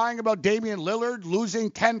here crying about Damian Lillard losing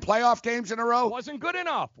 10 playoff games in a row? Wasn't good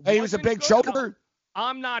enough. Hey, he was a big choker.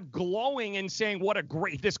 I'm not glowing and saying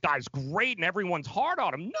this guy's great and everyone's hard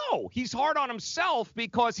on him. No, he's hard on himself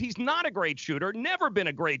because he's not a great shooter, never been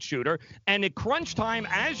a great shooter. And at crunch time,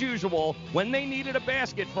 as usual, when they needed a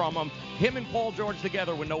basket from him and Paul George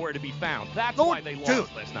together were nowhere to be found. That's why they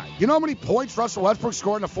lost last night. You know how many points Russell Westbrook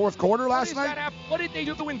scored in the fourth quarter last night? What did they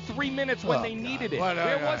do in 3 minutes when they needed it?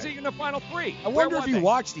 Where was he in the final 3? I wonder if you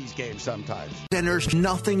watch these games sometimes. And there's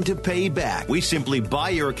nothing to pay back. We simply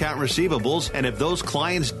buy your account receivables, and if those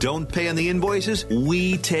clients don't pay on the invoices,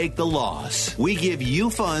 we take the loss. We give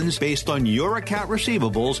you funds based on your account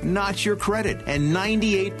receivables, not your credit. And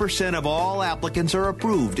 98% of all applicants are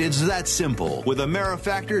approved. It's that simple. With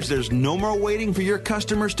AmeriFactors, there's no more waiting for your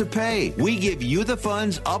customers to pay. We give you the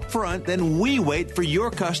funds up front, then we wait for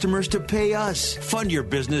your customers to pay us. Fund your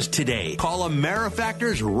business today. Call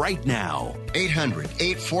AmeriFactors right now.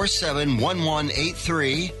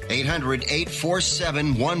 800-847-1183.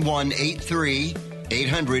 800-847-1183.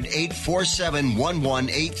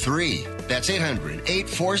 800-847-1183. That's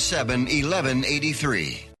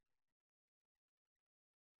 800-847-1183.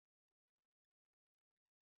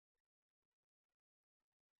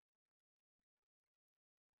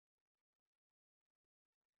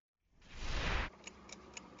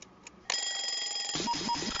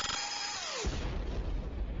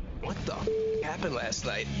 What the happened last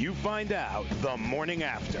night? You find out the morning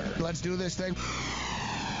after. Let's do this thing.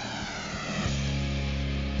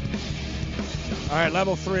 All right,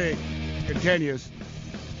 level 3 continues.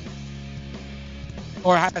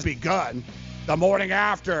 Or has begun. The morning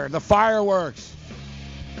after, the fireworks.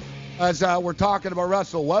 As we're talking about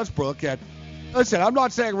Russell Westbrook. And listen, I'm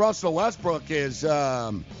not saying Russell Westbrook is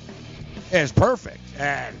perfect.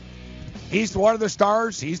 And He's one of the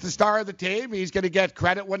stars. He's the star of the team. He's going to get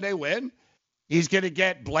credit when they win. He's going to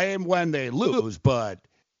get blame when they lose. But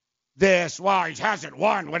he hasn't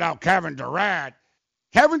won without Kevin Durant.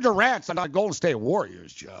 Kevin Durant's on the Golden State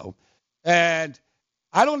Warriors, Joe. And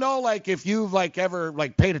I don't know, if you've, ever,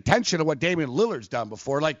 paid attention to what Damian Lillard's done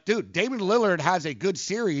before. Dude, Damian Lillard has a good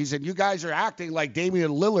series, and you guys are acting like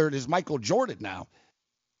Damian Lillard is Michael Jordan now.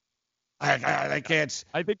 I can't.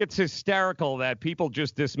 I think it's hysterical that people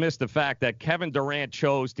just dismiss the fact that Kevin Durant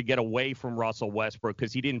chose to get away from Russell Westbrook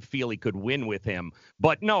because he didn't feel he could win with him.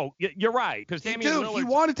 But no, you're right. Because he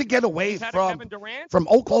wanted to get away from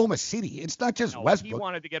Oklahoma City. It's not just Westbrook. He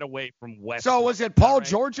wanted to get away from Westbrook. So was it Paul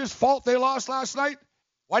George's fault they lost last night?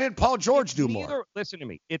 Why didn't Paul George do more? Listen to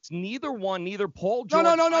me. It's neither Paul George.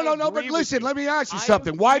 No. But listen, let me ask you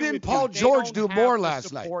something. Why didn't Paul George do more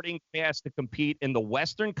last night? Supporting cast to compete in the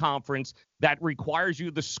Western Conference that requires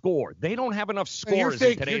you to score. They don't have enough scores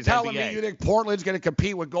in today's You're telling NBA. me you think Portland's going to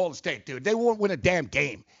compete with Golden State, dude? They won't win a damn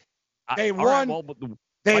game. They won.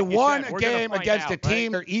 They won a game against a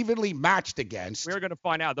team they're evenly matched against. We're going to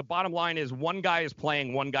find out. The bottom line is one guy is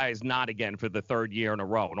playing, one guy is not again for the third year in a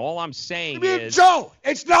row. And all I'm saying is... Joe,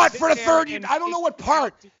 it's not for the third year. I don't know what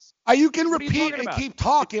part. You can repeat and keep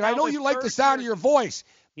talking. I know you like the sound of your voice.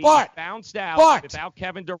 He but bounced out without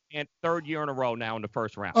Kevin Durant, third year in a row now in the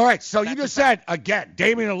first round. All right, so you just said, again,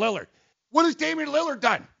 Damian Lillard. What has Damian Lillard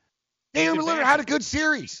done? Damian Lillard had a good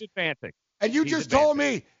series. He's advancing. And you just told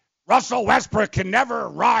me Russell Westbrook can never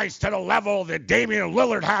rise to the level that Damian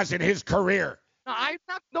Lillard has in his career. No, I'm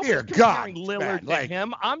not Dear comparing God, Lillard man, to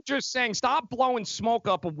him. I'm just saying stop blowing smoke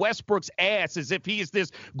up of Westbrook's ass as if he is this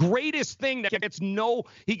greatest thing that gets no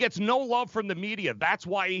love from the media. That's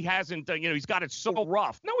why he hasn't, he's got it so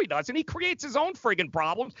rough. No, he doesn't. He creates his own friggin'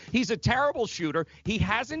 problems. He's a terrible shooter. He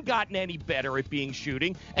hasn't gotten any better at being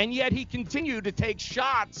shooting, and yet he continued to take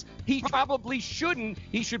shots he probably shouldn't.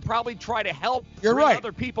 He should probably try to help bring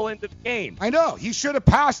other people into the game. I know. He should have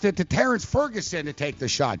passed it to Terrence Ferguson to take the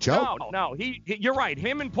shot, Joe. No, you're right.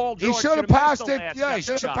 Him and Paul George he should have passed it. Yeah, he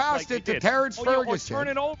should have passed it to Terrence Ferguson. Or turn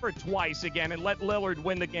it over twice again and let Lillard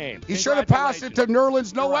win the game. He should have passed it to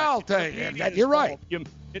Nerlens Noel. You're right.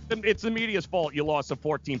 It's the media's fault you lost a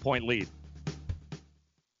 14-point lead.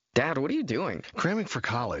 Dad, what are you doing? Cramming for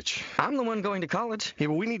college. I'm the one going to college. Yeah,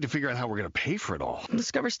 but we need to figure out how we're going to pay for it all.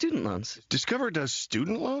 Discover Student Loans. Discover does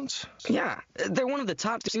student loans? Yeah, they're one of the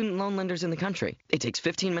top student loan lenders in the country. It takes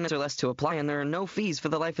 15 minutes or less to apply, and there are no fees for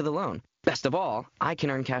the life of the loan. Best of all, I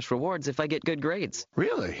can earn cash rewards if I get good grades.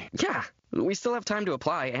 Really? Yeah, we still have time to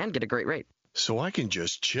apply and get a great rate. So I can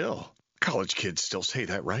just chill. College kids still say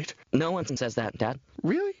that, right? No one says that, Dad.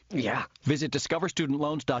 Really? Yeah. Visit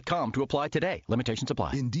discoverstudentloans.com to apply today. Limitations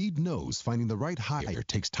apply. Indeed knows finding the right hire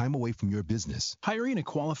takes time away from your business. Hiring a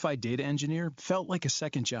qualified data engineer felt like a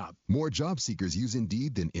second job. More job seekers use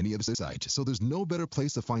Indeed than any other site, so there's no better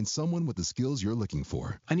place to find someone with the skills you're looking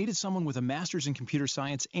for. I needed someone with a master's in computer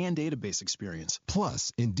science and database experience.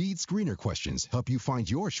 Plus, Indeed screener questions help you find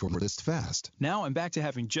your shortlist fast. Now I'm back to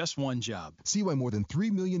having just one job. See why more than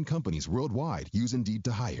 3 million companies worldwide use Indeed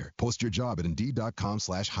to hire. Post your job at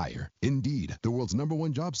Indeed.com/hire. Indeed, the world's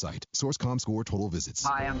 #1 job site. Source.com score total visits.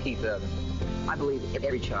 Hi, I'm Keith Urban. I believe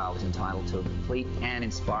every child is entitled to a complete and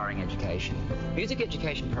inspiring education. Music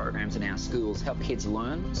education programs in our schools help kids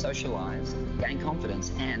learn, socialise, gain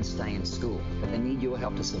confidence, and stay in school. But they need your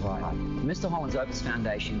help to survive. Mr. Holland's Opus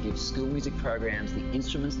Foundation gives school music programs the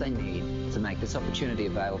instruments they need to make this opportunity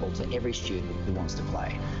available to every student who wants to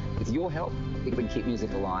play. With your help, we can keep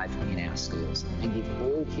music alive in our schools and give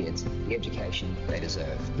all kids the education they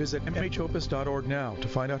deserve. Visit mhopus.org now to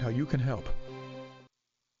find out how you can help.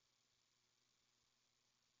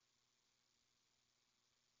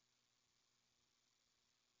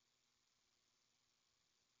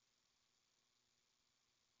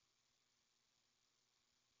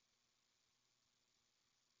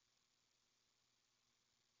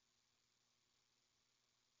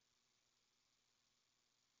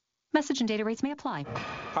 Message and data rates may apply.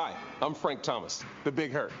 Hi, I'm Frank Thomas, the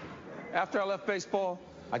Big Hurt. After I left baseball,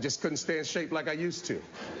 I just couldn't stay in shape like I used to.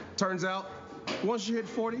 Turns out, once you hit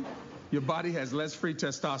 40, your body has less free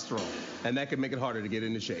testosterone, and that can make it harder to get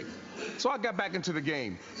into shape. So I got back into the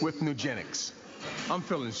game with Nugenics. I'm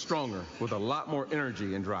feeling stronger with a lot more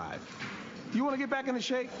energy and drive. You want to get back into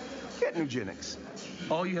shape? Get Nugenics.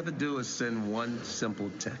 All you have to do is send one simple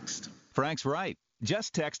text. Frank's right.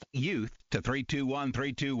 Just text YOUTH to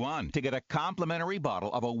 321321 to get a complimentary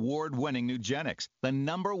bottle of award-winning Nugenics, the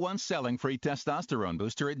 #1 selling free testosterone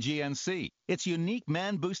booster at GNC. Its unique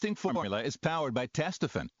man-boosting formula is powered by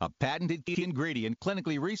Testofen, a patented key ingredient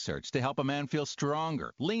clinically researched to help a man feel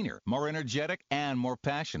stronger, leaner, more energetic, and more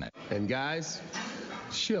passionate. And guys,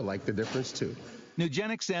 she'll like the difference too.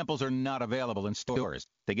 Nugenic samples are not available in stores.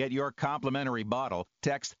 To get your complimentary bottle,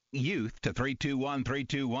 text YOUTH to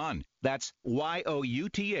 321321. That's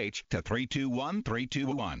YOUTH to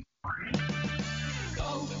 321321.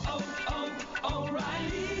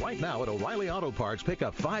 Right now at O'Reilly Auto Parts, pick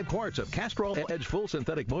up 5 quarts of Castrol Edge Full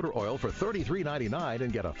Synthetic Motor Oil for $33.99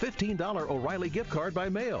 and get a $15 O'Reilly gift card by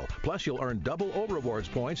mail. Plus, you'll earn double O-Rewards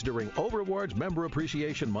points during O-Rewards Member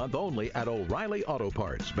Appreciation Month only at O'Reilly Auto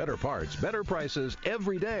Parts. Better parts, better prices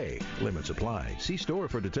every day. Limits apply. See store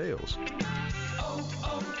for details.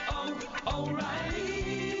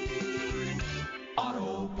 O'Reilly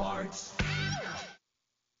Auto Parts.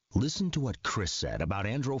 Listen to what Chris said about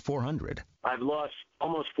Andro 400. I've lost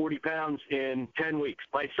almost 40 pounds in 10 weeks.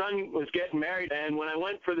 My son was getting married, and when I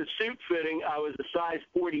went for the suit fitting, I was a size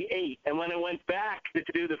 48. And when I went back to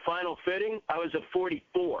do the final fitting, I was a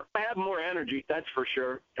 44. I have more energy, that's for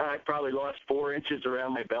sure. I probably lost 4 inches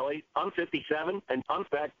around my belly. I'm 57, and I'm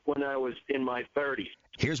back when I was in my 30s.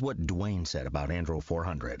 Here's what Dwayne said about Andro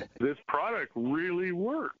 400. This product really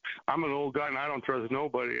works. I'm an old guy, and I don't trust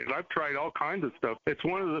nobody. And I've tried all kinds of stuff. It's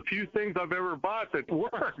one of the few things I've ever bought that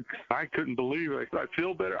works. I couldn't believe it. I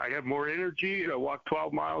feel better. I have more energy. I walk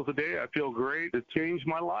 12 miles a day. I feel great. It changed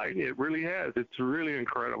my life. It really has. It's really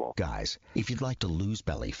incredible. Guys, if you'd like to lose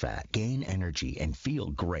belly fat, gain energy, and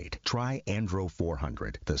feel great, try Andro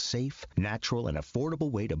 400, the safe, natural, and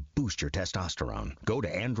affordable way to boost your testosterone. Go to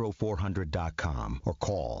andro400.com or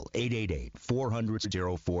call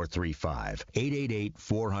 888-400-0435.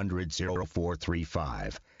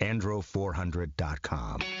 888-400-0435.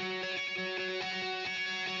 andro400.com.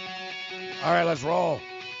 All right, let's roll.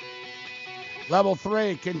 Level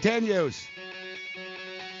 3 continues.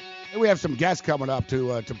 And we have some guests coming up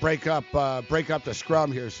to break up the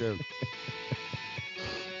scrum here soon.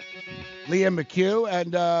 Liam McHugh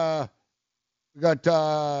and we got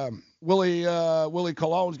Willie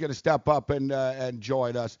Cologne's going to step up and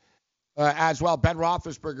join us as well. Ben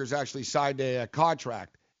Roethlisberger's actually signed a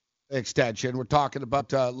contract extension. We're talking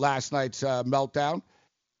about last night's meltdown.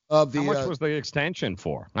 How much was the extension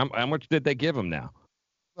for? How much did they give him now?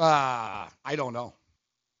 I don't know.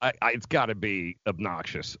 It's got to be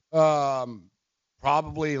obnoxious.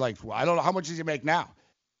 Probably like, I don't know. How much does he make now?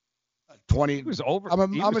 20. He was over. I'm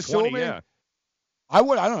assuming. 20, yeah. I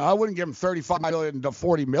don't know. I wouldn't give him $35 million to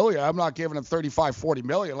 $40 million. I'm not giving him $35-40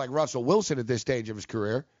 million like Russell Wilson at this stage of his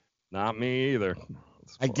career. Not me either.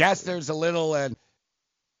 I guess there's a little, and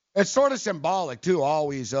it's sort of symbolic too,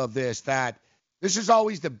 always of this, that this is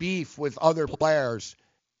always the beef with other players,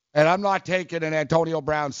 and I'm not taking an Antonio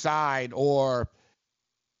Brown side or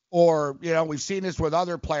we've seen this with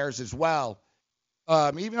other players as well.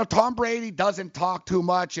 Even though Tom Brady doesn't talk too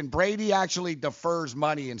much, and Brady actually defers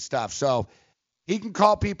money and stuff, so he can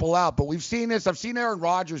call people out. But we've seen this. I've seen Aaron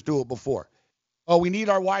Rodgers do it before. Oh, we need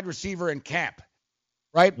our wide receiver in camp,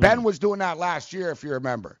 right? Ben was doing that last year, if you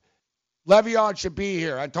remember. Le'Veon should be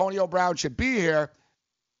here. Antonio Brown should be here.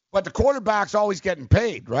 But the quarterback's always getting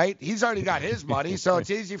paid, right? He's already got his money, so it's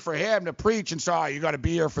easy for him to preach and say, you got to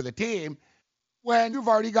be here for the team when you've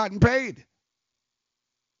already gotten paid.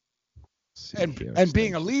 And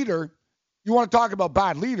being a leader, you want to talk about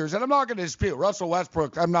bad leaders, and I'm not going to dispute Russell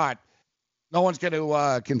Westbrook. I'm not. No one's going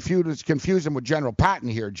to confuse him with General Patton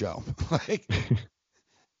here, Joe.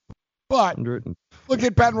 But look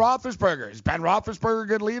at Ben Roethlisberger. Is Ben Roethlisberger a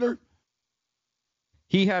good leader?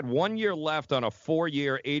 He had 1 year left on a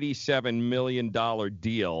 4-year, $87 million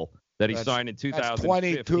deal that he signed in 2015. That's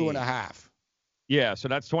 22 and a half. Yeah, so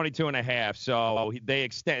that's 22 and a half. So they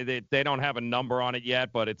extend. They don't have a number on it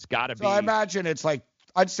yet, but it's got to be. So I imagine it's like,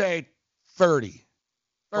 I'd say 30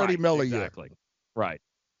 mil a year. Exactly. Right.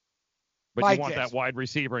 But you want that wide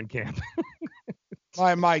receiver in camp.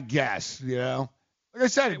 my guess, Like I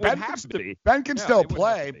said, Ben can still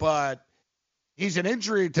play, but he's an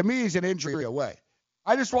injury. To me, he's an injury away.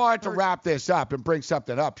 I just wanted to wrap this up and bring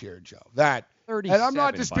something up here, Joe. And I'm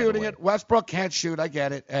not disputing it. Westbrook can't shoot. I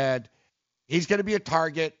get it. And he's going to be a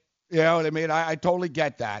target. You know what I mean? I totally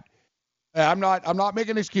get that. I'm not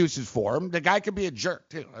making excuses for him. The guy could be a jerk,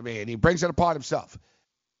 too. I mean, he brings it upon himself.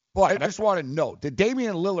 But I just want to note that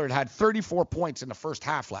Damian Lillard had 34 points in the first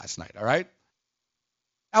half last night, all right?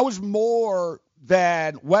 That was more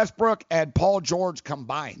than Westbrook and Paul George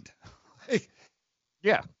combined.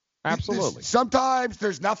 Yeah. Absolutely. Sometimes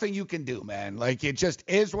there's nothing you can do, man. Like, it just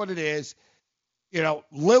is what it is. You know,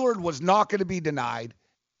 Lillard was not going to be denied.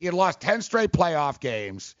 He had lost 10 straight playoff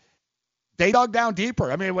games. They dug down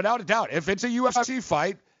deeper. I mean, without a doubt, if it's a UFC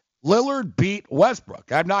fight, Lillard beat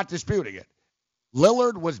Westbrook. I'm not disputing it.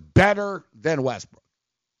 Lillard was better than Westbrook.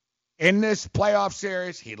 In this playoff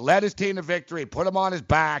series, he led his team to victory, put him on his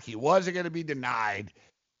back. He wasn't going to be denied.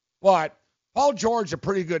 But Paul George is a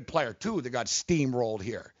pretty good player, too, that got steamrolled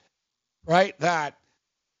here, right? That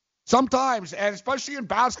sometimes, and especially in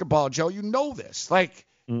basketball, Joe, you know this. Like,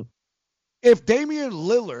 if Damian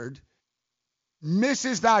Lillard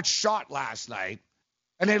misses that shot last night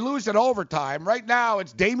and they lose in overtime, right now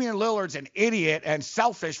it's Damian Lillard's an idiot and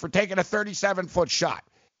selfish for taking a 37-foot shot,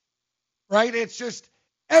 right? It's just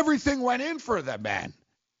everything went in for them, man.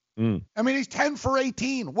 I mean, he's 10 for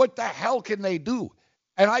 18. What the hell can they do?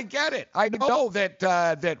 And I get it. I know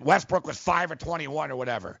that Westbrook was 5 of 21 or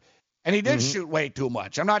whatever, and he did shoot way too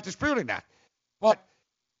much. I'm not disputing that. But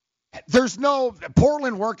there's no –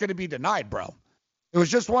 Portland weren't going to be denied, bro. It was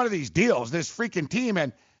just one of these deals, this freaking team.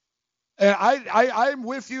 And I'm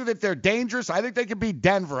with you that they're dangerous. I think they could beat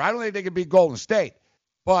Denver. I don't think they could beat Golden State.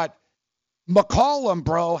 But McCollum,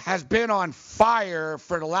 bro, has been on fire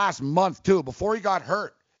for the last month, too, before he got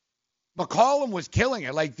hurt. McCollum was killing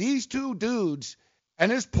it. Like, these two dudes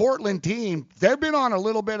and this Portland team, they've been on a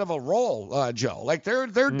little bit of a roll, Joe. Like, they're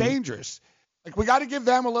dangerous. Like, we got to give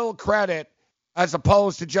them a little credit as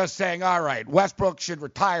opposed to just saying, all right, Westbrook should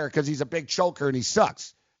retire because he's a big choker and he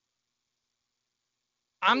sucks.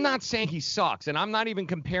 I'm not saying he sucks, and I'm not even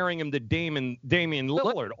comparing him to Damian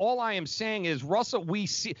Lillard. All I am saying is, Russell, we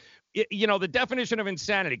see, you know, the definition of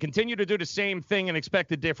insanity, continue to do the same thing and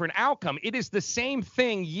expect a different outcome. It is the same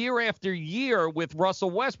thing year after year with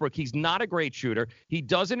Russell Westbrook. He's not a great shooter. He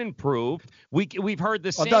doesn't improve. We've heard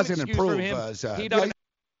the same excuse from him. He doesn't.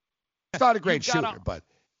 He's not a great shooter, but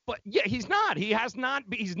yeah, he's not. He has not.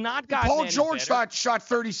 He's not gotten. Paul George shot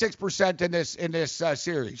 36% in this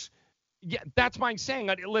series. Yeah, that's my saying.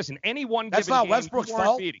 Listen, anyone. That's not Westbrook's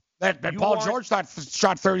fault. That Paul George shot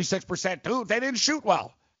 36% too. They didn't shoot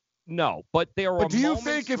well. No, but there are. But do you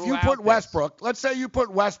think if you put Westbrook, let's say you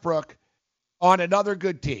put Westbrook on another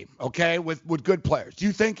good team, okay, with good players, do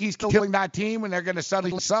you think he's killing that team and they're going to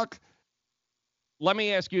suddenly suck? Let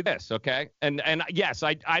me ask you this, okay? And yes,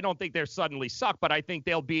 I don't think they're suddenly suck, but I think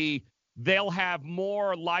they'll have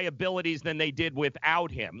more liabilities than they did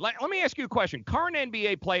without him. Let me ask you a question. Current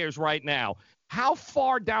NBA players right now, how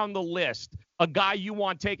far down the list a guy you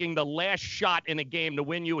want taking the last shot in a game to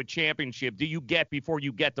win you a championship do you get before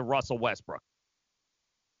you get to Russell Westbrook?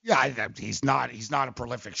 Yeah, he's not a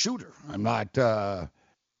prolific shooter. He's a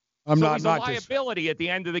liability at the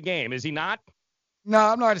end of the game, is he not? No,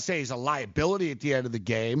 I'm not going to say he's a liability at the end of the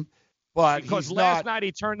game, but because last night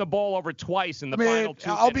he turned the ball over twice in the final 2 minutes.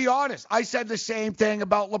 I'll be honest. I said the same thing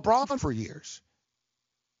about LeBron for years.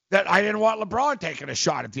 That I didn't want LeBron taking a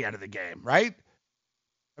shot at the end of the game, right?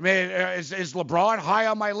 I mean, is LeBron high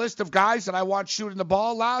on my list of guys that I want shooting the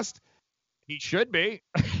ball last? He should be.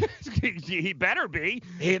 He better be.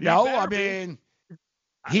 He hit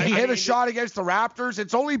a shot against the Raptors.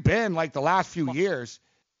 It's only been like the last few years.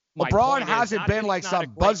 LeBron hasn't been like some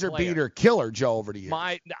buzzer beater killer, Joe, over the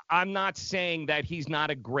years. I'm not saying that he's not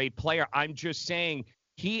a great player. I'm just saying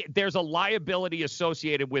there's a liability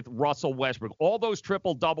associated with Russell Westbrook. All those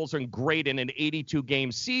triple doubles are great in an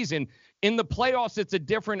 82-game season. In the playoffs, it's a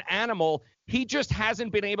different animal. He just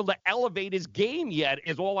hasn't been able to elevate his game yet,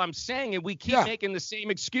 is all I'm saying. And we keep making the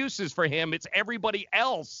same excuses for him. It's everybody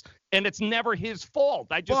else, and it's never his fault.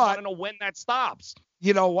 I just want to know when that stops.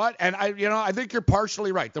 You know what? And I think you're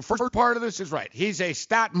partially right. The first part of this is right. He's a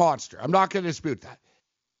stat monster. I'm not going to dispute that.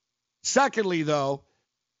 Secondly, though,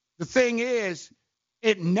 the thing is,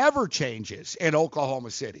 it never changes in Oklahoma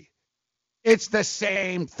City. It's the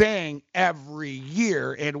same thing every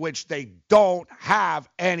year in which they don't have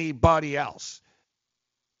anybody else.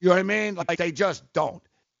 You know what I mean? Like, they just don't.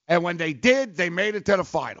 And when they did, they made it to the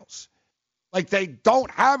finals. Like, they don't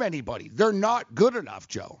have anybody. They're not good enough,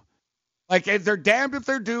 Joe. Like, they're damned if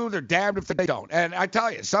they do, they're damned if they don't. And I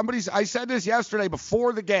tell you, I said this yesterday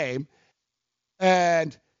before the game,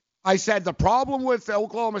 and I said the problem with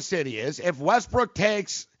Oklahoma City is if Westbrook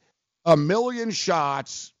takes 1 million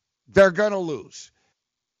shots, they're going to lose.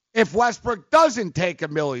 If Westbrook doesn't take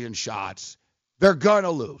 1 million shots, they're going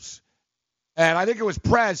to lose. And I think it was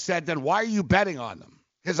Prez said, then why are you betting on them?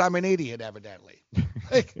 Because I'm an idiot, evidently.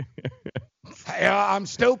 I'm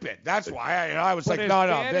stupid. That's why I was like, no.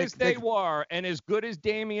 As they were, and as good as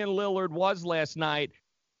Damian Lillard was last night,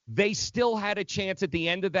 they still had a chance at the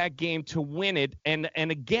end of that game to win it. And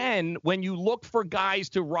again, when you look for guys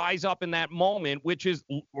to rise up in that moment, which is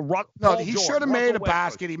he should have made a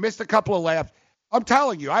basket. He missed a couple of layups. I'm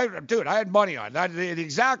telling you, I had money on that. The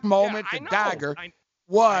exact moment the dagger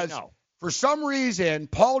was, for some reason,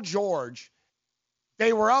 Paul George,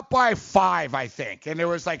 they were up by 5, I think, and there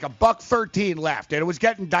was like $1:13 left, and it was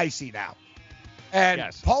getting dicey now. And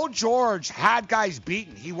Paul George had guys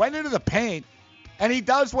beaten. He went into the paint, and he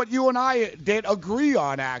does what you and I did agree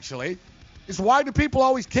on, actually, is why do people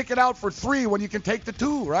always kick it out for 3 when you can take the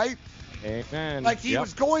 2, right? Amen. Like, he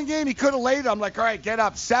was going in, he could have laid it. I'm like, all right, get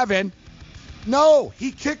up 7. No,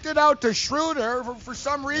 he kicked it out to Schroeder, for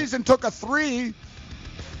some reason took a 3,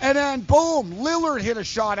 and then, boom, Lillard hit a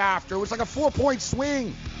shot after. It was like a 4-point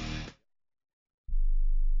swing.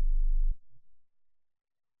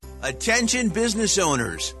 Attention business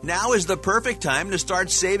owners. Now is the perfect time to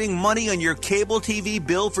start saving money on your cable TV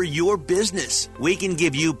bill for your business. We can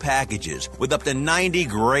give you packages with up to 90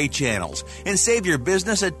 great channels and save your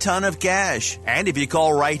business a ton of cash. And if you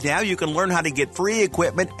call right now, you can learn how to get free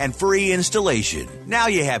equipment and free installation. Now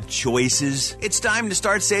you have choices. It's time to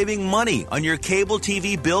start saving money on your cable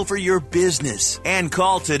TV bill for your business. And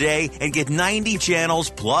call today and get 90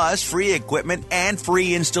 channels plus free equipment and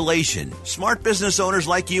free installation. Smart business owners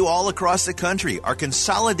like you all across the country are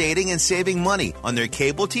consolidating and saving money on their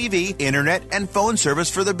cable TV, internet, and phone service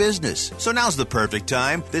for the business. So now's the perfect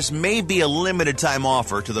time. This may be a limited time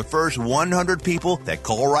offer to the first 100 people that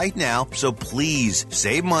call right now, so please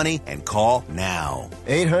save money and call now.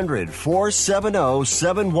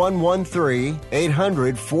 800-470-7113.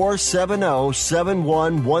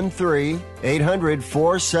 800-470-7113.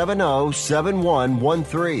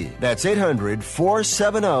 800-470-7113. That's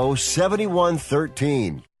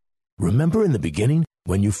 800-470-7113. Remember in the beginning,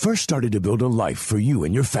 when you first started to build a life for you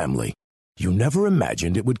and your family, you never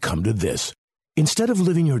imagined it would come to this. Instead of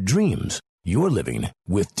living your dreams, you're living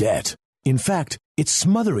with debt. In fact, it's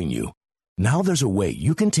smothering you. Now there's a way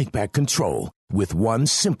you can take back control with one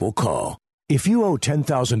simple call. If you owe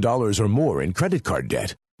 $10,000 or more in credit card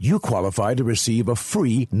debt, you qualify to receive a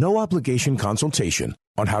free, no-obligation consultation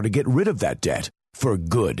on how to get rid of that debt for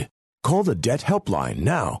good. Call the Debt Helpline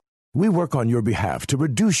now. We work on your behalf to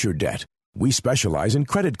reduce your debt. We specialize in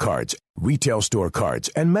credit cards, retail store cards,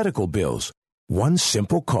 and medical bills. One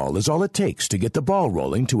simple call is all it takes to get the ball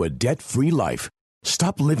rolling to a debt-free life.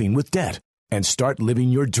 Stop living with debt and start living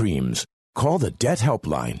your dreams. Call the Debt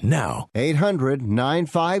Helpline now.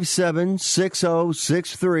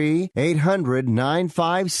 800-957-6063.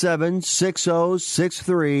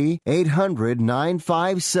 800-957-6063.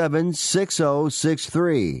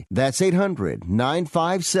 800-957-6063. That's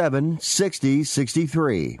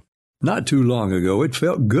 800-957-6063. Not too long ago, it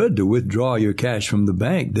felt good to withdraw your cash from the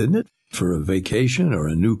bank, didn't it? For a vacation or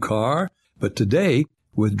a new car. But today,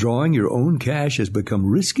 withdrawing your own cash has become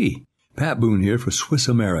risky. Pat Boone here for Swiss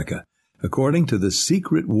America. According to The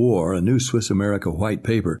Secret War, a new Swiss America white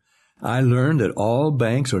paper, I learned that all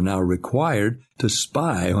banks are now required to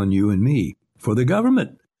spy on you and me for the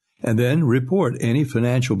government, and then report any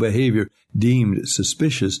financial behavior deemed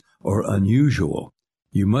suspicious or unusual.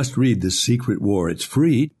 You must read The Secret War. It's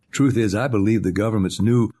free. Truth is, I believe the government's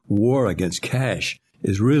new war against cash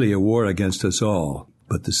is really a war against us all.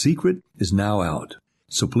 But the secret is now out.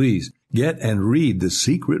 So please, get and read The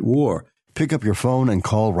Secret War. Pick up your phone and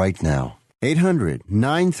call right now.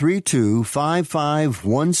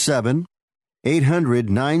 800-932-5517.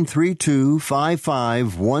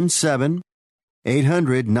 800-932-5517.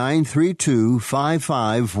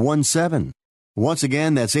 800-932-5517. Once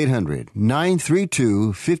again, that's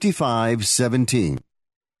 800-932-5517.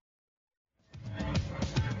 I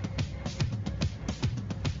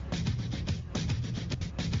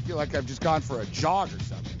feel like I've just gone for a jog or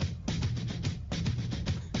something.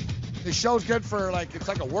 This show's good for, it's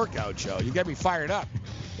like a workout show. You get me fired up.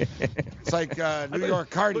 It's like New York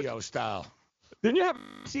cardio style. Didn't you have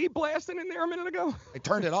C blasting in there a minute ago? I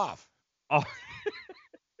turned it off. Oh.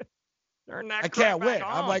 I can't win.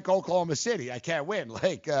 I'm like Oklahoma City. I can't win.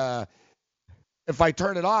 If I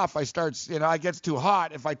turn it off, I start, it gets too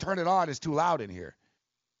hot. If I turn it on, it's too loud in here.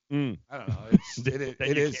 I don't know.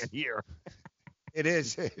 It is. Can't hear. It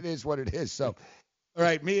is what it is. So, all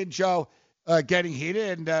right, me and Joe. Getting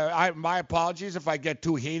heated, and my apologies if I get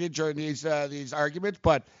too heated during these arguments,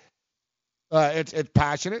 but it's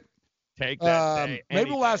passionate. Take that. Maybe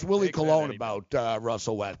we'll ask Willie Colon about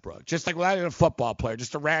Russell Westbrook, just like without a football player,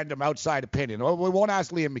 just a random outside opinion. We won't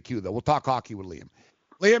ask Liam McHugh though. We'll talk hockey with Liam.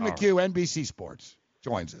 Liam McHugh, NBC Sports,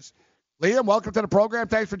 joins us. Liam, welcome to the program.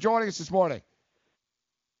 Thanks for joining us this morning.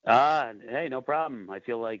 Hey, no problem. I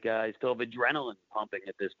feel like I still have adrenaline pumping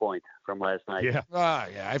at this point from last night. Yeah.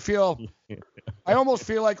 I almost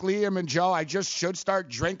feel like Liam and Joe, I just should start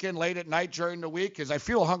drinking late at night during the week because I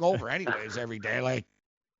feel hungover anyways every day. Like,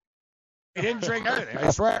 I didn't drink anything, I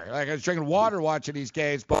swear. Like, I was drinking water watching these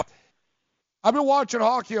games, but I've been watching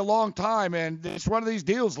hockey a long time, and it's one of these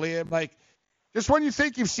deals, Liam. Like, just when you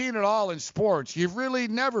think you've seen it all in sports, you've really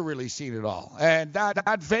never really seen it all. And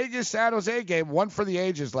that Vegas-San Jose game, one for the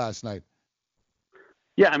ages last night.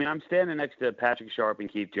 Yeah, I mean, I'm standing next to Patrick Sharp and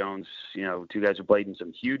Keith Jones, two guys who played in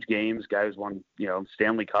some huge games, guys won,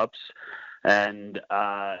 Stanley Cups, and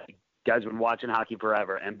guys have been watching hockey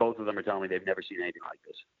forever, and both of them are telling me they've never seen anything like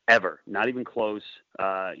this, ever, not even close.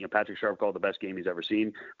 Patrick Sharp called the best game he's ever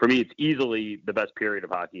seen. For me, it's easily the best period of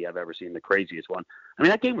hockey I've ever seen, the craziest one. I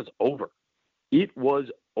mean, that game was over. It was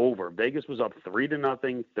over. Vegas was up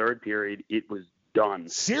 3-0, third period. It was done.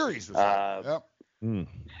 Series was over. Yep.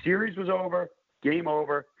 Series was over. Game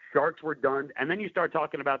over. Sharks were done. And then you start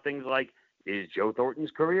talking about things like, is Joe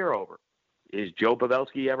Thornton's career over? Is Joe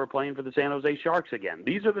Pavelski ever playing for the San Jose Sharks again?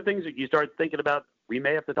 These are the things that you start thinking about we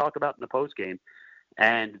may have to talk about in the postgame.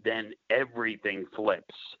 And then everything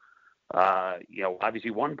flips.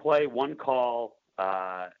 Obviously one play, one call,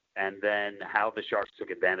 and then how the Sharks took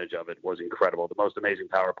advantage of it was incredible. The most amazing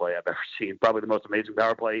power play I've ever seen. Probably the most amazing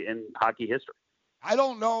power play in hockey history. I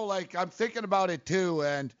don't know. Like, I'm thinking about it too,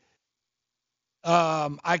 and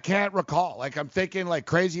I can't recall. Like, I'm thinking like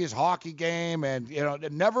craziest hockey game, and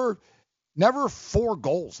never 4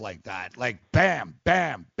 goals like that. Like bam,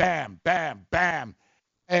 bam, bam, bam, bam,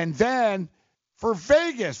 and then for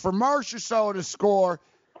Vegas, for Marchessault to score.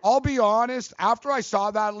 I'll be honest. After I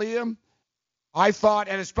saw that, Liam, I thought,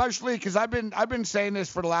 and especially because I've been saying this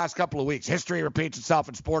for the last couple of weeks, history repeats itself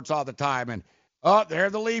in sports all the time, and there are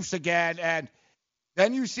the Leafs again, and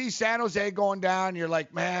then you see San Jose going down, and you're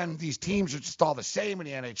like, man, these teams are just all the same in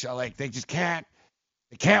the NHL. Like, they just can't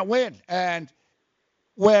win. And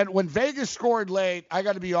when Vegas scored late, I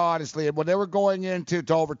got to be honest, Liam, when they were going into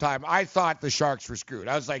overtime, I thought the Sharks were screwed.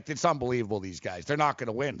 I was like, it's unbelievable, these guys. They're not going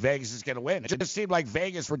to win. Vegas is going to win. It just seemed like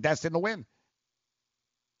Vegas were destined to win.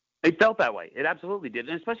 It felt that way. It absolutely did.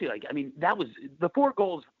 And especially, that was the 4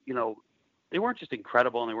 goals, they weren't just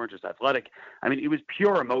incredible and they weren't just athletic. I mean, it was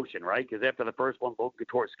pure emotion, right? Because after the first one, Logan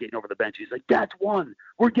Couture skating over the bench, he's like, that's one.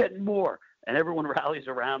 We're getting more. And everyone rallies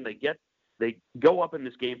around. They go up in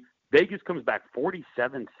this game. Vegas comes back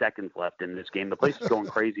 47 seconds left in this game. The place is going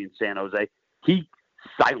crazy in San Jose. He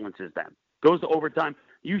silences them. Goes to overtime.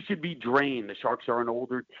 You should be drained. The Sharks are an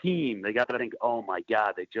older team. They got to think, oh, my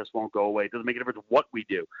God, they just won't go away. It doesn't make a difference what we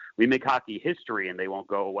do. We make hockey history, and they won't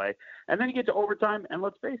go away. And then you get to overtime, and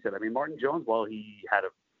let's face it. I mean, Martin Jones, while he had a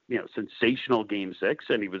sensational Game 6,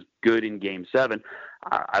 and he was good in Game 7,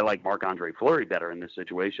 I like Marc-Andre Fleury better in this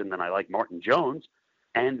situation than I like Martin Jones.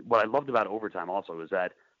 And what I loved about overtime also is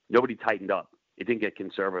that nobody tightened up. It didn't get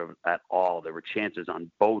conservative at all. There were chances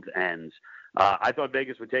on both ends. I thought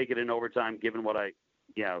Vegas would take it in overtime, given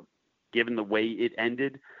given the way it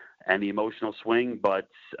ended and the emotional swing. But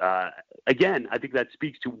again, I think that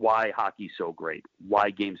speaks to why hockey's so great, why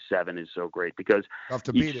Game 7 is so great, because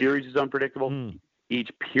each series is unpredictable. Each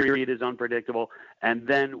period is unpredictable. And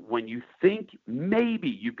then when you think maybe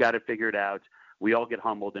you've got it figured out, we all get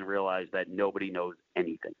humbled and realize that nobody knows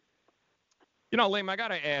anything. Liam, I got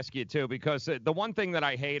to ask you, too, because the one thing that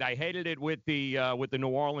I hated it with the New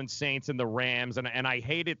Orleans Saints and the Rams, and I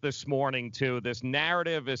hate it this morning, too. This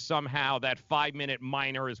narrative is somehow that 5-minute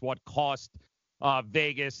minor is what cost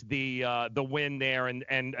Vegas the win there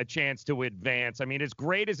and a chance to advance. I mean, as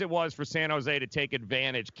great as it was for San Jose to take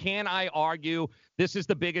advantage, can I argue this is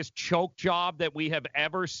the biggest choke job that we have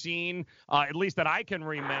ever seen, at least that I can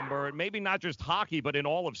remember, maybe not just hockey, but in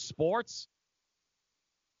all of sports?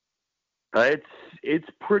 It's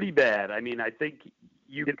pretty bad. I mean, I think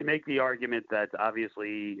you can make the argument that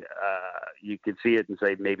obviously you could see it and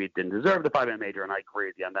say maybe it didn't deserve the 5-minute major, and I agree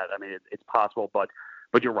with you on that. I mean, it's possible, but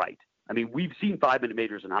you're right. I mean, we've seen 5-minute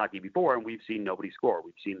majors in hockey before, and we've seen nobody score.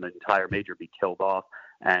 We've seen the entire major be killed off,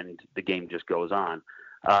 and the game just goes on.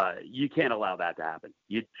 You can't allow that to happen.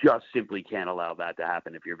 You just simply can't allow that to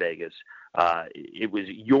happen if you're Vegas. It was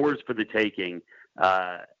yours for the taking,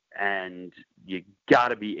 and you got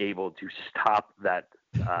to be able to stop that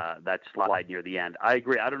slide near the end. I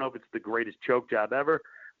agree. I don't know if it's the greatest choke job ever,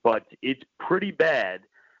 but it's pretty bad.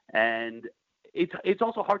 And it's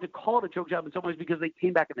also hard to call it a choke job in some ways because they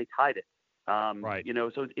came back and they tied it. Right.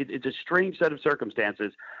 So it's a strange set of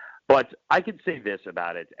circumstances. But I could say this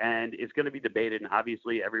about it, and it's going to be debated, and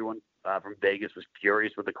obviously everyone from Vegas was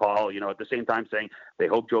furious with the call, at the same time saying they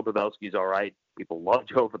hope Joe Pavelski's all right. People love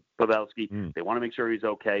Joe Pavelski. They want to make sure he's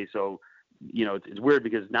okay. So, it's weird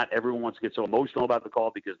because not everyone wants to get so emotional about the call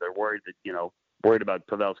because they're worried that, worried about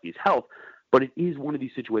Pavelski's health. But it is one of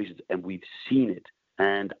these situations, and we've seen it.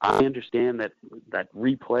 And I understand that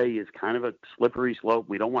replay is kind of a slippery slope.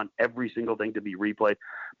 We don't want every single thing to be replayed.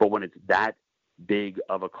 But when it's that big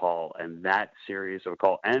of a call and that serious of a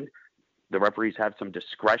call, and the referees have some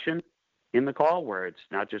discretion in the call where it's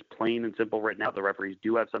not just plain and simple written out, the referees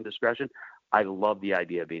do have some discretion. I love the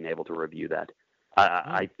idea of being able to review that.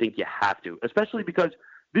 I think you have to, especially because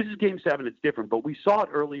this is Game 7. It's different, but we saw it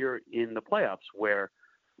earlier in the playoffs where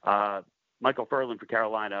Michael Ferland for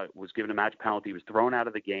Carolina was given a match penalty, was thrown out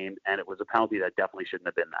of the game, and it was a penalty that definitely shouldn't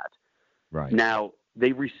have been that. Right. Now,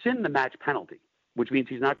 they rescind the match penalty, which means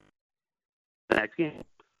he's not the next game.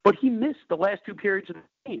 But he missed the last 2 periods of the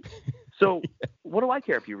game. So what do I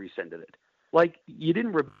care if you rescinded it? Like, you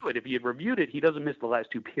didn't review it. If you had reviewed it, he doesn't miss the last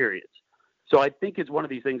 2 periods. So I think it's one of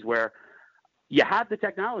these things where you have the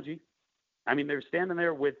technology. I mean, they're standing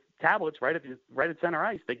there with tablets right at center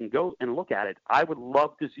ice. They can go and look at it. I would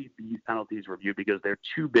love to see these penalties reviewed because they're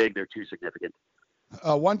too big. They're too significant.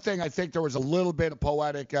 One thing, I think there was a little bit of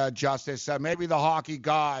poetic justice. Maybe the hockey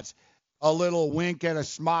gods, a little wink and a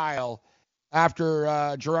smile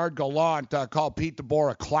after Gerard Gallant called Pete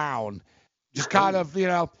DeBoer a clown. Just kind of, you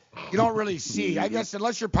don't really see. I guess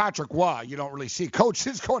unless you're Patrick Waugh, you don't really see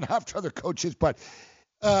coaches going after other coaches. But,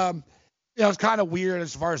 it's kind of weird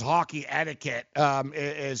as far as hockey etiquette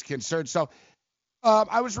is concerned. So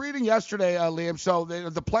I was reading yesterday, Liam, so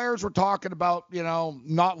the players were talking about,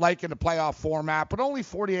 not liking the playoff format, but only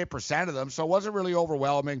 48% of them, so it wasn't really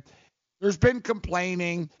overwhelming. There's been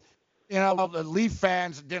complaining. The Leaf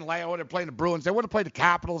fans didn't like it when they played the Bruins. They would have played the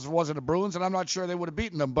Capitals if it wasn't the Bruins, and I'm not sure they would have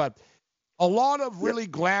beaten them. But a lot of really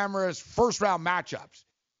glamorous first-round matchups.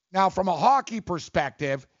 Now, from a hockey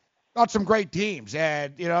perspective, got some great teams.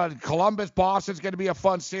 And, Columbus, Boston's going to be a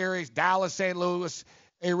fun series. Dallas, St. Louis,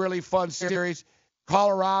 a really fun series.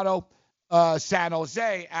 Colorado, San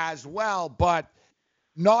Jose as well, but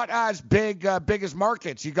not as big as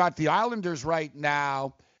markets. You got the Islanders right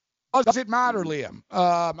now. Does it matter, Liam?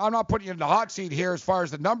 I'm not putting you in the hot seat here as far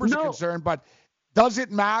as the numbers are concerned, but does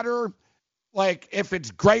it matter, like, if it's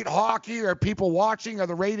great hockey or people watching? Are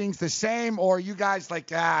the ratings the same, or are you guys like,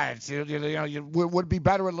 you would be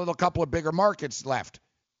better with a little couple of bigger markets left?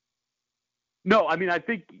 No, I mean, I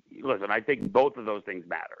think both of those things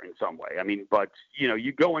matter in some way. I mean, but,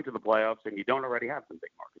 you go into the playoffs and you don't already have some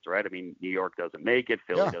big markets, right? I mean, New York doesn't make it.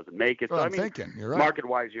 Philly doesn't make it. That's so, what I'm thinking. You're right.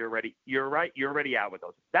 Market-wise, you're already out with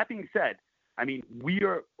those. That being said, I mean, we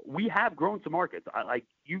have grown some markets. Like,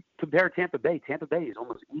 you compare Tampa Bay. Tampa Bay is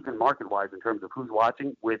almost even market-wise in terms of who's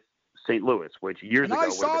watching with St. Louis, which years ago I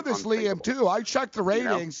saw this, Liam, too. I checked the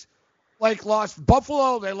ratings. Like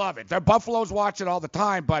Buffalo, they love it. Buffalo's watching all the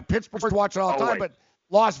time, but Pittsburgh's watching all the time. But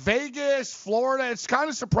Las Vegas, Florida, it's kind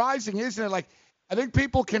of surprising, isn't it? Like, I think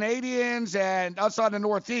people, Canadians and us on the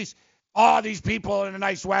Northeast, these people in the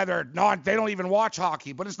nice weather, they don't even watch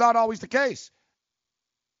hockey, but it's not always the case.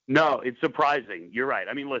 No, it's surprising. You're right.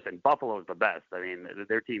 I mean, listen, Buffalo's the best. I mean,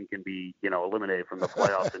 their team can be, eliminated from the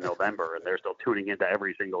playoffs in November, and they're still tuning into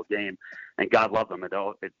every single game. And God love them.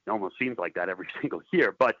 It almost seems like that every single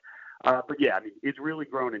year. But yeah, I mean, it's really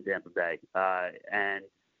grown in Tampa Bay, and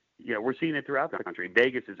we're seeing it throughout the country.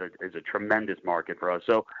 Vegas is a tremendous market for us.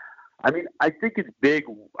 So, I mean, I think it's big.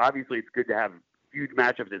 Obviously, it's good to have huge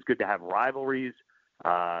matchups. It's good to have rivalries.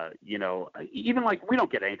 Even like we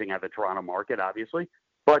don't get anything out of the Toronto market, obviously.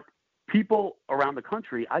 But people around the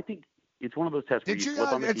country, I think it's one of those tests where you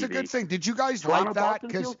flip on the TV. It's a good thing. Did you guys Toronto, like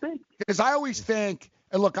that? Because I always think,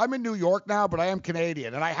 and look, I'm in New York now, but I am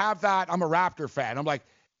Canadian, and I have that. I'm a Raptor fan. I'm like,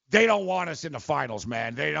 they don't want us in the finals,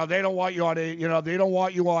 man. They don't want you on they don't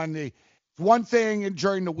want you on the. It's one thing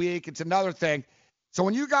during the week. It's another thing. So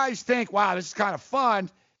when you guys think, wow, this is kind of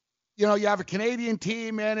fun, you have a Canadian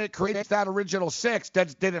team in it, creates that original six.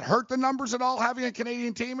 Did it hurt the numbers at all having a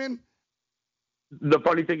Canadian team in? The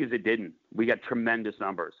funny thing is it didn't. We got tremendous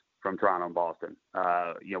numbers from Toronto and Boston.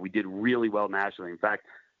 We did really well nationally. In fact,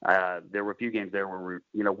 there were a few games there where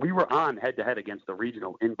we were on head-to-head against the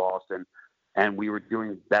regional in Boston, and we were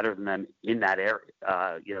doing better than them in that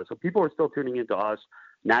area. So people are still tuning into us.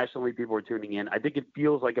 Nationally, people are tuning in. I think it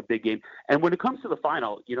feels like a big game. And when it comes to the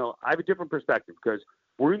final, I have a different perspective because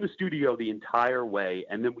we're in the studio the entire way,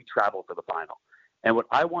 and then we travel for the final. And what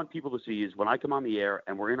I want people to see is when I come on the air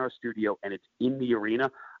and we're in our studio and it's in the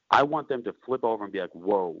arena, I want them to flip over and be like,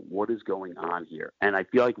 whoa, what is going on here? And I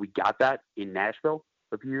feel like we got that in Nashville.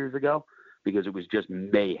 a few years ago because it was just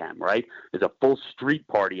mayhem, right? There's a full street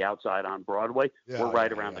party outside on Broadway. We're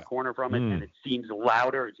right around the corner from it, and it seems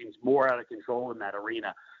louder. It seems more out of control in that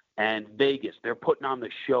arena. And Vegas, they're putting on the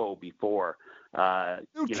show before.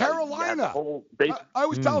 Dude, Carolina. I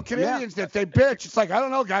always tell Canadians that they bitch. It's like, I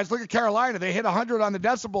don't know, guys. Look at Carolina. They hit 100 on the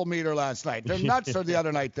decibel meter last night. They're nuts the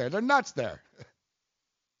other night there. They're nuts there.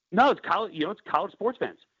 No, it's college. It's college sports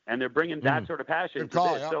fans, and they're bringing that sort of passion to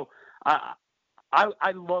this. Yeah. So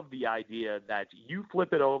I love the idea that you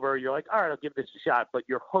flip it over. You're like, all right, I'll give this a shot, but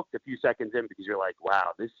you're hooked a few seconds in because you're like,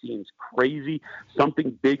 wow, this seems crazy.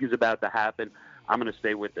 Something big is about to happen. I'm going to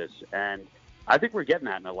stay with this. And I think we're getting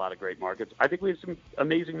that in a lot of great markets. I think we have some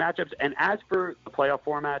amazing matchups. And as for the playoff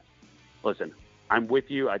format, listen, I'm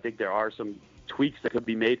with you. I think there are some tweaks that could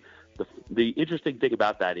be made. The interesting thing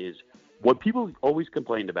about that is what people always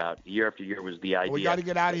complained about year after year was the idea. We got to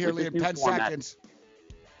get out of here, Liam. 10 seconds.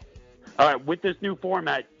 All right, with this new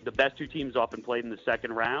format, the best two teams often played in the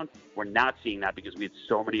second round. We're not seeing that because we had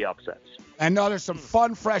so many upsets. And now there's some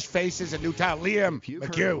fun, fresh faces in Newtown. Liam, if you've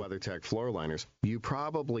heard of WeatherTech floor liners, you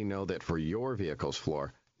probably know that for your vehicle's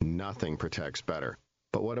floor, nothing protects better.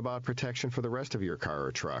 But what about protection for the rest of your car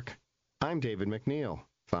or truck? I'm David McNeil,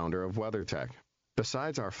 founder of WeatherTech.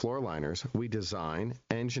 Besides our floor liners, we design,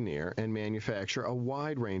 engineer, and manufacture a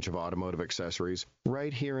wide range of automotive accessories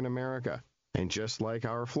right here in America. And just like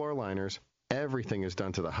our floor liners, everything is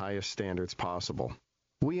done to the highest standards possible.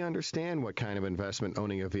 We understand what kind of investment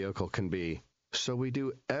owning a vehicle can be, so we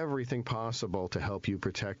do everything possible to help you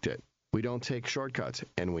protect it. We don't take shortcuts,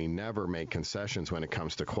 and we never make concessions when it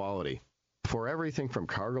comes to quality. For everything from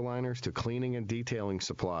cargo liners to cleaning and detailing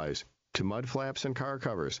supplies, to mud flaps and car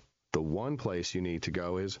covers, the one place you need to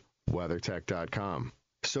go is WeatherTech.com.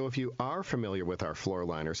 So if you are familiar with our floor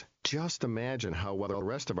liners, just imagine how well the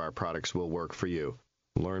rest of our products will work for you.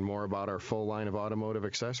 Learn more about our full line of automotive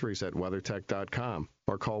accessories at WeatherTech.com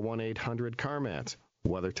or call 1-800-CarMats.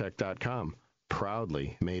 WeatherTech.com,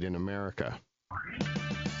 proudly made in America.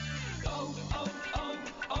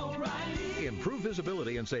 Improve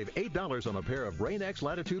visibility and save $8 on a pair of Rain-X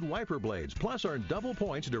Latitude wiper blades. Plus, earn double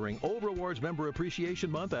points during O Rewards Member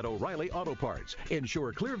Appreciation Month at O'Reilly Auto Parts.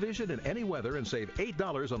 Ensure clear vision in any weather and save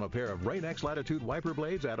 $8 on a pair of Rain-X Latitude wiper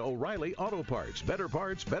blades at O'Reilly Auto Parts. Better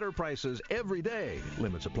parts, better prices every day.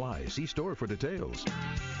 Limits apply. See store for details.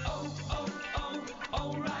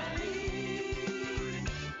 O'Reilly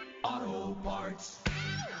Auto Parts.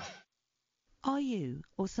 Are you,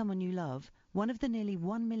 or someone you love, one of the nearly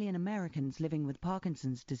 1 million Americans living with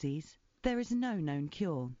Parkinson's disease? There is no known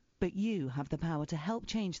cure, but you have the power to help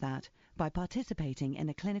change that by participating in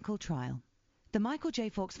a clinical trial. The Michael J.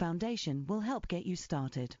 Fox Foundation will help get you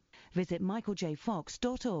started. Visit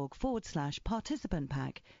michaeljfox.org/participant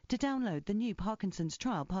pack to download the new Parkinson's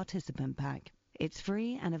Trial Participant Pack. It's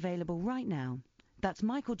free and available right now. That's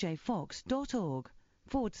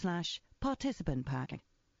michaeljfox.org/participant pack.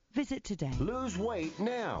 Visit today. Lose weight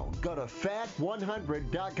now. Go to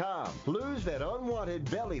fat100.com. Lose that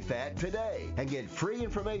unwanted belly fat today and get free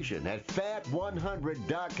information at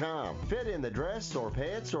fat100.com. Fit in the dress or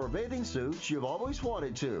pants or bathing suits you've always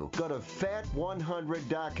wanted to. Go to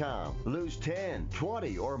fat100.com. Lose 10,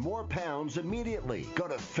 20, or more pounds immediately. Go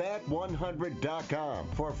to fat100.com.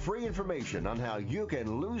 For free information on how you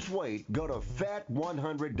can lose weight, go to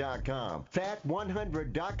fat100.com.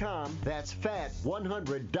 Fat100.com. That's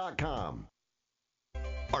fat100.com.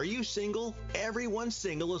 Are you single? Everyone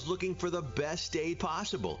single is looking for the best date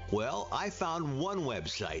possible. Well, I found one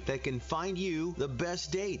website that can find you the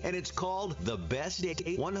best date, and it's called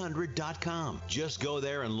thebestdate100.com. Just go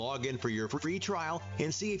there and log in for your free trial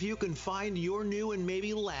and see if you can find your new and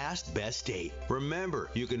maybe last best date. Remember,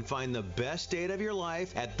 you can find the best date of your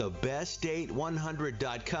life at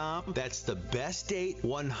thebestdate100.com. That's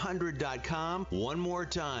thebestdate100.com. One more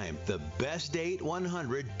time,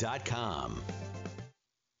 thebestdate100.com.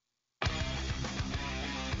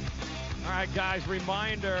 All right, guys,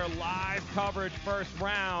 reminder, live coverage first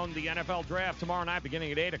round, the NFL Draft tomorrow night beginning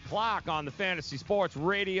at 8 o'clock on the Fantasy Sports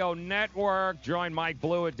Radio Network. Join Mike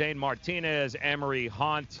Blewett, Dane Martinez, Emery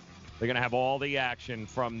Hunt. They're going to have all the action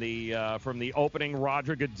from the opening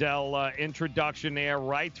Roger Goodell introduction there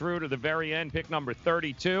right through to the very end, pick number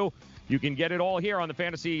 32. You can get it all here on the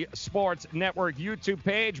Fantasy Sports Network YouTube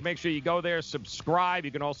page. Make sure you go there, subscribe.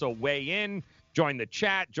 You can also weigh in. Join the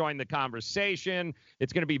chat, join the conversation.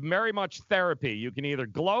 It's going to be very much therapy. You can either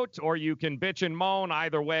gloat or you can bitch and moan.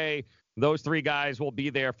 Either way, those three guys will be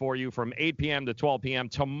there for you from 8 p.m. to 12 p.m.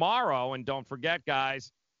 tomorrow. And don't forget,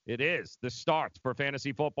 guys, it is the start for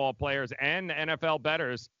fantasy football players and NFL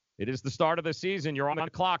bettors. It is the start of the season. You're on the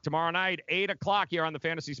clock tomorrow night, 8 o'clock here on the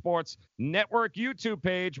Fantasy Sports Network YouTube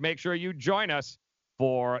page. Make sure you join us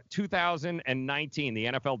for 2019, the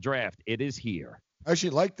NFL Draft. It is here. I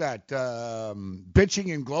actually like that.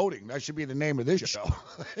 Bitching and gloating. That should be the name of this show.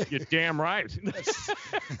 You're damn right.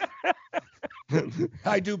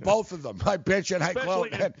 I do both of them. I bitch and I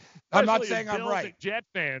gloat. I'm not saying I'm right. And Jet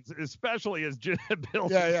fans, especially as Bills.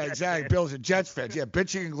 Yeah, exactly. Bills and Jets fans. Yeah,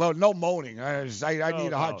 bitching and gloating. No moaning. I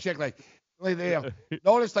need a hot chick.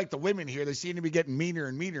 Notice like the women here, they seem to be getting meaner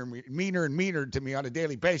and meaner to me on a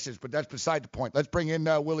daily basis, but that's beside the point. Let's bring in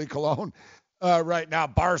Willie Colon right now.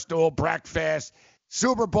 Barstool Breakfast,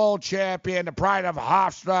 Super Bowl champion, the pride of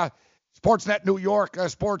Hofstra, Sportsnet New York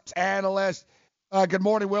sports analyst. Good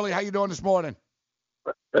morning, Willie. How you doing this morning?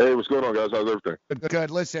 Hey, what's going on, guys? How's everything? Good.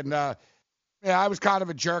 Listen, I was kind of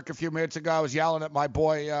a jerk a few minutes ago. I was yelling at my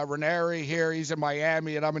boy Ranieri here. He's in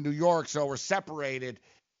Miami, and I'm in New York, so we're separated.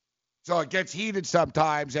 So it gets heated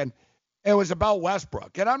sometimes, and it was about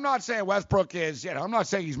Westbrook. And I'm not saying Westbrook is, I'm not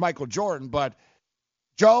saying he's Michael Jordan, but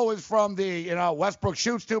Joe is from the, Westbrook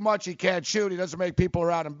shoots too much. He can't shoot. He doesn't make people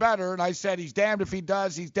around him better. And I said he's damned if he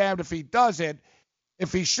does. He's damned if he doesn't.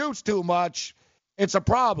 If he shoots too much, it's a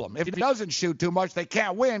problem. If he doesn't shoot too much, they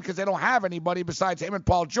can't win because they don't have anybody besides him and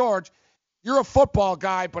Paul George. You're a football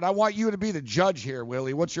guy, but I want you to be the judge here,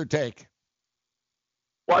 Willie. What's your take?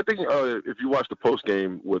 Well, I think if you watch the post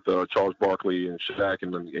game with Charles Barkley and Shaq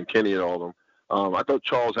and Kenny and all of them, I thought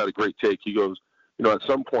Charles had a great take. He goes, at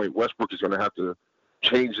some point Westbrook is going to have to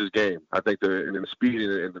change his game. I think the speed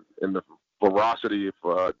and the ferocity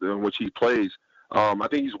in which he plays. I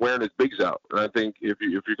think he's wearing his bigs out, and I think if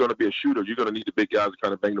you're going to be a shooter, you're going to need the big guys to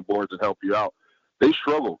kind of bang the boards and help you out. They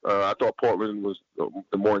struggle. I thought Portland was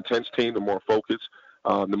the more intense team, the more focused,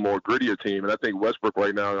 the more grittier team, and I think Westbrook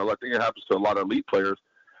right now. I think it happens to a lot of elite players.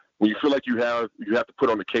 When you feel like you have to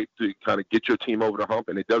put on the cape to kind of get your team over the hump,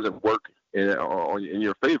 and it doesn't work in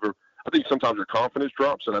your favor, I think sometimes your confidence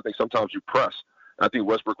drops, and I think sometimes you press. I think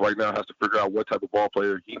Westbrook right now has to figure out what type of ball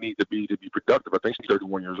player he needs to be productive. I think he's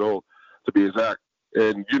 31 years old, to be exact.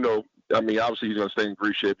 And, obviously he's going to stay in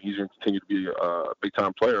great shape. He's going to continue to be a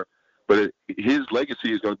big-time player. But his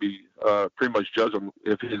legacy is going to be pretty much judged on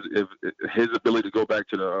if his ability to go back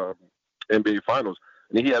to the NBA Finals.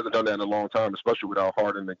 And he hasn't done that in a long time, especially without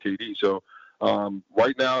Harden and KD. So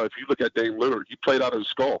right now, if you look at Dame Lillard, he played out of his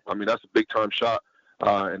skull. I mean, that's a big-time shot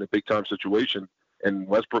in a big-time situation. And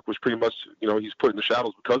Westbrook was pretty much, he's put in the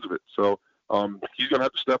shadows because of it. So he's going to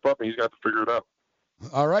have to step up, and he's going to have to figure it out.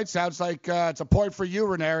 All right. Sounds like it's a point for you,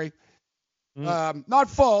 Ranieri. Not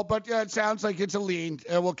full, but it sounds like it's a lean.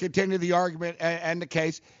 We'll continue the argument and the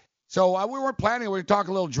case. So we weren't planning. We're going to talk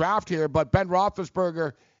a little draft here, but Ben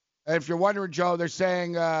Roethlisberger, if you're wondering, Joe, they're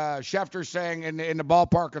saying, Schefter's saying in the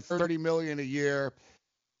ballpark of $30 million a year.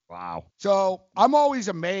 Wow. So I'm always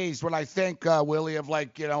amazed when I think, Willie, of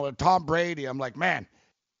Tom Brady. I'm like, man,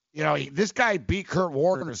 this guy beat Kurt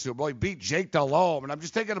Warner in the Super Bowl. He beat Jake Delhomme. And I'm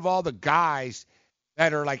just thinking of all the guys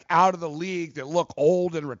that are out of the league that look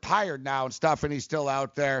old and retired now and stuff, and he's still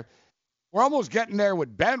out there. We're almost getting there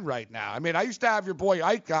with Ben right now. I mean, I used to have your boy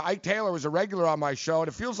Ike. Ike Taylor was a regular on my show, and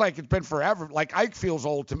it feels like it's been forever. Like Ike feels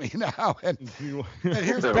old to me now, and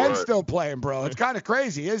here's Ben still playing, bro. It's kind of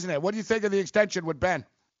crazy, isn't it? What do you think of the extension with Ben?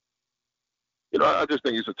 I just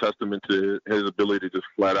think it's a testament to his ability to just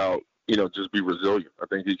flat out, just be resilient. I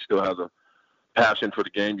think he still has a passion for the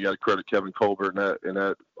game. You got to credit Kevin Colbert and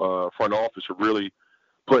that front office for really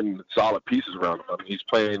putting solid pieces around him. I mean, he's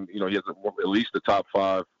playing, he has at least the top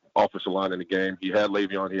 5 offensive line in the game. He had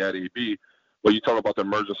Le'Veon, he had AB. But you talk about the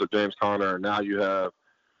emergence of James Conner, and now you have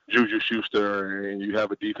Juju Schuster, and you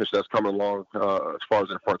have a defense that's coming along as far as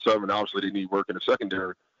in the front seven. Obviously, they need work in the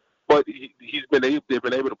secondary. But they've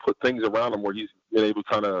been able to put things around him where he's been able to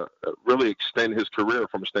kind of really extend his career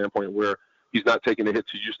from a standpoint where he's not taking the hits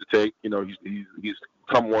he used to take. He's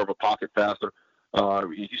become more of a pocket passer.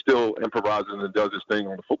 He still improvises and does his thing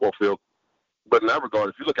on the football field. But in that regard,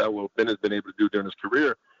 if you look at what Ben has been able to do during his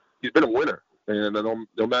career, he's been a winner. And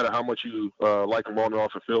no matter how much you like him on and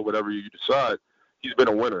off the field, whatever you decide, he's been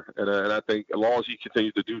a winner. And I think as long as he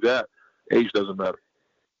continues to do that, age doesn't matter.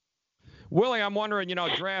 Willie, I'm wondering,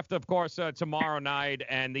 draft, of course, tomorrow night,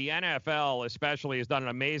 and the NFL especially has done an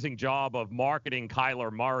amazing job of marketing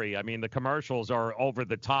Kyler Murray. I mean, the commercials are over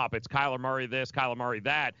the top. It's Kyler Murray this, Kyler Murray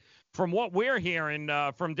that. From what we're hearing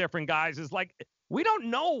from different guys is we don't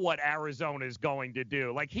know what Arizona is going to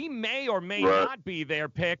do. He may or may not be their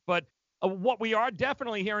pick, but what we are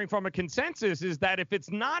definitely hearing from a consensus is that if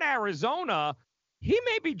it's not Arizona, he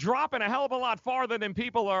may be dropping a hell of a lot farther than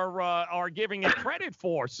people are giving it credit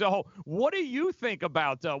for. So what do you think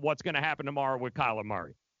about what's going to happen tomorrow with Kyler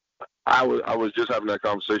Murray? I was just having that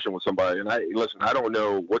conversation with somebody, and I don't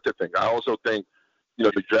know what to think. I also think, they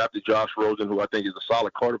drafted Josh Rosen, who I think is a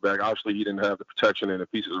solid quarterback. Obviously, he didn't have the protection and the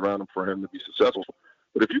pieces around him for him to be successful.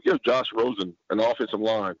 But if you give Josh Rosen an offensive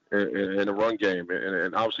line and a run game,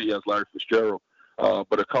 and obviously he has Larry Fitzgerald,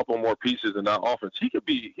 but a couple more pieces in that offense, he can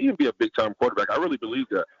be a big time quarterback. I really believe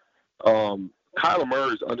that. Kyler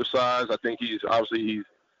Murray is undersized. I think he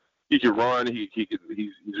can run. He's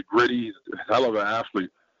a gritty. He's a hell of an athlete.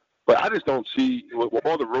 But I just don't see, with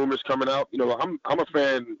all the rumors coming out, I'm a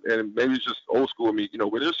fan, and maybe it's just old school of me,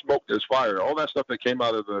 where there's smoke, there's fire. All that stuff that came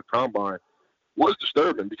out of the combine was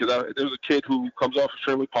disturbing because there was a kid who comes off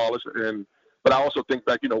extremely polished, but I also think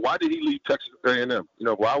back, why did he leave Texas A&M?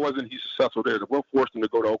 Why wasn't he successful there? The will forced him to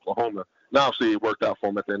go to Oklahoma. Now, obviously, it worked out for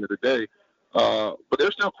him at the end of the day. But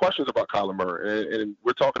there's still questions about Kyler Murray, and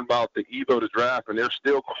we're talking about the eve of the draft, and there's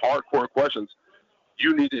still hardcore questions.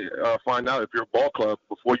 You need to find out if you're a ball club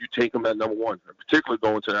before you take him at number one, particularly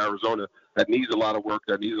going to Arizona. That needs a lot of work.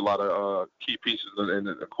 That needs a lot of key pieces and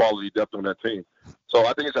quality depth on that team. So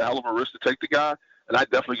I think it's a hell of a risk to take the guy, and I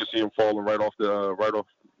definitely can see him falling right off to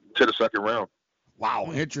the second round. Wow,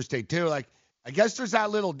 interesting too. Like, I guess there's that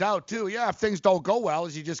little doubt too. Yeah, if things don't go well,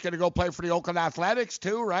 is he just going to go play for the Oakland Athletics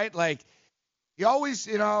too, right? Like, he always,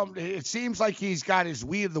 it seems like he's got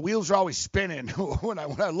the wheels are always spinning when I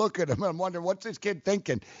look at him. I'm wondering, what's this kid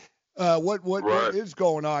thinking? What is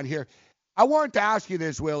going on here? I wanted to ask you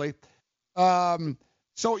this, Willie. So,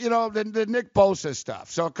 the Nick Bosa stuff.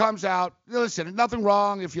 So it comes out, listen, nothing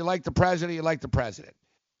wrong if you like the president, you like the president.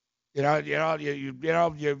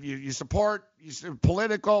 You support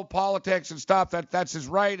politics and stuff. That's his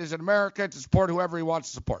right as an American to support whoever he wants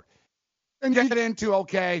to support. Then you get into,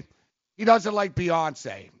 okay, he doesn't like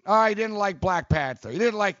Beyonce. He didn't like Black Panther. He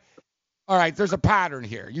didn't like. All right, there's a pattern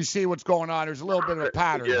here. You see what's going on. There's a little bit of a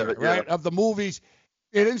pattern here, right? Of the movies.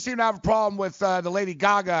 He didn't seem to have a problem with the Lady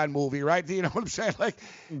Gaga movie, right? You know what I'm saying? Like,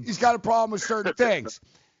 he's got a problem with certain things.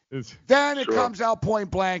 Then it comes out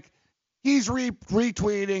point blank. He's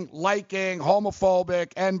retweeting, liking,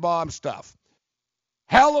 homophobic, N-bomb stuff.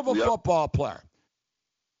 Hell of a football player.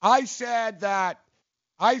 I said that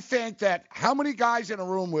I think that how many guys in a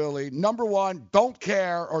room, Willie, number one, don't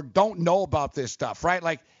care or don't know about this stuff, right?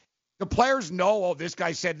 Like, the players know, this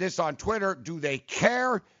guy said this on Twitter. Do they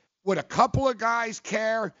care? Would a couple of guys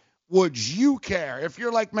care? Would you care? If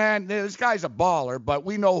you're like, man, this guy's a baller, but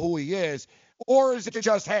we know who he is. Or is it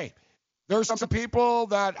just, hey, there's some people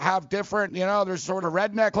that have different, there's sort of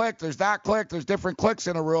redneck clique, there's that clique, there's different cliques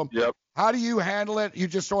in a room. Yep. How do you handle it? You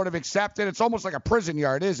just sort of accept it. It's almost like a prison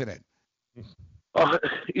yard, isn't it? I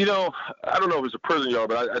don't know if it's a prison yard,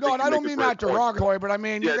 but I think I don't mean that derogatory, but I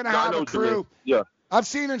mean, you're going to have a crew. Yeah. I've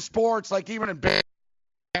seen in sports, like even in band,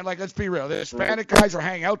 like, let's be real, the Hispanic guys are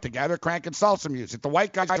hanging out together cranking salsa music. The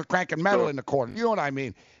white guys are cranking metal in the corner. You know what I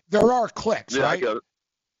mean? There are cliques, right? I get it.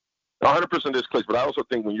 100% is cliques, but I also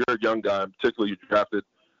think when you're a young guy, particularly you drafted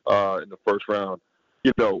in the first round,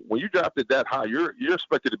 when you drafted that high, you're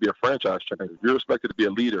expected to be a franchise changer. You're expected to be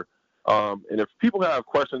a leader. And if people have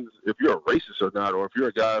questions, if you're a racist or not, or if you're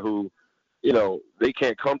a guy who, they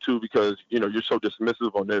can't come to because, you're so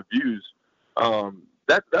dismissive on their views,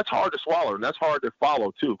 that's hard to swallow, and that's hard to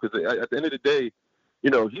follow, too, because at the end of the day,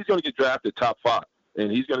 he's going to get drafted top 5,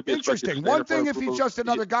 and he's going to be interesting. One thing if he's just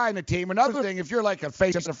another guy in the team, another thing if you're like a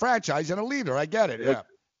face of the franchise and a leader. I get it, yeah.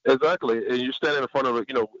 Exactly, and you're standing in front of it,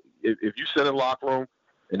 if you sit in the locker room,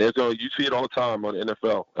 and you see it all the time on the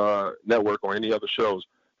NFL Network or any other shows,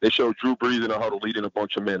 they show Drew Brees in a huddle leading a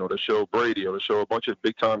bunch of men, or they show Brady, or they show a bunch of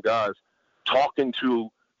big-time guys talking to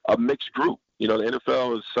a mixed group. The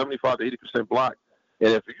NFL is 75 to 80% black.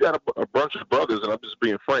 And if you got a bunch of brothers, and I'm just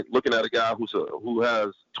being frank, looking at a guy who has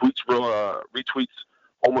retweets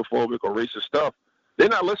homophobic or racist stuff, they're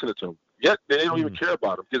not listening to him. Yet they don't even care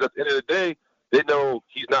about him, because at the end of the day, they know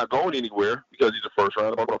he's not going anywhere because he's a first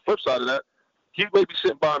rounder. But on the flip side of that, he may be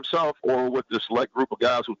sitting by himself or with this select group of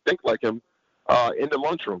guys who think like him in the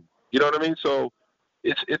lunchroom. You know what I mean? So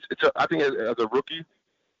I think as a rookie,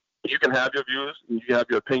 you can have your views and you can have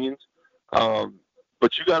your opinions,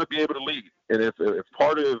 but you got to be able to lead. And if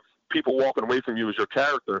part of people walking away from you is your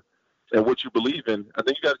character and what you believe in, I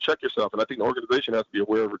think you got to check yourself. And I think the organization has to be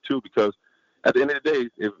aware of it too, because at the end of the day,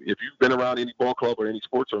 if you've been around any ball club or any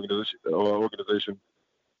sports organization,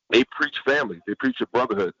 they preach family. They preach a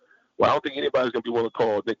brotherhood. Well, I don't think anybody's going to be willing to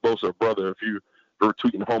call Nick Bosa a brother if you are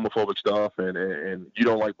tweeting homophobic stuff and you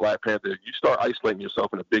don't like Black Panther. You start isolating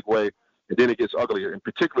yourself in a big way, and then it gets uglier, and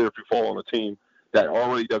particularly if you fall on a team that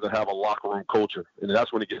already doesn't have a locker room culture, and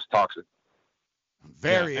that's when it gets toxic.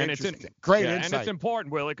 Very interesting. Great insight. And it's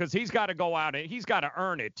important, Willie, because he's got to go out and he's got to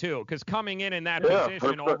earn it, too. Because coming in that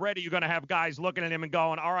position, already you're going to have guys looking at him and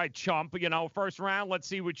going, all right, chump, first round, let's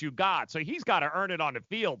see what you got. So he's got to earn it on the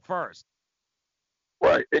field first.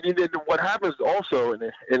 Right. And then what happens also,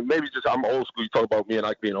 and maybe just I'm old school, you talk about me and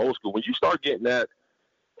I being old school, when you start getting that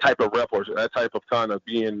type of rep or that type of kind of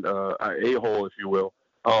being an a-hole, if you will,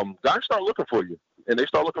 guys start looking for you. And they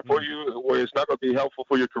start looking for you where it's not going to be helpful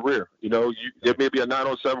for your career. There may be a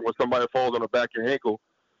 907 where somebody falls on the back of your ankle,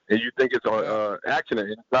 and you think it's an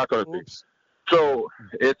accident. It's not going to be. So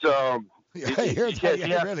it's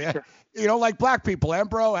really. You don't like black people,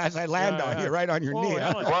 bro? As I land on you, right on your knee.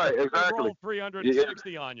 Right, exactly. Roll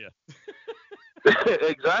 360 on you.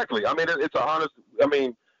 Exactly. I mean, it's a honest. I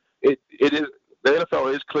mean, it is. The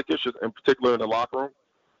NFL is cliquish, in particular in the locker room.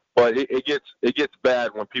 But it gets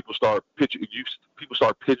bad when people start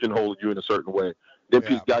pigeonholing you in a certain way. Then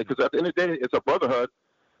guys, because at the end of the day, it's a brotherhood,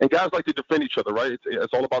 and guys like to defend each other, right?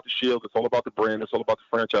 It's all about the shield, it's all about the brand, it's all about the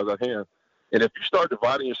franchise at hand. And if you start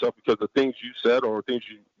dividing yourself because of things you said or things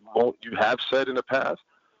you have said in the past,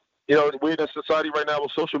 we're in a society right now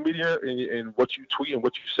with social media and what you tweet and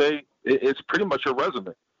what you say, it's pretty much your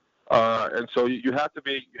resume. And so you have to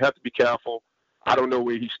be careful. I don't know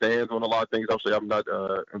where he stands on a lot of things. Obviously, I'm not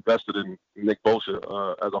invested in Nick Bosa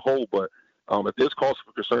as a whole, but if there's cause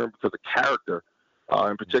for concern because of character,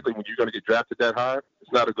 and particularly when you're going to get drafted that high,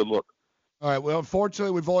 it's not a good look. All right. Well,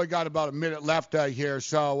 unfortunately, we've only got about a minute left here.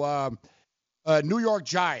 So, New York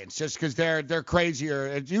Giants, just because they're crazier.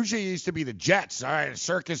 It usually used to be the Jets. All right, a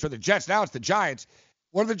circus for the Jets. Now it's the Giants.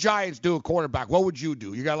 What do the Giants do at quarterback? What would you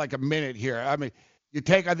do? You got like a minute here. I mean, you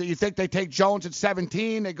think they take Jones at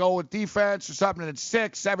 17, they go with defense or something at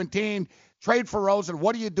 6, 17, trade for Rosen.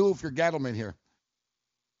 What do you do if you're Gettleman here?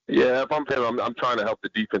 Yeah, if I'm him, I'm trying to help the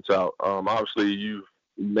defense out. Obviously, you've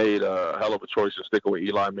made a hell of a choice in sticking with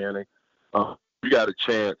Eli Manning. You got a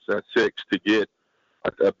chance at 6 to get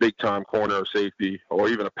a big-time corner or safety or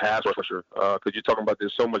even a pass rusher because you're talking about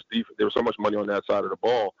there's so much money on that side of the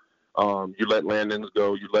ball. You let Landon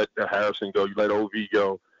go, you let Harrison go, you let OV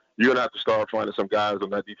go. You're going to have to start finding some guys on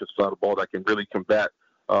that defensive side of the ball that can really combat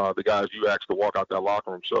the guys you asked to walk out that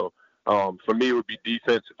locker room. So, for me, it would be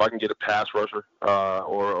defense. If I can get a pass rusher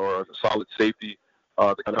or a solid safety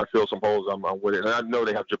to kind of fill some holes, I'm with it. And I know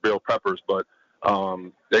they have Jabril Peppers, but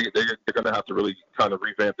they're going to have to really kind of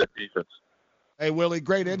revamp that defense. Hey, Willie,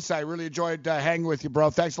 great insight. Really enjoyed hanging with you, bro.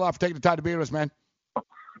 Thanks a lot for taking the time to be with us, man.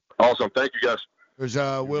 Awesome. Thank you, guys. There's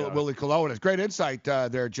Willie Colon. It's great insight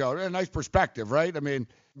there, Joe. A nice perspective, right? I mean,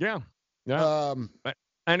 yeah.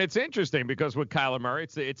 And it's interesting because with Kyler Murray,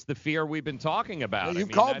 it's the fear we've been talking about.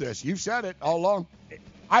 You've called this. You've said it all along.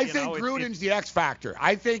 I think Gruden's the X factor.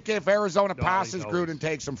 I think if Arizona passes, Gruden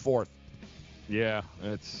takes them fourth. Yeah,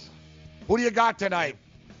 it's. Who do you got tonight?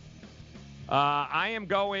 I am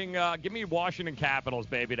going. Give me Washington Capitals,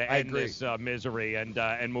 baby, to end this misery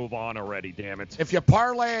and move on already. Damn it! If you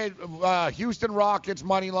parlay Houston Rockets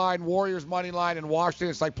money line, Warriors money line, and Washington,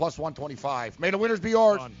 it's like plus 125. May the winners be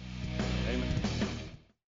yours. Amen.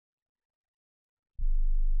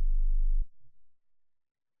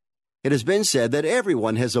 It has been said that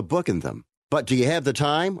everyone has a book in them, but do you have the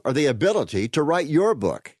time or the ability to write your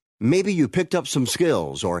book? Maybe you picked up some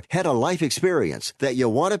skills or had a life experience that you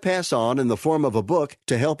want to pass on in the form of a book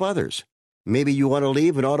to help others. Maybe you want to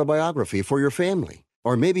leave an autobiography for your family.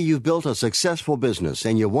 Or maybe you've built a successful business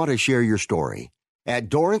and you want to share your story. At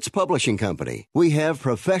Dorrance Publishing Company, we have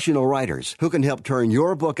professional writers who can help turn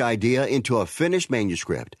your book idea into a finished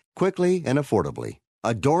manuscript quickly and affordably.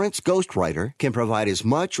 A Dorrance ghostwriter can provide as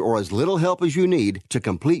much or as little help as you need to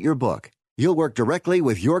complete your book. You'll work directly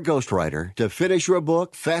with your ghostwriter to finish your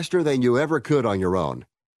book faster than you ever could on your own.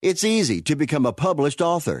 It's easy to become a published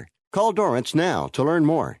author. Call Dorrance now to learn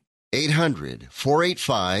more.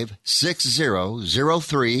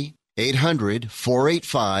 800-485-6003.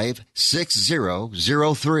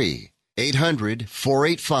 800-485-6003.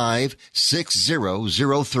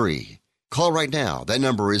 800-485-6003. Call right now. That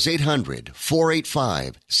number is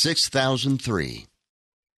 800-485-6003.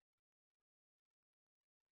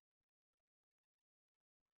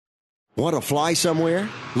 Want to fly somewhere?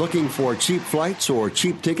 Looking for cheap flights or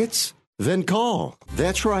cheap tickets? Then call.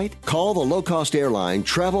 That's right. Call the low-cost airline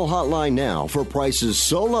travel hotline now for prices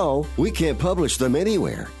so low we can't publish them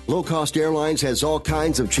anywhere. Low-cost airlines has all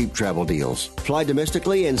kinds of cheap travel deals. Fly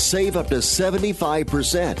domestically and save up to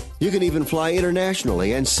 75%. You can even fly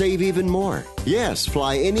internationally and save even more. Yes,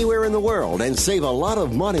 fly anywhere in the world and save a lot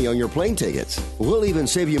of money on your plane tickets. We'll even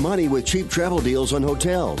save you money with cheap travel deals on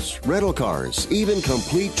hotels, rental cars, even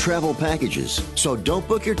complete travel packages. So don't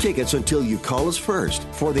book your tickets until you call us first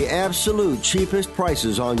for the absolute absolute cheapest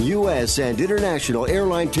prices on U.S. and international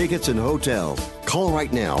airline tickets and hotels. Call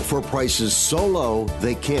right now for prices so low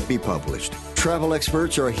they can't be published. Travel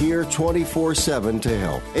experts are here 24/7 to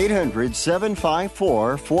help.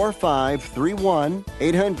 800-754-4531.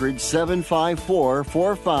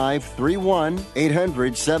 800-754-4531.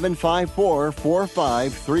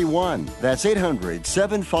 800-754-4531. That's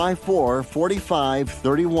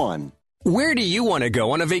 800-754-4531. Where do you want to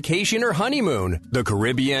go on a vacation or honeymoon? The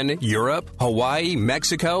Caribbean, Europe, Hawaii,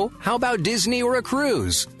 Mexico? How about Disney or a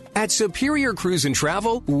cruise? At Superior Cruise and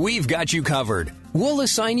Travel, we've got you covered. We'll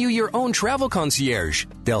assign you your own travel concierge.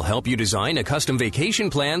 They'll help you design a custom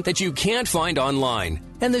vacation plan that you can't find online.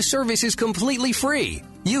 And the service is completely free.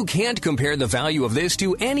 You can't compare the value of this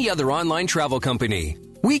to any other online travel company.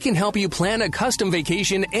 We can help you plan a custom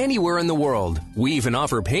vacation anywhere in the world. We even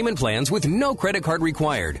offer payment plans with no credit card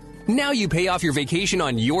required. Now you pay off your vacation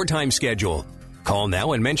on your time schedule. Call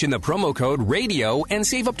now and mention the promo code RADIO and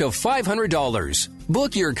save up to $500.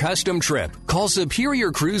 Book your custom trip. Call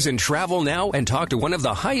Superior Cruise and Travel now and talk to one of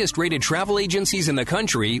the highest rated travel agencies in the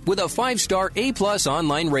country with a 5-star A+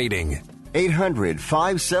 online rating.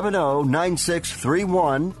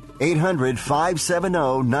 800-570-9631.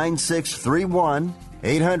 800-570-9631.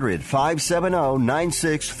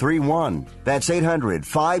 800-570-9631. That's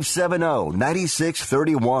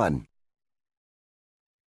 800-570-9631.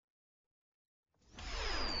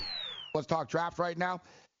 Let's talk draft right now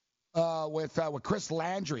with Chris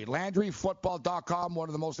Landry. LandryFootball.com, one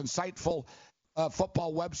of the most insightful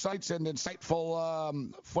football websites and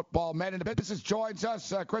insightful football men in the business, joins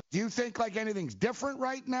us. Chris, do you think like anything's different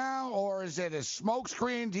right now, or is it a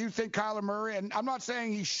smokescreen? Do you think Kyler Murray, and I'm not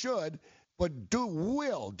saying he should, but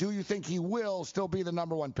do you think he will still be the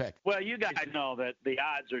number one pick? Well, you guys know that the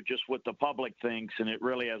odds are just what the public thinks, and it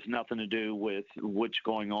really has nothing to do with what's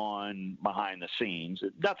going on behind the scenes.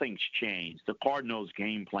 Nothing's changed. The Cardinals'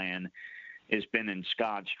 game plan has been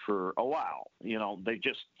ensconced for a while. You know,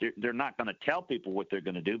 they're not going to tell people what they're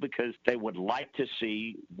going to do because they would like to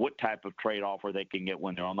see what type of trade offer they can get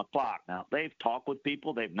when they're on the clock. Now, they've talked with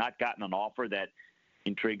people. They've not gotten an offer that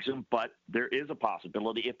intrigues them, but there is a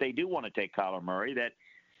possibility if they do want to take Kyler Murray that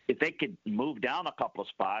if they could move down a couple of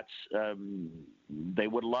spots, they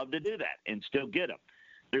would love to do that and still get him.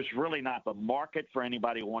 There's really not the market for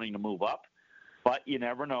anybody wanting to move up, but you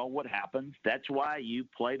never know what happens. That's why you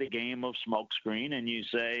play the game of smokescreen and you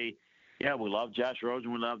say, yeah, we love Josh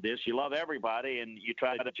Rosen, we love this. You love everybody, and you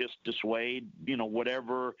try to just dissuade,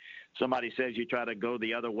 whatever somebody says, you try to go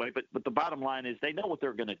the other way. But the bottom line is they know what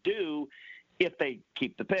they're going to do if they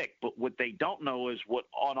keep the pick. But what they don't know is what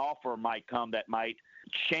on offer might come that might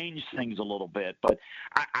change things a little bit. But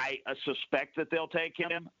I suspect that they'll take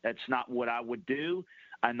him. That's not what I would do.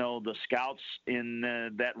 I know the scouts in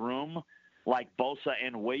that room like Bosa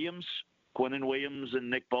and Williams, Quinnen Williams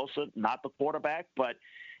and Nick Bosa, not the quarterback. But,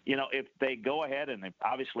 if they go ahead and they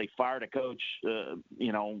obviously fired a coach, not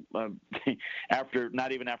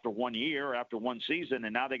even after 1 year, after one season,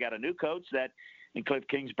 and now they got a new coach in Cliff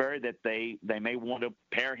Kingsbury that they may want to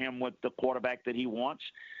pair him with the quarterback that he wants.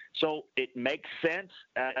 So it makes sense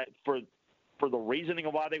for the reasoning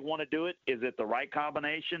of why they want to do it. Is it the right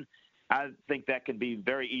combination? I think that can be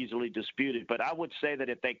very easily disputed. But I would say that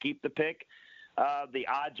if they keep the pick, the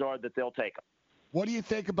odds are that they'll take him. What do you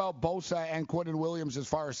think about Bosa and Quinnen Williams as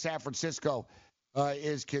far as San Francisco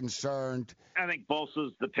is concerned? I think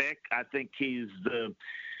Bosa's the pick. I think he's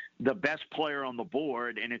the best player on the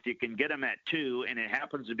board, and if you can get him at 2, and it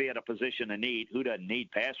happens to be at a position of need, who doesn't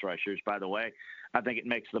need pass rushers, by the way, I think it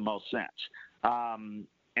makes the most sense. And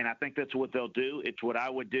I think that's what they'll do. It's what I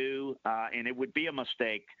would do, and it would be a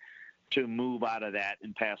mistake to move out of that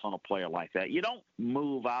and pass on a player like that. You don't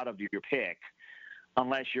move out of your pick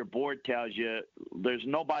unless your board tells you there's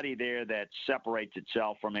nobody there that separates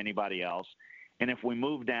itself from anybody else. And if we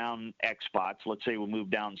move down X spots, let's say we move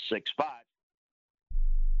down 6 spots,